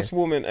 yeah, The yeah. worst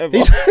woman ever.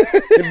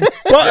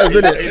 Butters,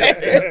 isn't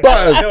it?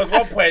 Butters. There was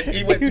one point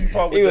he went too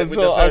far with, He the, was with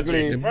so the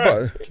surgery. ugly.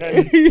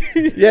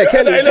 Right. Yeah,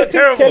 Kelly. They look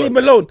terrible. Kelly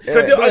Malone.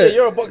 Because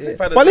you're a boxing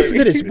fan. But listen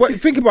to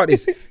this. Think about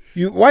this.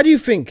 Why do you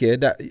think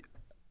that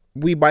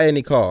we buy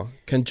any car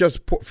can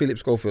just put Philip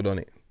Schofield on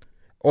it,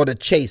 or the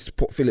Chase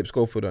put Philip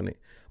Schofield on it,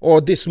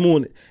 or this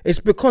morning? It's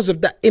because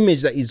of that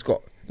image that he's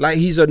got. Like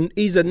he's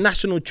a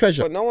national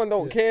treasure. But no one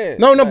don't care.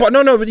 No.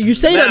 But you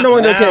say that no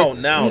one don't care.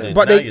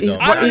 But now they, you he's,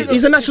 don't. I but don't even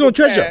he's a think national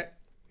people treasure. care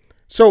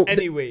So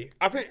Anyway,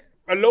 I think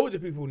a load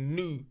of people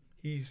knew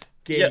he's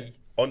gay. Yeah,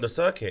 on the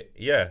circuit,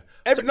 yeah.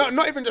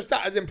 Not even just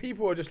that, as in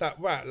people are just like,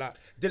 right, like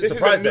Didn't this is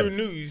surprise new them.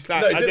 news.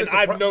 Like, No, it as in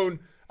didn't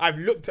I've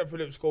looked at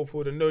Philip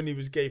Schofield and known he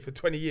was gay for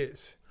 20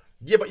 years.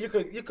 Yeah, but you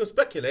could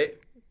speculate.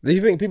 do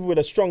you think people with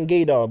a strong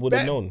gaydar would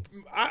have known?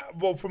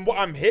 Well, from what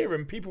I'm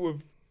hearing, people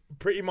with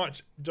pretty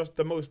much just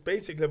the most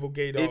basic level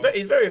gaydar.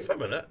 He's very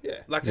effeminate. Yeah.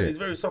 Like he's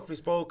very softly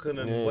spoken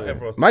and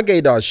whatever else. My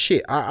gaydar is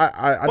shit.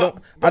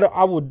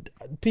 I would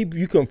people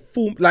you can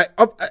fool like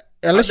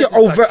unless you're this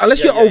is like- overt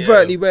unless yeah, you're yeah,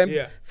 overtly yeah. wearing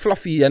Yeah.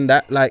 fluffy and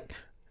that like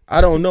I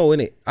don't know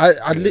innit.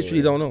 I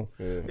literally don't know.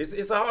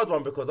 It's a hard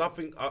one because I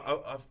think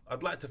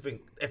I'd like to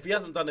think if he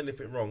hasn't done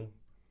anything wrong,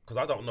 because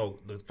I don't know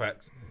the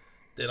facts,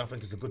 then I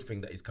think it's a good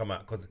thing that he's come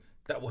out because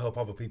that will help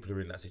other people who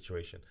are in that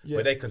situation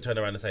where they can turn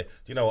around and say,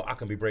 you know what, I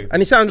can be brave.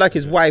 And it sounds like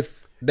his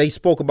wife. They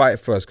spoke about it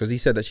first because he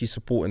said that she's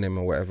supporting him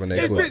or whatever. And they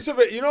There's grew bits up.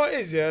 of it, you know what it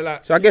is, yeah?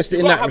 Like, So I guess you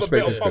in gotta that have a bit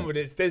respect, of it's fun good. with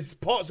it. There's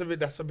parts of it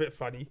that's a bit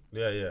funny.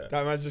 Yeah.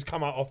 That man's just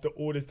come out after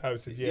all this time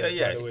since Yeah, by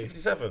the he's way.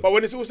 57. But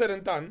when it's all said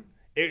and done,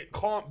 it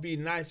can't be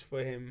nice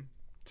for him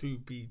to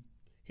be.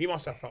 He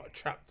must have felt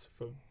trapped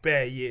for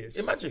bare years.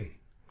 Imagine.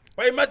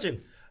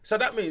 So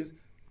that means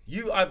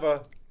you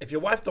either, if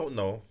your wife don't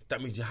know,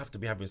 that means you have to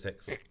be having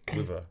sex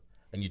with her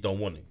and you don't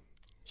want it.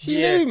 She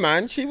knew,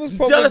 man. She was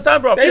probably. Do you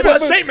understand, bro? They People-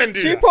 probably- straight men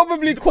do She that.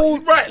 probably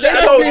called. Right, They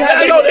let probably alone had.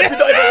 if you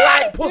don't even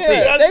like pussy.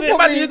 Yeah, they Imagine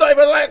probably- you don't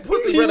even like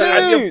pussy, She brother.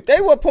 and knew. you-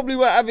 They were probably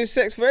weren't having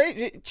sex for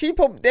it.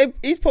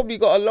 He's probably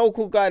got a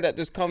local guy that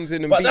just comes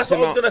in and But beats that's what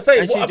him I was up, gonna say.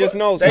 and she What just about-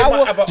 knows. they How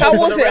might have a was open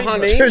it, arrangement.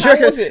 honey? Do you How was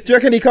reckon, it? do you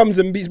reckon he comes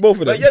and beats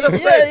both of them? Yeah, that's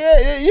what I'm saying.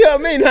 Yeah. You know what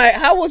I mean? Like,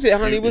 how was it,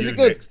 honey? Was You it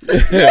good? next.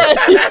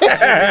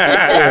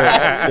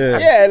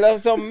 Yeah, like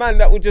some man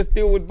that would just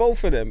deal with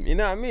both of them. You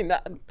know what I mean?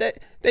 That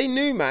they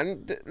knew,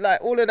 man.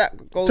 Like all of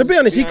that goes. To be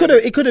honest, he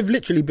behind- could have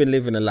literally been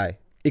living a lie.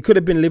 He could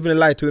have been living a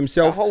lie to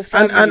himself The whole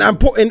and family.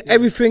 putting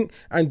everything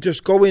and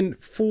just going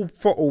full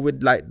throttle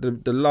with like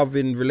the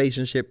loving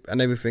relationship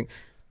and everything,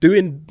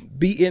 doing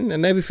beating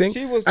and everything.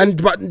 She was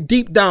and but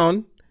deep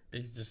down,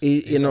 He's just,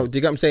 he, you know, do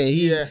you get what I'm saying?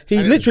 He Yeah. he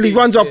And literally it's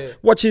runs big, off, yeah.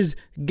 watches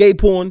gay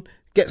porn,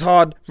 gets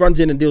hard, runs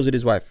in and deals with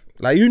his wife.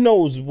 Like, who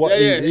knows what?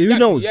 Yeah, Who exactly.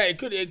 knows? Yeah, it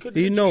could. He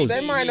literally knows. be-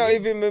 They might not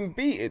even been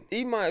beat it.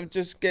 He might have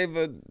just gave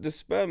her the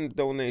sperm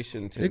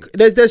donation to him.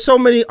 There's so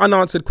many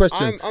unanswered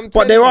questions. I'm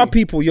But there telling are you.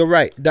 people, you're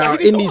right, that But are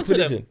he in needs these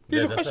to answer them. positions. These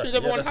Yeah, are that's questions right.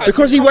 everyone Yeah, has.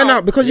 Because he You went come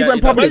out, because he Yeah, went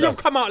he does. When public. you've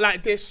come out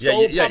like this, Yeah,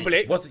 so yeah,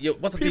 public. What's the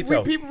We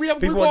detail? got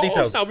People want us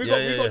details. now. We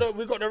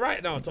Yeah. got the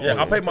right now. To Yeah,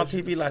 I ask paid my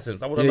questions. TV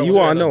license. I want Yeah, to know. you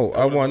what's wanna going know.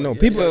 on. I wanna know. Yeah.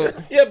 People-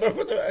 Yeah,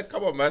 but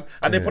come on, man.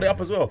 And they put it up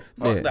as well.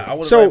 Fuck Yeah. that. I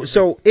wanna know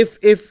So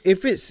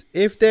everything.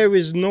 if there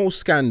is no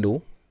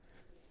scandal,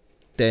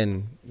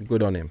 then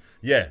good on him.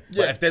 Yeah.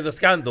 But if there's a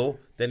scandal,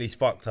 then he's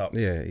fucked up.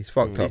 Yeah, he's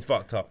fucked up. He's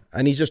fucked up.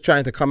 And he's just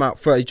trying to come out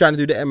first. He's trying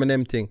to do the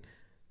Eminem thing.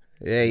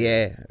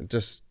 Yeah.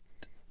 Just,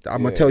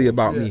 I'm gonna tell you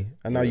about me,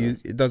 and now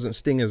it doesn't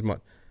sting as much.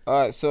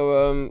 All right,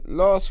 so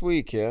last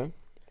week, I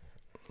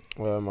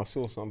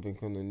saw something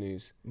on the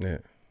news. Yeah.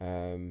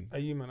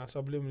 Hey, you man, I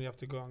subliminally have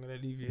to go. I'm gonna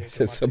leave you here.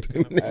 Said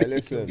subliminally. Hey,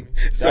 listen,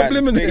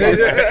 Subliminal.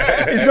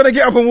 Dan, He's gonna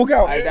get up and walk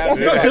out. Hey, Dan, That's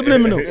not big-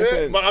 subliminal.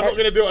 Listen, But I'm not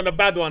gonna do it on a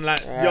bad one.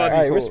 Like,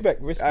 Aye, cool.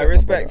 respect. I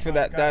respect for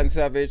that, Dan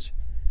Savage.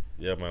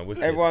 Yeah, man.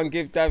 Wicked. Everyone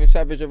give Dan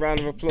Savage a round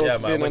of applause Yeah,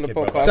 for man, being on the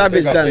wicked, man. podcast. Savage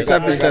Big up, Dan, big up,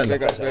 Savage big up, Dan.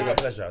 big up, It's big a up.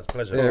 pleasure. It's a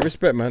pleasure. Yeah,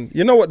 respect, man.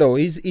 You know what though?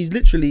 He's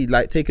literally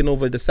like taking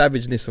over the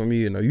savageness from you.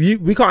 You know,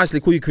 we can't actually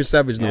call you Chris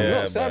Savage now. I'm Yeah, not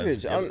man.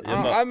 savage. You're I'm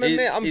not.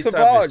 admit I'm He's Savage.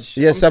 savage.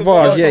 Yeah, I'm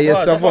Savage.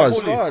 Yeah, That's what I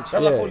Savage. call you. That's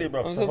what I call you,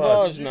 bro. I'm Savage.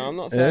 Savage now. I'm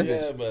not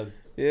Savage. Yeah, man.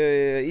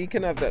 Yeah, he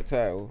can have that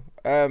title.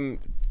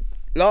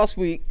 Last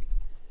week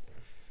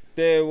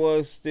there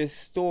was this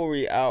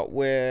story out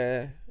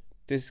where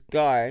this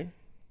guy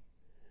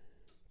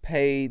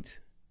paid.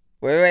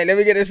 Wait, let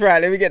me get this right.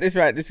 Let me get this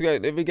right.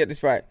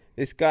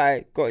 This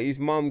guy got his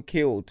mum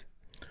killed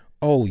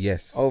Oh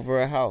yes. over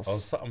a house. Oh,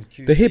 something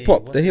QC. The hip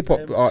hop- What's the his hip hop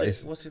name?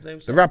 artist. What's his name?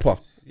 The rapper.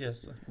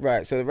 Yes.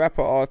 Right, so the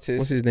rapper artist.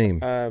 What's his name?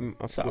 I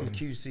Something forgot.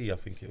 QC, I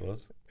think it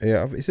was.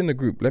 Yeah, it's in the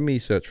group. Let me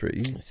search for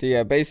it. So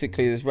yeah,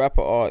 basically this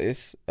rapper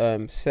artist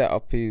set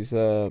up his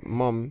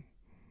mum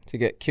to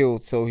get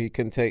killed so he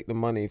can take the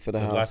money for the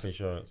The house. life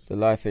insurance. The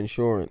life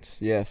insurance,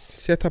 yes.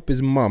 Set up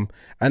his mum,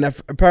 and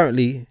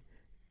apparently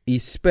he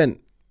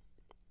spent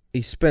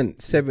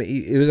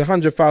 70. It was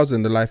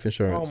 100,000 the life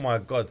insurance, Oh my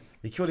God.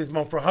 He killed his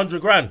mum for 100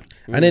 grand.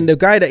 and then the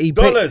guy that he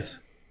paid, Dollars.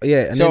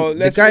 yeah, and So then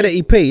the let's guy read- that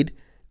he paid.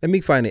 Let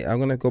me find it. I'm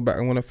gonna go back.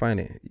 I'm gonna find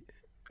it,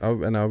 I'll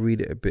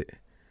read it a bit.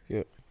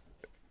 Yeah.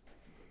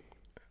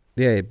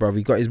 Yeah, bro.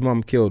 He got his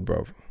mum killed,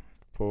 bro.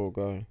 Poor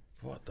guy.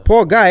 What the?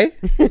 Poor guy.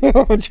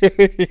 I'm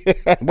joking.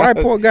 Why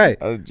poor guy?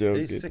 I'm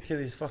joking. He's sick in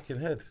his fucking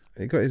head.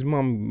 He got his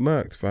mum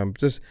murked, fam.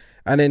 Just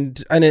and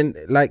then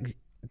like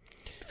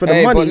for the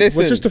Hey, but money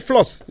listen. was just a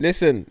floss.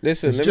 Listen.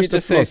 It's Let me just a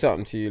just say floss.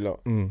 something to you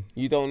lot. Mm.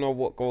 You don't know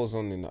what goes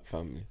on in that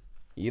family.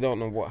 You don't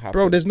know what happened.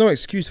 Bro, there's no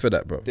excuse for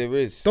that, bro. there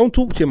is. Don't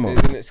talk to your mum.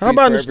 There's an excuse How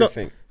about for just not,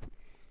 everything.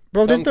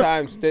 bro? There's no,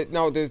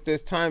 Sometimes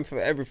there's time for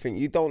everything.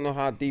 You don't know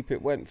how deep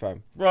it went,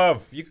 fam.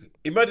 Bruv,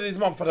 he murdered his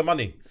mum for the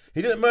money.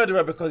 He didn't murder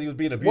her because he was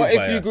being abused What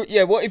by if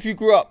her. what if you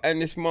grew up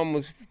and this mum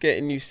was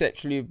getting you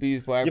sexually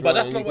abused by Yeah, everyone? but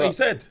that's and not you what he got-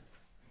 said.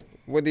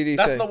 What did he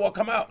That's say? not what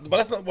come out. But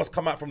that's not what's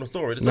come out from the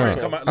story. The No.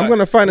 story come out. I'm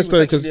gonna find he the story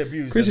was 'cause sexually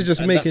abused Chris is just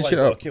and making that's why shit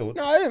he got up. killed.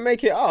 No, I didn't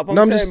make it up. I'm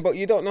No, I'm saying, just- but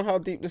you don't know how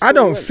deep the story I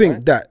don't went, think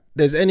right? that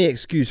there's any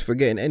excuse for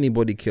getting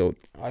anybody killed.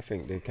 I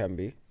think there can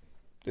be.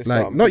 There's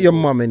Like certain not your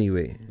people- mum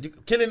anyway. You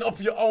killing off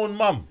your own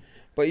mum.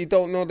 But you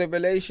don't know the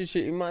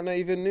relationship. You might not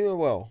even knew her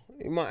well.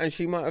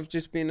 She might have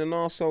just been an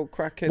arsehole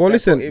crackhead. Well,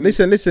 that got him-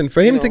 listen.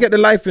 For him you to know, get the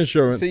life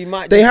insurance, So you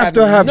might they just have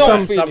to have no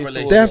some. feelings relationship.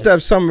 towards They have her. to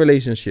have some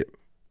relationship.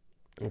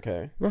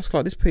 Okay. Ross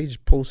Clark, this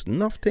page posts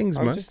enough things,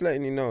 I'm man. just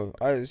letting you know.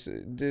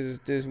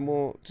 There's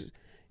more.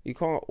 You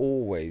can't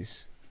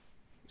always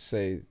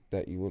say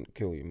that you wouldn't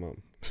kill your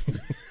mum. Who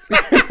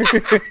says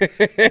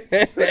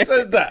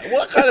that?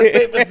 What kind of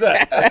statement is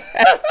that?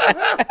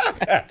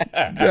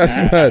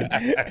 That's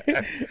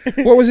mad.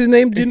 What was his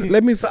name?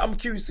 Let me.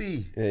 Something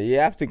QC. Yeah, you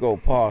have to go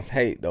past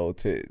hate though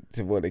to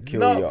want to kill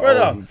No, your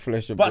brother. own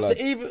flesh and But blood.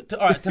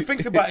 to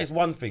think about is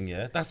one thing,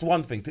 yeah. That's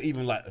one thing to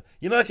even like,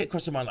 you know, like a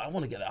question, man. Like, I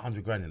want to get that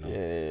 100 grand, you know.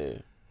 Yeah.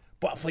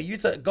 But for you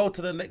to go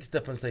to the next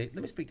step and say,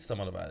 let me speak to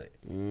someone about it,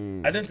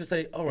 and then to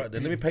say, all right,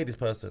 then let me pay this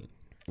person,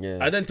 Yeah.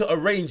 and then to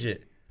arrange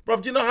it, bro.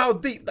 Do you know how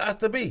deep that has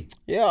to be?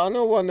 Yeah, I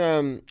know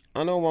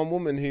one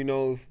woman who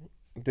knows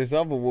this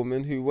other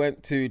woman who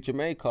went to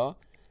Jamaica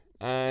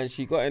and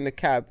she got in the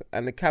cab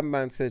and the cab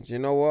man said, you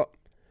know what?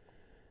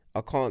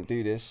 I can't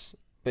do this.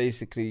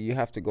 Basically, you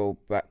have to go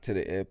back to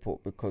the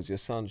airport because your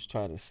son's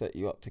trying to set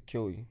you up to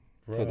kill you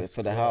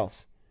for the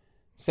house.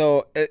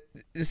 So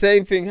the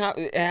same thing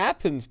it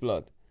happens,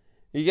 blood.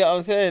 You get what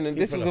I'm saying? And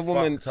this People was a are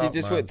woman, fucked she up,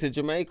 just man. went to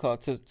Jamaica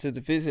to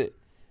visit.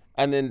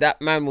 And then that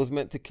man was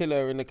meant to kill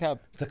her in the cab.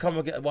 To come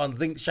and get one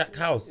zinc shack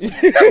house. There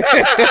you go.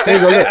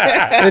 Look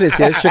at this.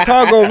 Yeah,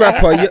 Chicago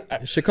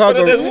rapper.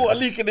 Chicago. There's water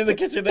leaking in the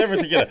kitchen and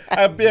everything. You know,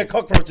 and beer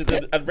cockroaches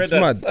and red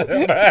ants. All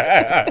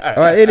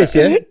right, hear this,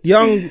 yeah.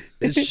 Young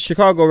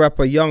Chicago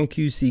rapper Young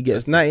QC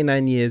gets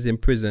 99 years in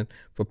prison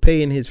for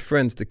paying his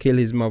friends to kill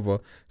his mother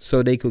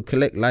so they could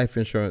collect life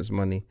insurance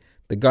money.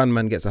 The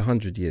gunman gets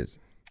 100 years.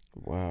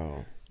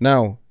 Wow.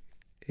 Now,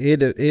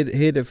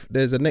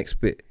 there's a next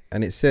bit,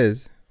 and it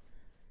says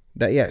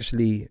that he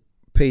actually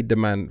paid the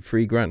man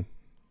 $3,000.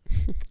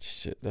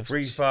 Shit, that's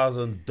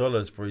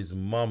 $3,000 for his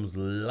mum's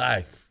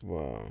life.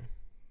 wow.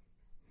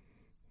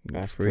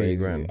 That's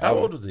 $3,000. How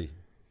old was he?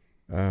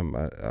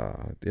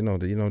 You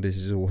know, this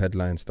is all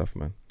headline stuff,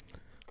 man.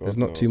 God There's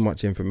not knows. too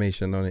much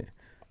information on it.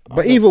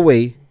 But either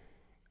way,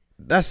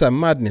 that's a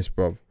madness,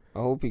 bro. I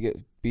hope he gets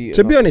beaten.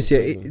 To be up honest, in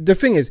yeah, prison. the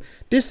thing is,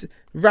 this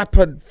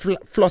rapper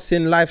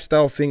flossing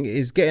lifestyle thing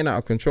is getting out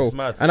of control, It's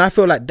mad. and I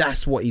feel like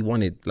that's what he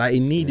wanted. Like he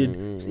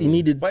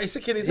needed, But he's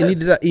sick in his he head.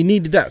 needed that. He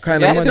needed that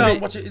kind Sitting of down,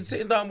 money.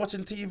 sitting down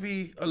watching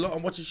TV a lot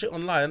and watching shit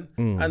online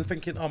and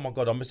thinking, oh my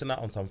God, I'm missing out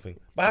on something.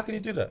 But how can you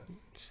do that?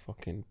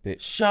 Fucking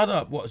bitch. Shut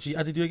up. What? She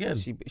added you again?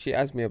 She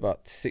asked me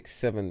about 6,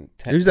 7,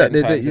 10. Who's that?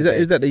 10 times a day.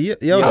 Is that the How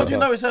Yoda? do you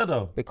know it's her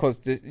though? Because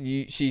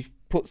she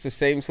puts the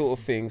same sort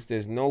of things.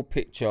 There's no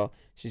picture.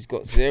 She's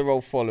got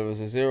 0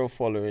 followers or 0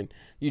 following.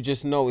 You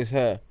just know it's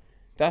her.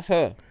 That's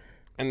her.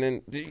 And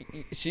then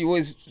she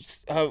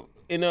always,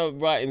 in her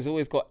writings,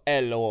 always got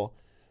L or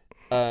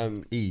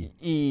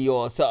E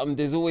or something.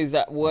 There's always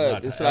that word.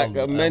 Like it's a like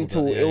L, a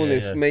mental yeah,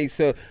 illness yeah. makes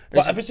her.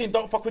 But have you seen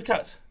Don't Fuck With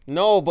Cats?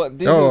 No, but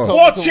this Oh. will talk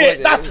Watch to it.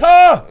 what- That's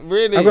her.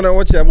 Really? I'm gonna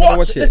watch it. I'm gonna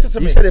Watch watch it. it. Listen to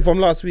You me. said it from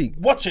last week.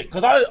 Watch it,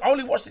 because I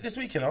only watched it this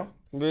week, you know.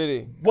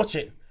 Really? Watch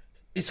it.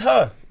 It's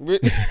her.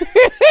 Really?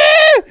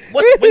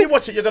 When you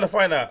watch it, you're gonna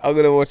find out. I'm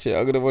gonna watch it.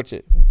 I'm gonna watch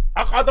it.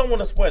 I don't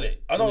want to spoil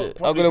it. I know. Yeah.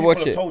 Probably I'm gonna people watch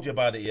have it. told you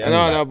about it. Yeah.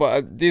 No,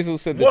 but Diesel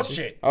said that. Watch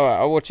it. All right,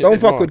 I'll watch it. Don't fuck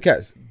tomorrow. with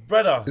cats.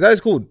 Brother. Is that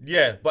it's called?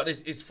 Yeah, but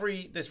it's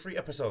free. There's 3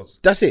 episodes.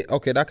 That's it.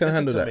 Okay, that can Listen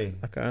handle to that. me.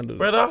 I can handle that.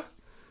 Brother,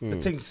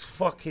 the thing's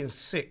fucking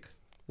sick.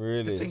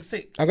 Really? The thing's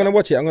sick. I'm gonna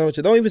watch it.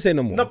 Don't even say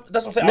no more. No,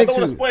 that's what I'm saying. Next I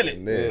don't want to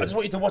week. spoil it. Yeah. I just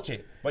want you to watch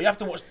it. But you have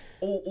to watch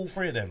all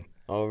 3 of them.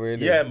 Oh,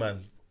 really? Yeah,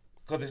 man.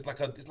 Because it's like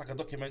a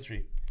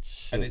documentary,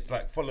 and it's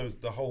like follows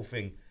the whole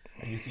thing,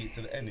 and you see it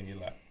to the end, and you're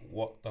like,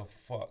 what the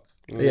fuck?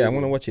 Yeah, I'm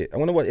gonna watch it. I'm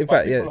gonna watch. In But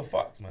fact, yeah. people are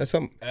fucked, man. There's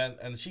some.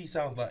 And she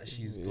sounds like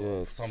she's got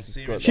Yeah, some she's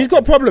serious. She's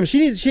got problems.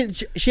 She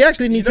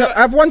actually needs know help.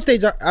 that- At one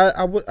stage,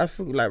 I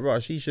feel like,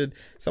 right,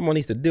 someone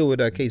needs to deal with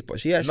her case, but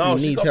she actually No,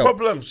 she's needs got help.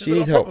 problems. She's She got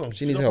needs a help. problem. She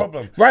She's needs got a help.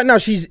 problem. Right now,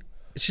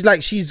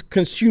 she's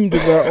consumed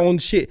with her own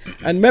shit.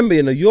 And remember,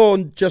 you're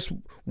just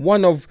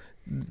one of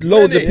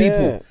loads of Really?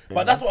 people. Yeah.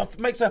 But that's what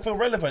makes her feel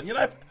relevant. You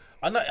know,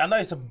 I know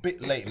it's a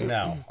bit late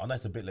now.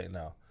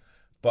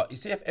 But you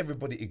see, if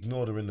everybody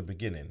ignored her in the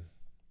beginning,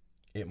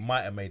 it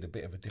might have made a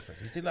bit of a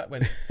difference. You see, like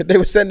when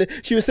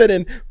She was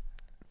sending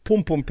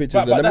pum pum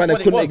pictures, but and the that's man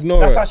what it couldn't was. ignore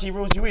That's her. how she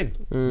reels you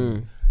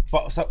in.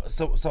 But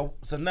so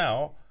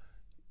now,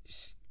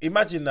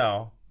 imagine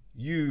now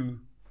you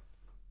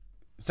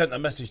sent a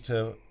message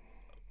to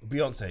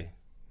Beyonce,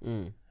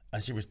 and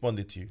she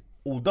responded to you.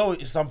 Although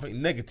it's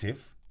something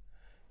negative,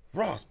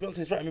 Ross,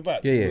 Beyonce's writing me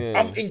back. Yeah.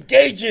 I'm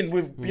engaging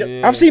with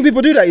Beyonce. I've seen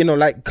people do that,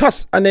 like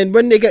cuss, and then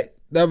when they get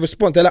the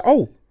response, they're like,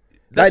 oh.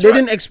 That's Like they right.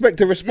 didn't expect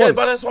a response. Yeah,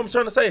 but that's what I'm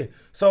trying to say.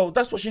 So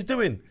that's what she's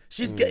doing.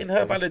 She's getting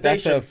her validation.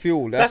 That's her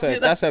fuel. That's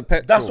her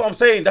petrol. That's what I'm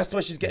saying. That's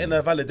where she's getting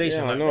her validation.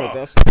 Yeah, I like, know. bruh,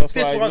 That's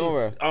this why I one,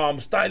 ignore her.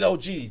 Style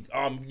OG, you,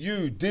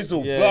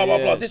 Dizzle, Yeah, blah blah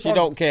yeah. blah. This she one,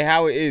 don't care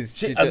how it is.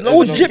 She- She as do- long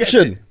All as she gets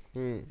Egyptian.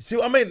 it. See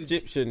what I mean?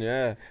 Egyptian,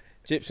 yeah.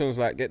 Egyptian's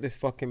like, get this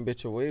fucking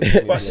bitch away from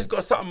me. But she's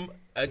got something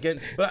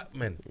against black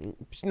men.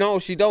 No,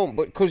 she don't.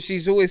 But because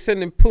she's always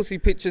sending pussy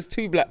pictures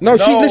to black No,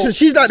 men.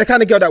 she's like the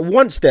kind of girl that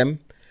wants them,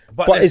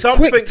 but there's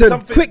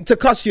it's quick to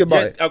cuss you about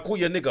Yeah, it. I'll call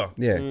you a nigga.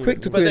 Yeah,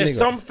 quick to But call you a there's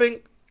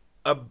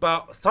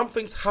nigga.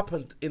 something's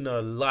happened in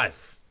her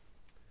life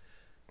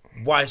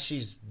why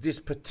she's this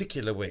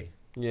particular way.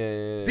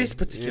 Yeah. This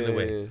particular yeah,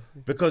 way. Yeah.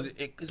 Because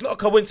it's not a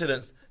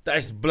coincidence that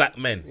it's black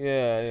men.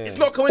 Yeah. It's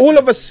not a coincidence. All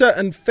of a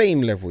certain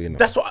fame level,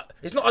 That's what.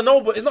 It's not a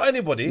nobody. It's not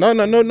anybody. No,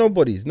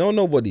 nobodies.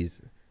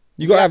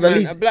 You gotta have Black at man-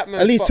 least a black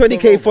man's at least fucked her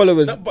 20K over.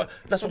 followers. No, but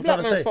that's what I'm black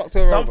trying to man's say. fucked her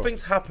over.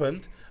 Something's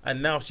happened,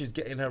 and now she's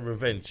getting her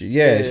revenge.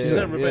 Yeah, she's she's getting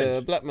a- her revenge. Yeah,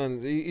 a black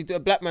man. A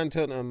black man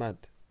turned her mad,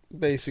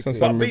 basically.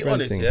 Some But be revenge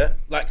honest, thing. yeah.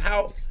 Like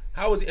how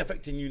is it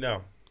affecting you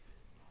now?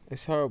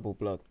 It's horrible,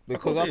 blood.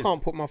 Because course it I is.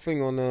 can't put my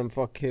thing on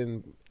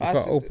fucking. I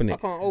can't open it. I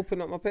can't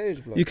open up my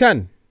page, blood. You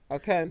can, I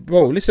can.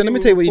 bro. Listen, let me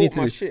She tell you what will you need to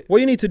report do. my shit. What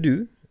you need to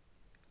do.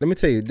 Let me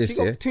tell you this, She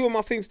got yeah. 2 of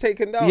my things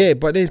taken down. Yeah,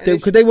 but And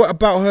because they were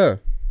about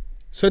her,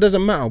 so it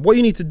doesn't matter. What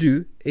you need to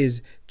do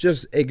is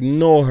just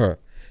ignore her.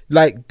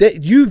 Like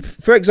you,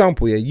 for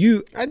example,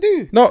 I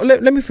do. No,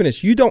 let me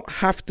finish. You don't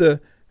have to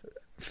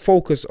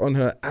focus on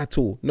her at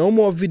all. No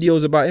more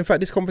videos about. In fact,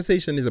 this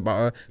conversation is about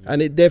her,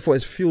 and it therefore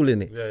is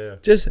fueling it. Yeah.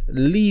 Just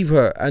leave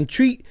her and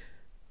treat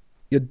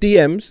your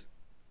DMs,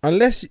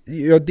 unless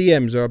your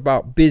DMs are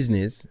about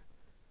business,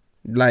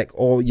 like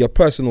or your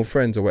personal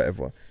friends or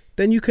whatever.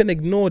 Then you can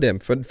ignore them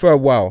for a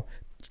while.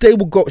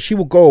 She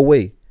will go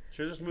away.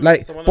 She'll just move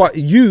Like, to someone but else.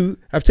 you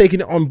have taken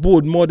it on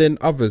board more than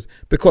others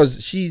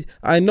because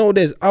I know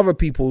there's other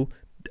people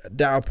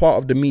that are part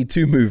of the Me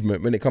Too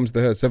movement when it comes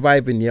to her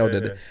surviving the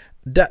elder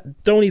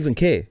that don't even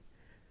care.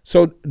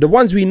 So the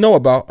ones we know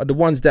about are the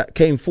ones that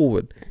came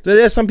forward. So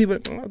there's some people,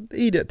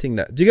 idiot thing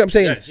that. Do you get what I'm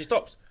saying? Yeah, she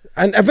stops.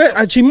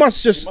 And she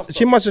must just stop.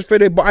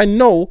 fade away. But I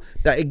know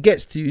that it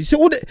gets to you.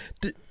 So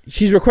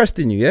she's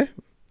requesting you, yeah?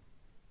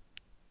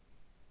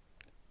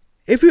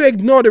 If you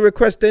ignore the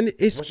request, then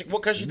it's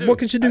What can she do? what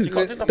can she do? She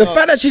can't do The nothing.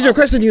 fact that she's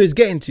requesting you is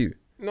getting to you.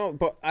 No,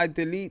 but I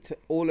delete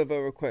all of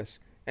her requests.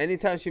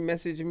 Anytime she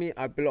messages me,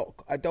 I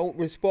block. I don't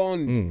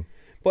respond.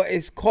 But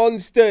it's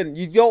constant.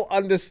 You don't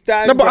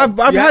understand. No, but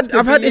bro. I've You have had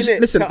to be in issues.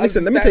 it Listen, to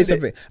let me tell you understand it.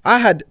 something. I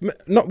had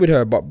not with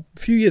her, but a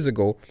few years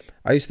ago,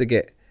 I used to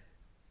get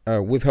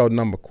a withheld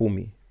number call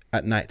me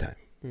at nighttime,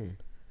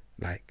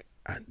 like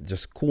and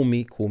just call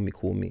me,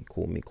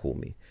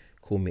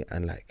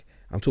 and like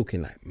I'm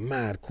talking like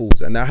mad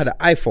calls. And I had an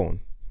iPhone,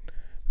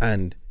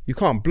 and you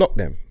can't block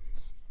them.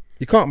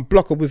 You can't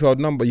block a withheld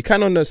number. You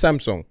can on the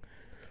Samsung,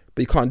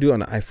 but you can't do it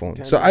on the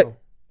iPhone. So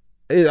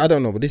I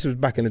don't know, but this was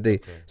back in the day.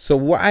 Okay. So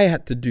what I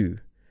had to do,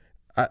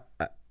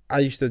 I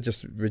used to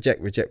just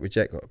reject,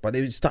 but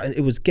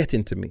it was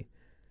getting to me.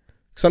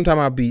 Sometimes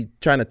I'd be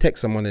trying to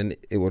text someone and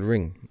it would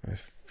ring.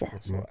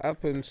 Fuck, man. What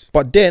happens?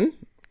 But then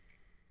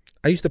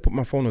I used to put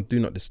my phone on do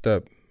not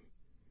disturb.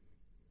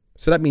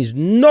 So that means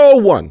no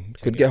one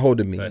could get hold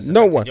of me. So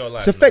no one. life,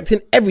 it's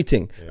affecting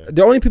everything. Yeah.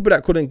 The only people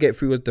that couldn't get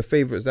through was the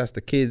favorites. That's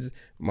the kids,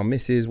 my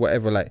missus,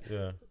 whatever. Like,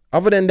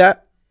 other than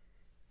that,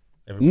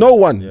 no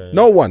one.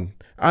 No one.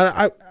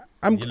 I'm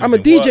a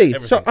DJ,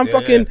 work, so I'm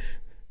fucking.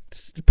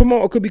 The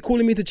promoter could be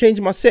calling me to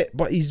change my set,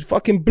 but he's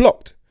fucking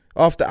blocked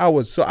after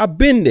hours. So I've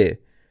been there,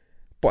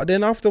 but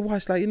then after a while,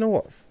 it's like, you know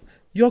what?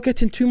 You're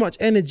getting too much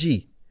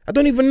energy. I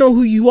don't even know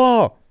who you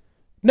are.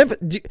 Never.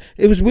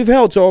 It was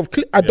withheld, so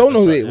I don't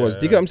know who it was.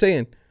 Do you get what I'm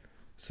saying?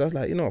 So I was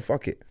like, you know what?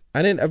 Fuck it.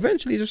 And then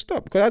eventually just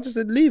stopped because I just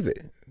said leave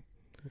it.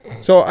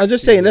 So I'm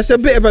just saying that's a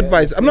bit of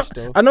advice.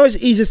 I know it's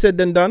easier said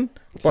than done,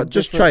 but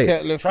just try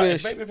it.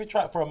 Maybe if you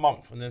try it for a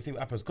month and then see what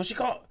happens. Because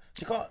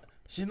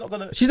she's not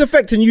gonna. She's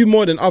affecting you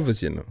more than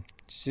others, you know.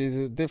 She's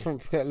a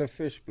different kettle of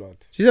fish, blood.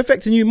 She's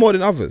affecting you more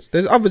than others.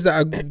 There's others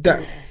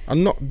that are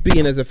not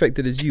being as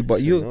affected as you, but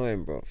it's you.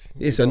 Annoying, bro.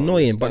 It's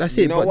annoying, but that's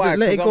it. You know but why?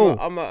 let it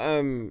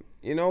go.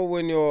 You know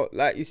when you're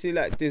like, you see,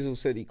 like Dizzle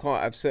said, he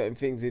can't have certain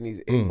things in his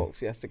inbox.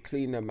 He has to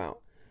clean them out.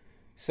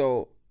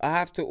 So I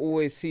have to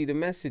always see the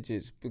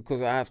messages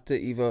because I have to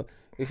either,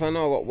 if I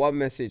know I got one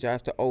message, I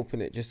have to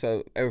open it just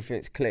so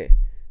everything's clear,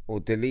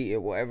 or delete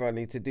it, whatever I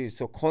need to do.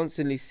 So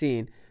constantly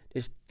seeing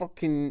this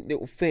fucking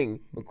little thing.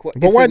 But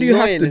why do you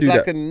have to do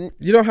like that?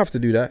 You don't have to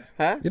do that.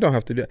 Huh? You don't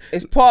have to do that.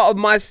 It's part of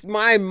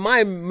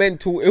my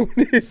mental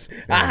illness.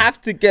 I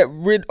have to get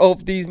rid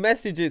of these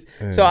messages.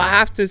 So I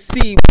have to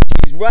see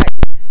what she's writing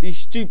these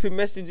stupid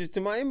messages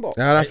to my inbox.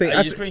 And I think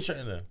are you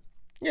screenshotting them?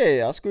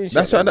 Yeah, I'll screenshot.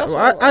 That's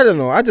what I don't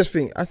know. I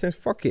think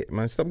fuck it,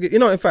 man. Stop. You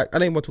know, in fact, I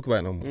don't even want to talk about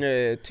it no more.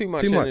 Yeah, too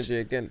much energy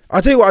again.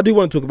 I'll tell you what I do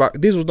want to talk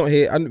about. This was not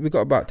here, and we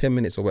got about 10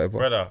 minutes or whatever.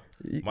 Brother,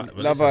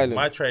 Love Island.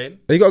 My train.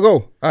 You gotta go.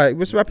 All right,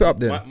 let's wrap it up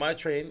then. My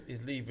train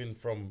is leaving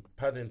from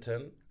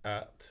Paddington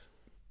at.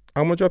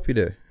 I'm gonna drop you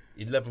there.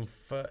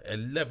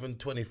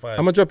 11:25. I'm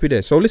gonna drop you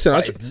there. So listen,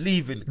 it's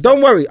leaving.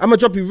 Don't worry, I'm gonna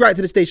drop you right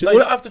to the station. No, you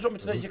don't have to drop me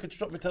to that. You can just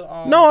drop me to.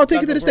 No, I'll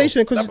take you to the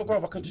station because I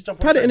can just jump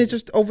on Paddington is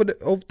just over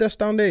that's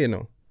down there, you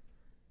know.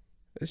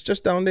 It's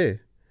just down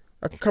there.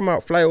 I can come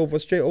out, fly over,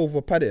 straight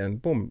over Paddington.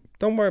 Boom.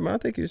 Don't worry, man. I'll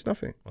take you. It's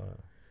nothing.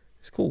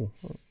 It's cool.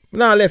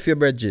 Now I left your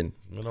bread, Gin.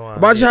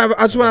 But I just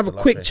want to have a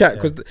quick chat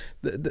because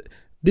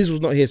this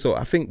was not here, so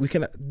I think we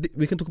can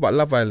talk about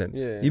Love Island.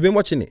 Yeah. You been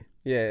watching it?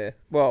 Yeah.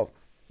 Well.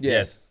 Yeah.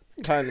 Yes.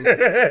 Kind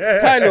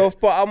of.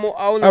 But I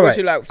only watch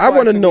it like. I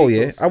want to know.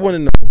 Yeah. I want to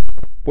know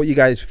what you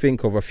guys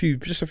think of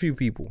just a few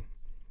people.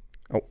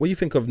 What do you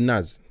think of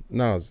Nas?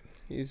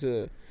 He's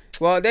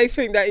well, they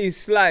think that he's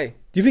sly.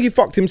 Do you think he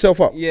fucked himself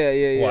up?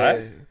 Yeah.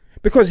 Why?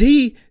 Because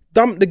he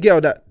dumped the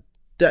girl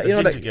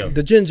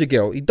the ginger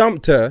girl. He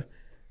dumped her,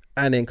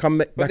 and then come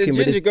back in with this.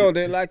 The ginger girl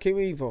didn't like him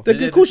either.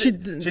 Of course she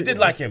did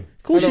like him.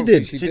 Of course she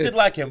did. She did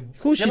like him. Of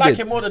course she she like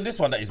did. him more than this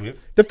one that he's with.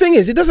 The thing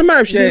is, it doesn't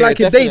matter if she didn't like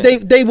him. Definitely.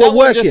 They were that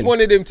working. Just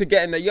wanted him to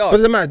get in the yard. But it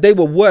doesn't matter. They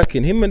were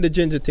working. Him and the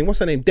ginger thing. What's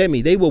her name?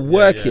 Demi. They were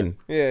working.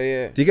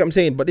 Yeah. Do you get what I'm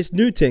saying? But this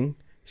new thing,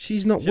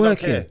 she's not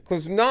working.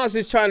 Because Nas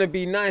is trying to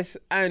be nice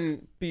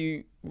and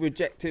be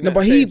rejected. No,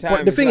 but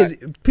the thing is,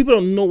 people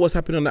don't know what's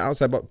happening on the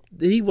outside. But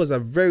he was a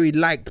very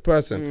liked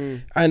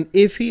person, and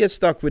if he had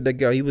stuck with the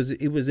girl, he was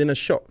in a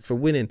shot for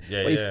winning.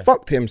 But he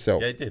fucked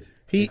himself. Yeah, he did.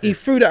 He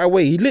threw that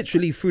away. He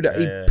literally threw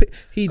that.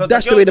 He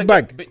dashed away the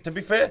bag. To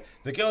be fair,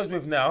 the girl he's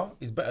with now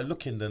is better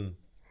looking than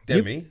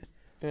Demi.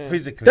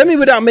 Physically, Demi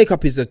without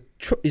makeup is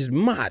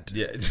mad.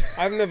 Yeah,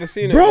 I've never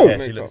seen her. Bro,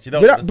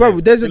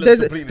 without there's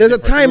a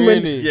time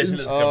when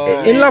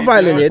in Love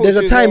Island, there's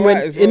a time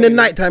when in the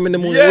night time in the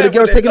morning, all the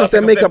girls taking off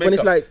their makeup and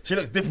it's like she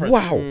looks different.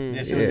 Wow,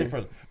 yeah, she looks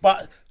different.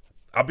 But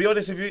I'll be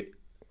honest with you,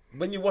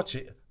 when you watch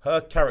it, her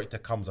character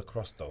comes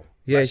across though.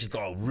 Yeah, like she's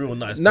got a real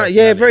nice.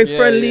 Very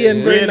friendly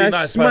and very really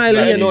nice, smiley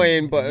and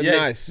annoying, but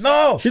nice.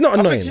 No, she's not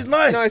annoying. She's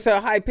nice. No, it's a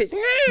high pitch.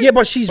 Yeah,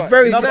 but she's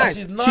very nice.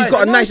 She's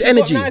got a nice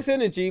energy. Nice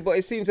energy, but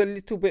it seems a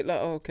little bit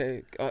like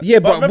okay.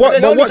 But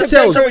what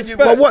sells?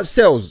 But what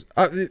sells?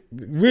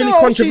 Really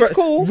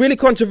controversial. Really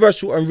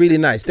controversial and really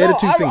nice. They're the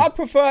two things. I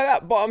prefer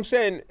that, but I'm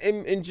saying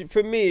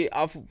for me,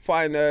 I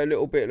find her a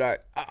little bit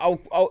like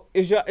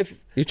if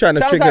you're trying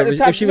to trigger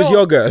if she was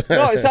your girl.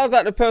 No, it sounds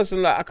like the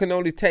person like I can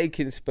only take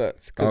in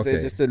spurts because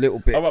they're just a little little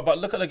bit. All right, but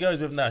look at the girls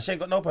with now. She ain't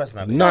got no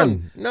personality.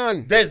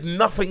 None. There's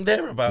nothing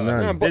there about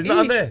her. None. There's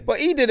nothing there. But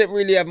he didn't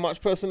really have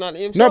much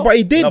personality himself. No, but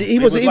he did. No, he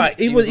was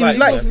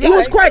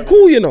was quite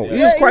cool, you know. Yeah,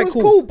 He was quite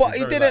cool. but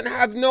he didn't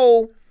have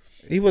no.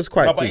 He was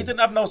quite No, cool. but he didn't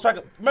have no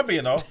swag. Remember,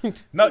 you know.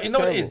 No, you know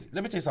what it is.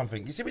 Let me tell you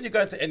something. You see, when you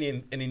go into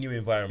any new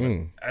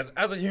environment,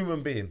 as a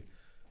human being,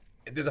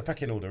 there's a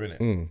pecking order in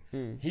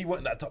it. He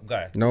wasn't that top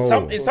guy.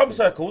 No. In some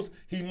circles,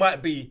 he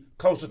might be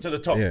closer to the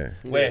top. Yeah.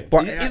 Where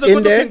But he's a in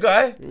good-looking there-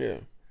 guy. Yeah.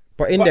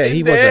 But in But there,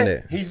 he wasn't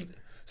there.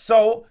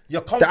 So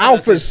your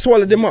confidence. The alphas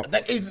swallowed him up.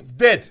 That is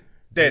dead.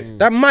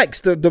 That Mike's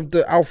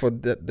the alpha,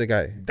 the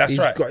guy. That's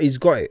right. He's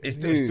got it. It's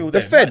still The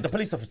there. Fed. The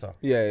police officer.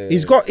 Yeah.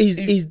 He's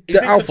He's the in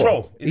alpha.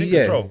 control. He's in Yeah.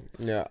 control.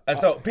 Yeah. And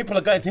so people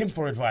are going to him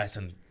for advice,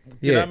 and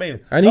you know what I mean.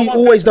 And No he one's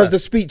always going does to the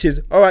speeches.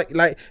 All right,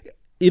 like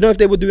if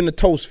they were doing the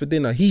toast for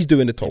dinner, he's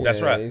doing the toast.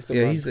 That's right. He's the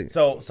Yeah, man. he's the.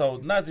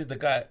 So Naz is the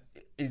guy.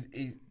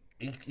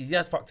 He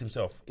has fucked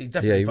himself. He's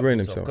definitely he fucked ruined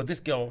himself himself. because this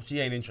girl, she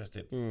ain't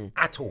interested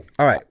at all.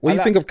 All right, what do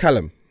you think of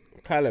Callum?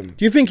 Callum.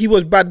 Do you think he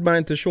was bad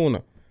man to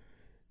Shauna?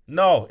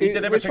 No, he did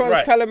Which everything one's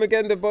right. Callum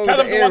again? The boy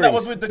Callum, with the the one that earrings?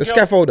 was with the The girl.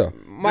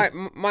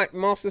 scaffolder. Mike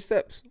Master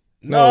Steps.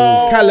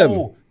 No,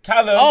 Callum.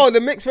 Oh,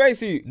 the mixed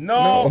race you.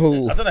 No.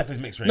 No. I don't know if it's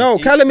mixed race. No,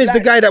 Callum is the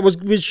guy that was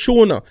with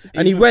Shauna,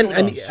 and he with went Shauna.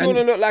 and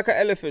Shauna looked like an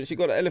elephant. She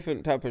got an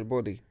elephant type of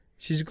body.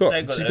 she's got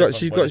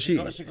She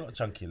got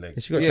chunky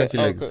legs. she got Yeah, chunky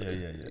oh, legs.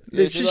 good.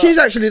 Yeah. She's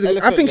actually. I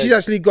elephant think she's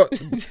legs. actually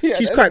got. Yeah,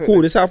 She's quite elephant cool.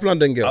 legs. The South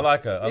London girl. I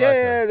like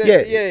her.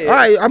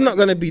 Yeah. I'm not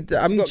gonna be.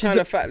 I'm She's got she's kind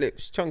of fat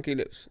lips, chunky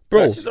lips.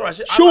 bro. Yeah, she's alright.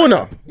 I Shauna.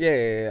 like her.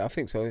 Yeah, I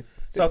think so.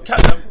 So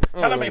Callum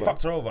no, ain't but-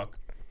 fucked her over.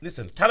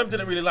 Listen, Callum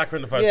didn't really like her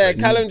in the first Yeah,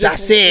 place. Callum just.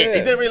 That's it.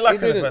 He didn't really like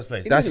her in the didn't. first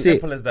place. That's It's it.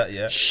 simple as that,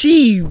 yeah.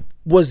 She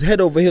was head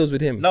over heels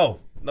with him. No,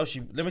 let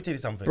me tell you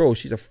something. Bro,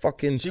 she's a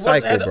fucking She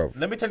wasn't psycho, bro.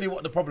 Let me tell you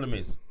what the problem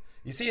is.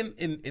 You see,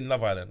 in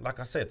Love Island, like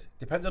I said,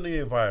 depending on the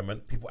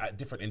environment, people act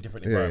different in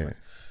different environments.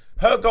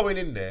 Her going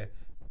in there,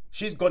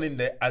 she's gone in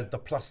there as the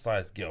plus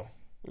size girl.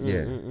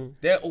 Yeah.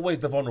 They're always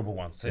the vulnerable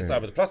ones. So it's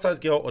either the plus size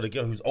girl or the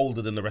girl who's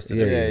older than the rest of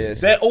them. Yeah.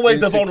 They're always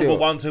the Insecure. vulnerable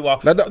ones who are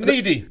Like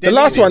needy. The They're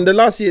last needy. one, the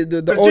last year,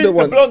 the older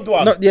one, the blonde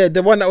one. Not,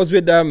 the one that was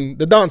with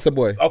the dancer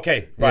boy.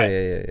 Okay, right.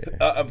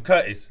 Yeah.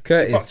 Curtis.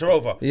 Curtis. He fucked her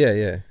over.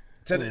 Yeah.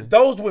 So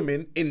those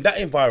women in that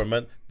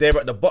environment, they're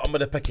at the bottom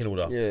of the pecking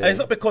order. Yeah. And it's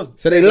not because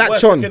So they they're latch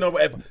worst on. looking or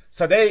whatever.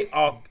 So they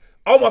are.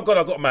 Oh my God,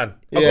 I got a man.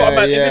 I Yeah, got a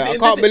man. yeah. I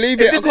can't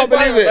believe it. in I this can't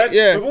believe it. environment,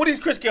 Yeah. With all these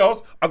Chris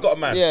girls, I got a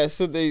man. Yeah,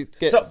 so they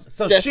get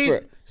So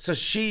desperate.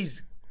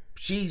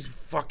 she's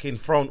fucking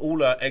thrown all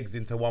her eggs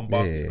into one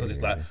basket because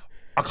it's like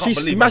I can't She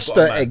believe smashed I've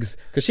got her a man. eggs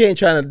because she ain't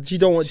trying to. She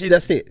don't want.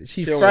 That's it.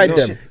 She Don't fried know.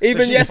 them.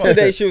 Even she-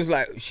 yesterday, she was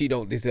like, "She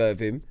don't deserve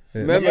him."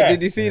 Remember? Yeah.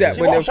 Did you see that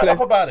She when they won't were shut up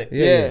playing? about it.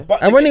 Yeah.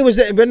 But And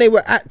when they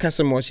were at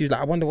Casamore, she was like,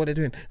 "I wonder what they're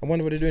doing. I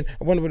wonder what they're doing.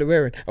 I wonder what they're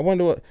wearing. I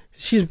wonder what."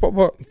 She's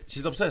what?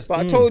 she's obsessed. But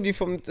I told you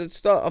from the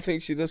start, I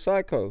think she's a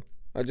psycho.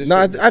 I just No,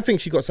 I think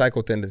she got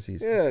psycho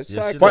tendencies. yeah, she's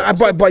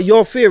psycho. But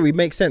your theory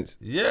makes sense.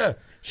 Yeah,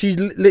 She's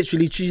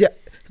literally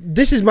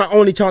This is my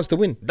only chance to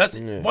win. that's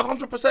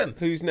 100%.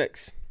 Who's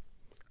next?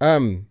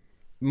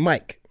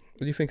 Mike. What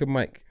do you think of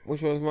Mike?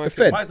 Which one's my The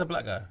Fed. Why is the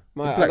black guy? I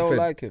Black don't Fed.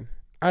 like him.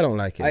 I don't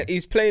like him.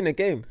 He's playing a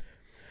game.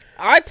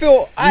 I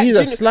feel He's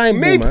a slime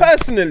me ball, man.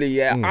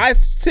 personally, I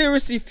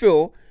seriously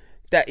feel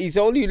that he's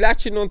only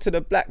latching onto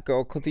the black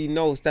girl because he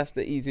knows that's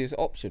the easiest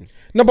option.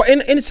 No, but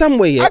in some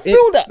way, yeah. I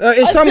feel that.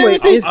 In some way,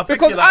 seriously, it's, I think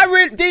because he likes- I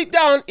really deep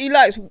down he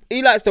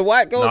likes the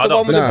white girls, No, I the don't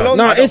one with think the so. blonde.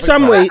 no, I don't in think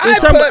some so. way,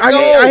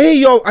 I hear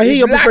your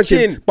He's perspective,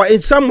 latching. but in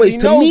some ways, He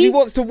to knows me, he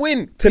wants to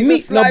win. to He's me, a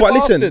sly but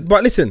bastard.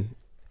 listen,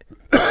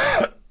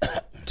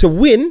 to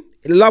win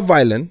Love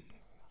Island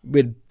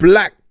with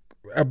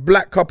a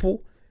black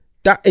couple,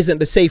 that isn't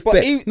the safe But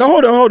bet. he- No,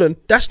 hold on,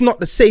 that's not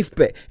the safe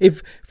bet.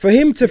 If for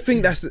him to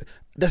think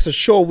that's a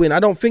sure win, I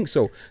don't think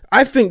so.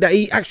 I think that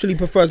he actually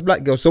prefers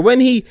black girls. So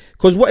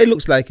because what it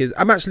looks like is,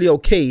 I'm actually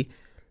okay.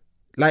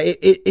 Like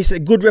it's a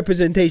good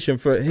representation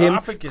for him I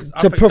think to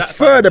that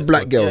prefer side the is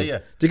black good. girls. Yeah.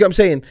 Do you get what I'm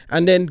saying?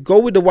 And then go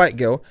with the white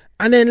girl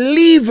and then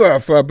leave her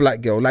for a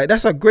black girl. Like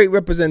that's a great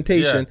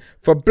representation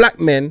for black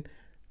men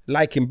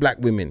liking black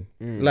women.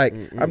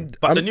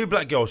 But the new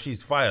black girl,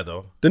 she's fire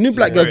though. the new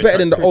black girl's very better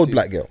than the old pretty.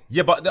 black girl.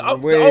 Yeah, but the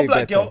old Way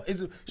black better.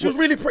 girl she was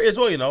really pretty as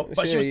well, you know.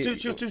 But she Yeah,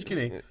 was too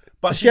skinny.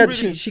 But She had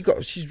really,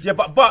 she's yeah,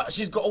 but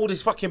she's got all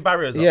these fucking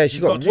barriers. Up. yeah, She's she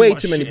got too way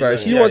much too many shit in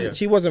barriers. her.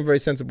 She wasn't very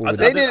sensible with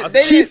They that.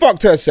 didn't- She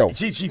fucked herself.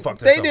 She fucked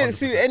They herself. didn't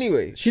suit 100%.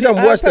 anyway. She done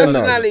worse than us.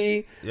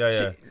 personality.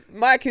 Yeah.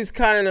 Mike is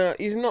kind of.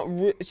 He's not.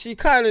 She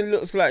kind of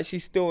looks like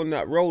she's still in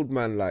that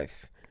roadman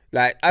life.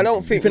 Like I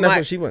don't think. think Mike, that's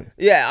what she want?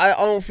 Yeah,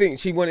 I don't think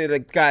she wanted a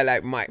guy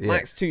like Mike.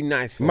 Mike's too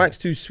nice. For her. Mike's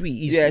too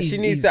sweet. She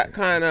needs that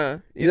kind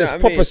of. You he's know a what I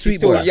proper mean? sweet She's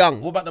still boy. young.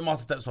 What about the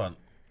Master Steps one?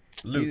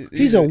 Luke.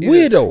 He's a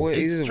weirdo.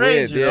 He's strange,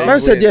 weird. you know? Yeah, Man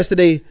he's said weird.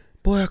 yesterday,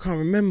 boy, I can't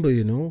remember.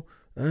 There's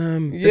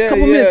Yeah, a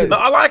couple yeah. minutes. No,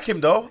 I like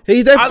him though.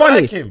 They're I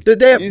funny. like him.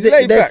 They're He's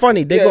laid they're back.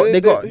 funny. They Yeah,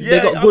 got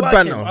I good like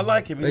banter. him. I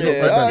like him. They He's got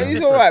Yeah, good banter. he's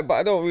different. alright, but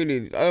I don't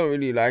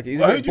really like. He's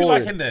a Well, bit who do you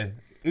boring. like in there?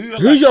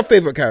 Who's your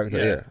favorite character?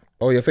 Yeah. Yeah.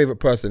 Oh, your favorite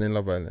person in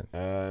Love Island?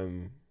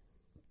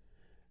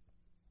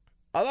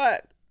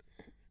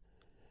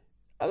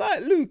 I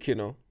like Luke, you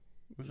know.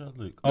 Which one's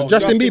Luke?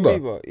 Justin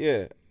Bieber.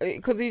 Yeah,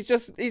 because he's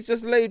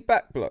just laid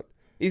back, blood.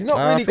 He's not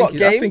I really got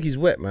game. I think he's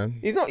wet, man.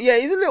 He's not. Yeah,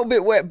 he's a little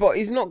bit wet, but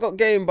he's not got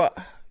game. But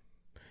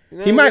you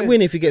know He might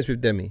win if he gets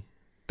with Demi.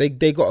 They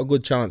got a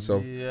good chance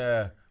of.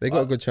 Yeah. They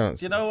got a good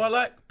chance. You know who I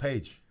like?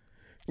 Paige.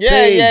 Yeah.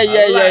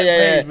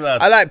 Paige, blood.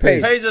 I like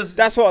Paige. Paige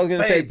That's what I was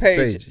gonna say.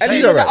 Paige. And She's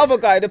even alright. the other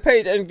guy, the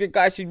Paige and the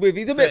guy she's with,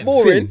 he's a bit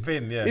boring.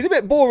 Finn, yeah. He's a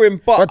bit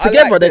boring, but But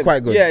together they're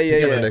quite good. Yeah.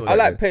 Together they're I quite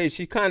like good.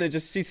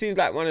 Paige. She seems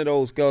like one of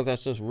those girls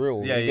that's just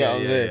real. Yeah, You get what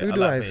I'm saying? Who I do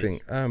like I Paige.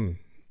 think?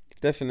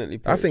 Definitely.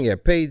 Paige. I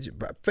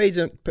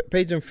think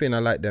Paige and Finn. I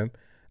like them.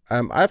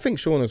 I think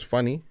Shauna's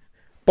funny,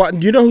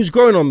 but you know who's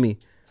growing on me?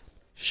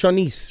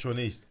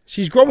 Shanice.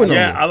 She's growing on me.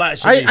 Yeah, I like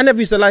Shanice. I never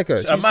used to like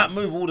her. I might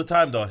move all the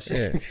time though.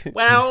 Yeah.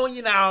 Well,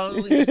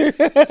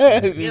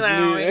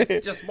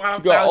 it's just one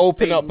She's got to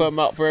open up her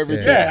mouth for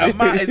everything. Yeah, her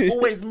mouth is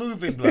always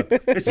moving, blood.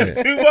 It's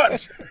just too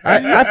much.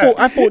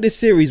 I thought this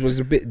series was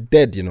a bit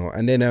dead, you know,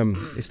 and then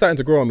it's starting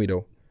to grow on me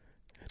though.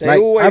 They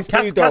always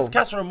do though.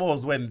 Casser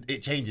Moore's when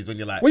it changes, when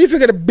you're like, What do you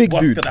think of the big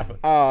what's dude? gonna happen?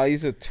 Ah,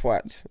 he's a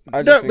twat.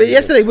 No, but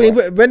yesterday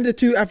when the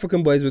two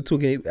African boys were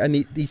talking, and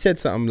he said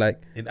something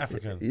like, In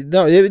African.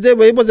 no,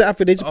 it wasn't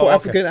African. They just put okay.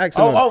 African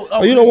accent on.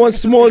 Oh, You know, one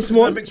small.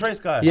 The mixed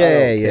race guy. Yeah,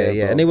 care,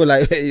 yeah. bro. And they were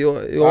like, hey,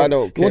 you I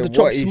don't want to care chop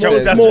what he small,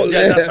 says. small.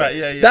 Yeah, that's right.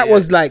 Yeah, That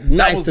was like That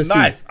nice was to see.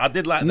 nice. I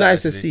did like that.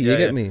 Nice to actually. see, you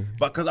get me?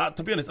 But because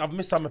to be honest, I've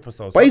missed some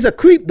episodes. But he's a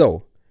creep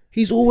though.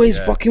 He's always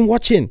fucking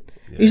watching.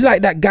 He's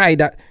like that guy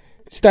that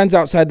stands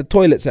outside the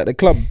toilets at the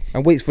club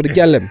and waits for the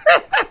gallum.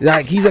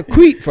 Like, he's a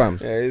creep, fam.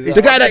 he's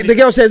The guy that the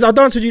girl says, I'll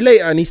dance with you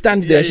later, and he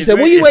stands there. Yeah, She he's said,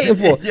 what are you waiting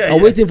waiting. for? Yeah, I'm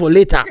yeah. waiting for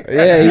later.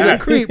 Yeah, he's a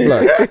creep,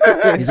 blood.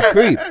 He's a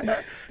creep.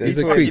 He's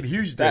a fucking creep.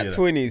 huge. That That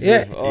 20s.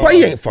 Yeah, but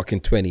he ain't fucking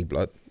 20,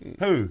 blood.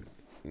 Who?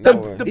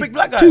 No The big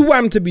black guy. Too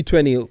wham to be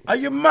 20. Are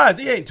you mad?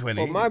 He ain't 20.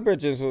 Well, my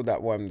brethren's all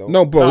that one though.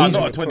 No, bro. Nah, he's,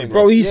 not at 20,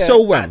 bro, he's Yeah.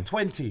 so At wham.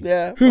 20.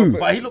 Yeah. Who?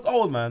 But he looked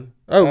old, man.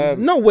 Oh,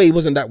 no way he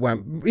wasn't that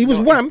wham. He was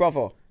No, his wham.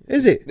 brother.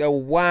 Is it? They're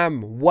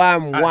wham.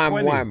 At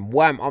 20.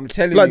 I'm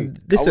telling you.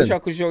 Blood, listen, I wish I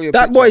could show you a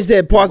that picture. boy's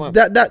there. Wham.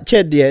 That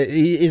Ched there,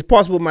 his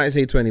passport might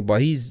say 20,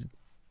 but he's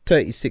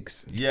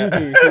 36. Yeah.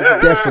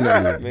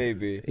 Definitely.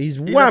 Maybe. He's He's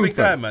a wham, big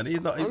guy, fam. man.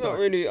 He's not. I'm not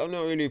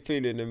really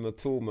feeling him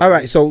at all, man. All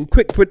right, so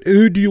quick,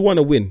 who do you want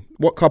to win?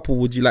 What couple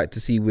would you like to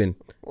see win?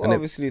 Well,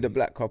 obviously the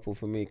black couple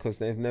for me because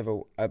they've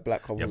never a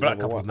black couple. Yeah, black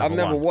couple's I've never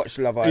never won. watched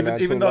Love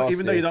Island even until though last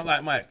you year. don't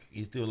like Mike,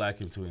 you still like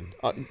him to win.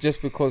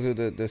 Just because of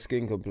the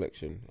skin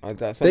complexion. Might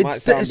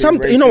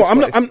sound You know being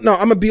what? racist, I'm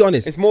gonna be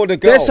honest. It's more the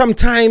girl. There's some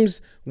times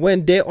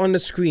when they're on the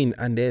screen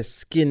and their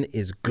skin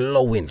is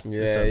glowing.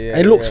 Yeah.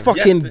 It looks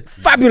fucking Yes,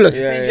 fabulous.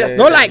 Yeah,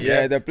 Not like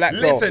yeah, the black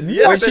girl. Listen, when she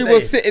yesterday-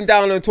 was sitting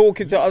down and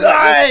talking to us, like,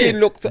 her skin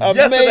looked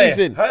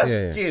amazing.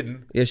 Her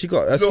skin. Yeah,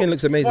 her skin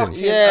looks amazing.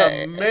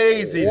 Fucking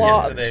amazing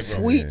What yesterday,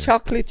 bro. sweet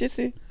chocolate, you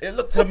see? It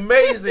looked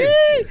amazing.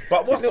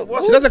 But what's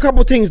She does a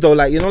couple things though,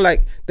 like, you know,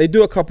 like they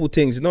do a couple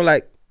things, you know,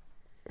 like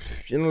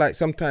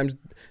sometimes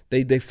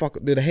they fuck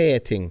with the hair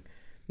thing,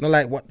 you know,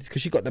 like what?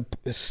 Because she got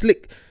the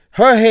slick.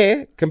 Her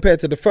hair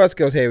compared to the first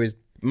girl's hair is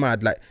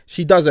mad. Like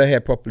she does her hair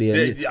properly,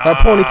 and her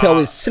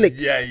ponytail is slick.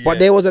 Yeah. But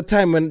there was a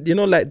time when, you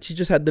know, like she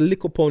just had the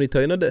little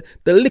ponytail, you know, the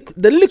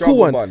little Struggle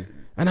one. bun.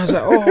 And I was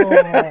like,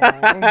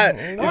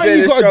 why said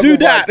you the gotta do struggle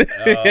that?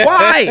 bun.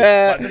 Why?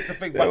 But this is the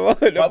thing. But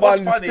The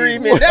what's bun funny?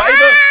 screaming.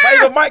 But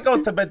even Mike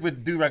goes to bed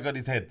with do-rag on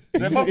his head.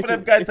 So both of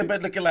them guys to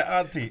bed looking like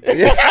auntie.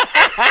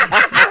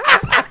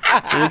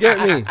 You get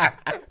me?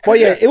 But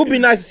yeah, it would be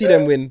nice to see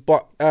them win.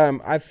 But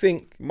I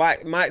think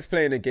Mike's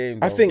playing a game.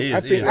 I though. think He I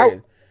is, think he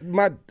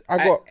I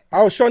got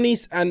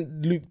Shanice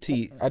and Luke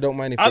T. I don't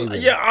mind if they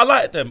win. Yeah, I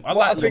like them. What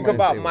I think them.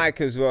 about They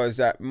Mike as well is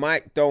that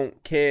Mike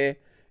don't care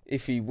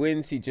if he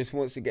wins. He just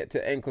wants to get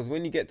to end, because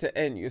when you get to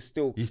end, you're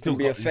still He's still can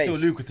be a he's face. still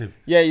lucrative.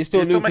 Yeah, you're still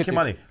You're still lucrative. making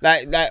money.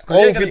 Like 'Cause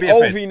he ain't gonna be a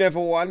fed. Ovi never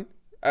won.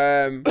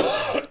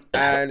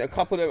 And a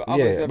couple of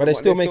others. Yeah, never but they're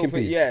won. still making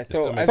peace. Yeah, so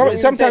still as long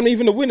as Sometimes they-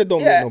 even the winner don't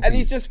yeah, make no and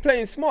he's peace. just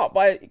playing smart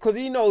because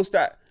he knows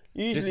that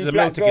usually is a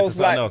black meal ticket to girls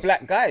something like else.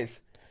 black guys,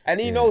 and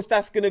he knows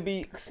that's gonna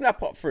be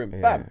snap up for him.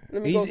 Bam.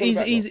 Let me go for the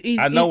black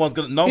girl. And no one's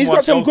gonna. No He's one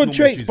got some else good normally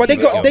traits, chooses but they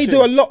to got go. they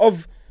do a lot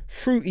of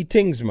fruity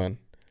things, man.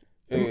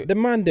 Yeah. The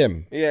man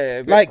them. Yeah,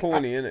 a bit Like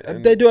corny,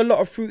 innit? they do a lot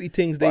of fruity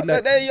things. They But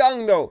like. they're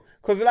young though,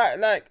 because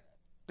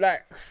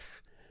like,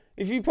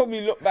 if you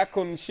probably look back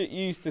on shit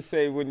you used to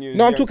say when you was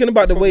No, I'm young, talking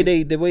about the way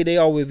probably- they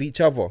are with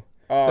each other.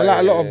 Oh, They're like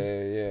a lot of.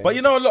 yeah. But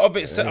you know, a lot of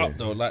it's set up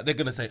though. Like they're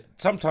gonna say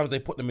sometimes they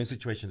put them in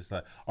situations. It's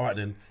like, all right,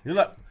 then you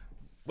know, like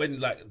when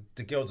like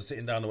the girls are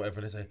sitting down or whatever,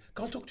 and they say,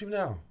 "Go and talk to him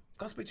now.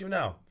 Go and speak to him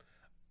now."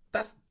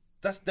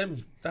 That's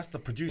them. That's the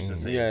producer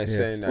saying. Yeah,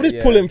 saying that. We'll just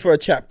yeah. pull him for a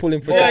chat. Pull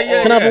him for. Yeah, a chat.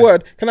 yeah, Can I have a yeah.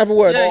 word? Can I have a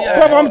word? Yeah, yeah.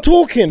 Brother, I'm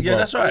talking. Yeah, bro.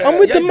 that's right. I'm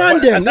with the man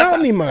but- them, and that's-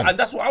 not me, man. And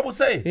that's what I would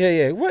say.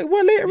 Yeah. Well,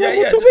 later Yeah, on,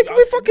 yeah,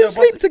 we fucking yeah,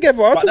 sleep but-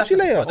 together. I'll but talk to you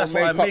that's- later. but that's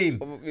what I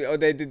mean. Or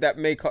they did that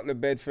make up the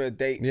bed for a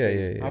date. Yeah, thing.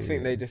 yeah, I yeah,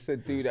 think they just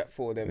said do that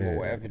for them or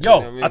whatever. Yo, do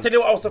you know what I tell you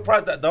what, I was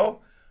surprised at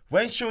though.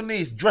 When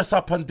Shanice dressed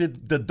up and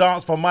did the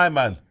dance for my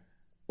man.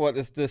 What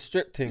the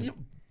strip thing?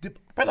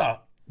 Brother,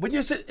 When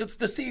you said it's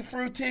the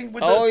see-through thing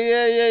with Oh the,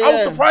 yeah. I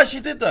was surprised she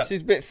did that.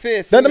 She's a bit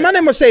fierce. Then the innit? man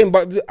them was saying,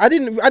 but I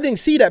didn't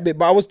see that bit.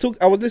 But I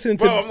was listening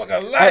to. Bro, I'm not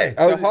gonna lie.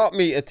 I The was- heart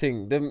meter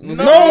thing.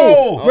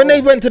 No. when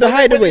they went to the When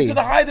they went hideaway. into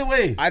the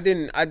hideaway. I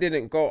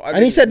didn't go.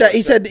 And he said that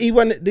he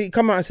went. He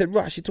come out and said,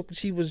 "Right,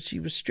 she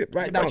was stripped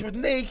right But down." she was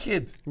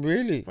naked,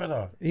 Really.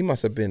 brother. He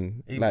must have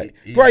been like,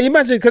 he- bro. You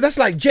imagine because that's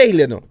like jail,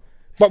 you know,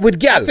 but with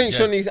gal. I think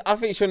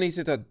Shawnee's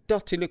a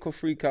dirty little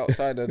freak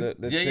outside of the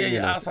thing, you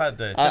know. outside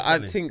there. I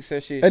definitely. think so.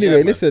 She. Anyway,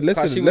 man. listen,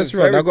 Because she let's was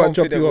run. very I gotta drop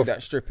confident you with off.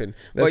 that stripping.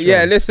 Let's But yeah,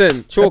 run.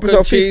 listen. Chalk Episode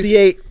and cheese.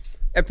 58.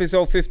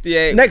 Episode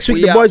 58. Next week,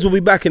 We the out. boys will be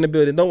back in the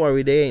building. Don't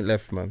worry, they ain't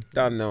left, man.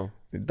 Done now.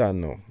 They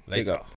done now. Later.